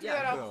 Well, Yeah, you can figure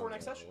yeah. that out No, before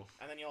next no. session,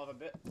 and then you'll have a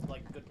bit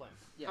good plan.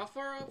 Yeah. How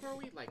far up are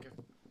we? Like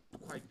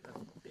quite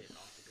a bit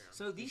off the ground.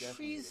 So these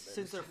definitely trees, need a bit.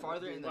 since they're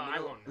farther in the Well, I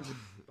middle, won't know,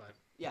 but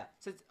yeah,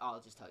 since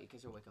I'll just tell you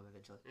because you'll wake up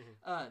eventually.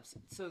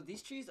 So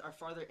these trees are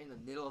farther in the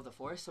middle of the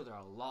forest, so they're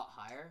a lot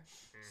higher.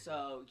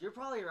 So you're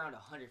probably around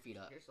 100 feet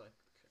up. Here's like,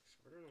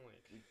 so we're doing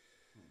like.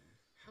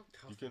 how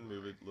tough? you can am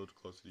move I? it a little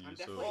closer to you. I'm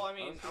So Well, I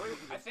mean,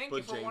 I think Put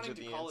if we're James wanting at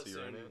to the call end, it so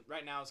you're in soon, it.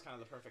 right now is kind of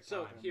the perfect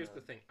So time. here's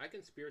the thing. I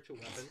can spiritual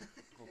weapon,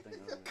 Whole thing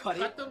over. Cut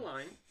cut the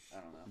line, I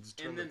don't know. just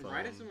turn and the then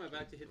right phone. as I'm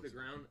about to hit the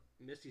ground,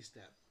 misty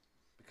step.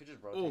 We could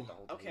just rotate Oh, the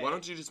whole thing. Okay. why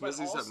don't you just But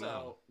Misty Step also,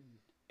 now?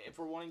 If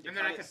we're wanting to And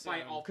then cut I it can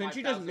fight soon- all Couldn't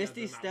you just 5,000 of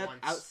misty them at step once.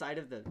 outside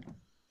of the?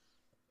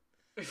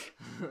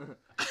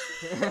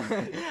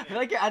 I feel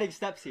like you're adding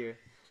steps here.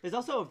 There's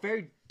also a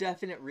very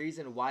definite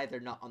reason why they're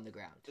not on the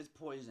ground. It's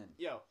poison.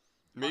 Yo,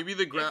 Maybe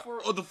the ground.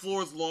 we're- Oh, the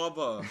floor is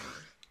lava.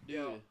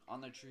 Dude,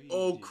 on the tree.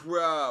 Oh dude.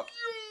 crap.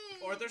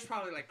 Or there's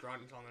probably like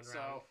grunts on the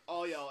ground.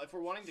 so if we're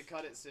wanting to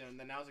cut it soon,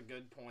 then now's a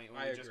good point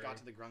when I we just got agree.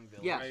 to the Grung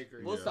village. Yeah, I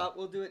agree. we'll Yeah. stop.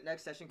 We'll do it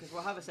next session because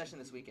we'll have a session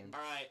this weekend.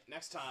 All right,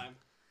 next time.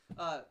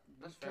 Can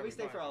very we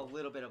stay for a mindful.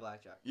 little bit of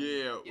blackjack?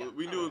 Yeah, Yeah,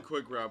 we do a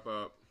quick wrap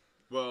up.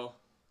 Well,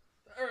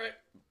 All right.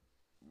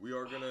 we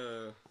are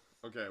gonna.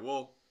 Okay,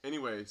 well,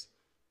 anyways,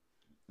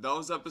 that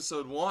was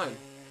episode 1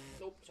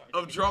 Nope. Sorry.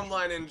 of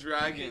Drumline and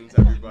Dragons,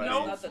 everybody.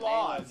 No That's not the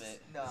flaws. name of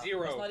it. No. That's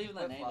Zero. not even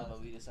the That's name flaws. of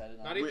it we decided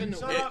on. Not even the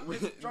Shut word.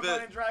 up, it's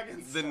Drumline and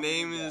Dragons. The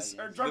name is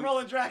Or Drumroll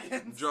and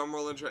Dragons.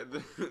 Drumroll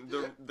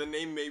and the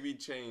name may be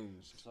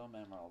changed, So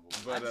memorable.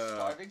 but I'm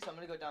starving, so I'm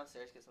gonna go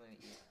downstairs get something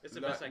to eat. It's the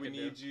not- best I we can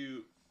need do.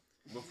 you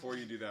before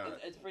you do that.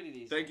 It's pretty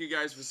decent. Thank you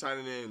guys for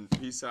signing in.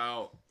 Peace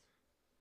out.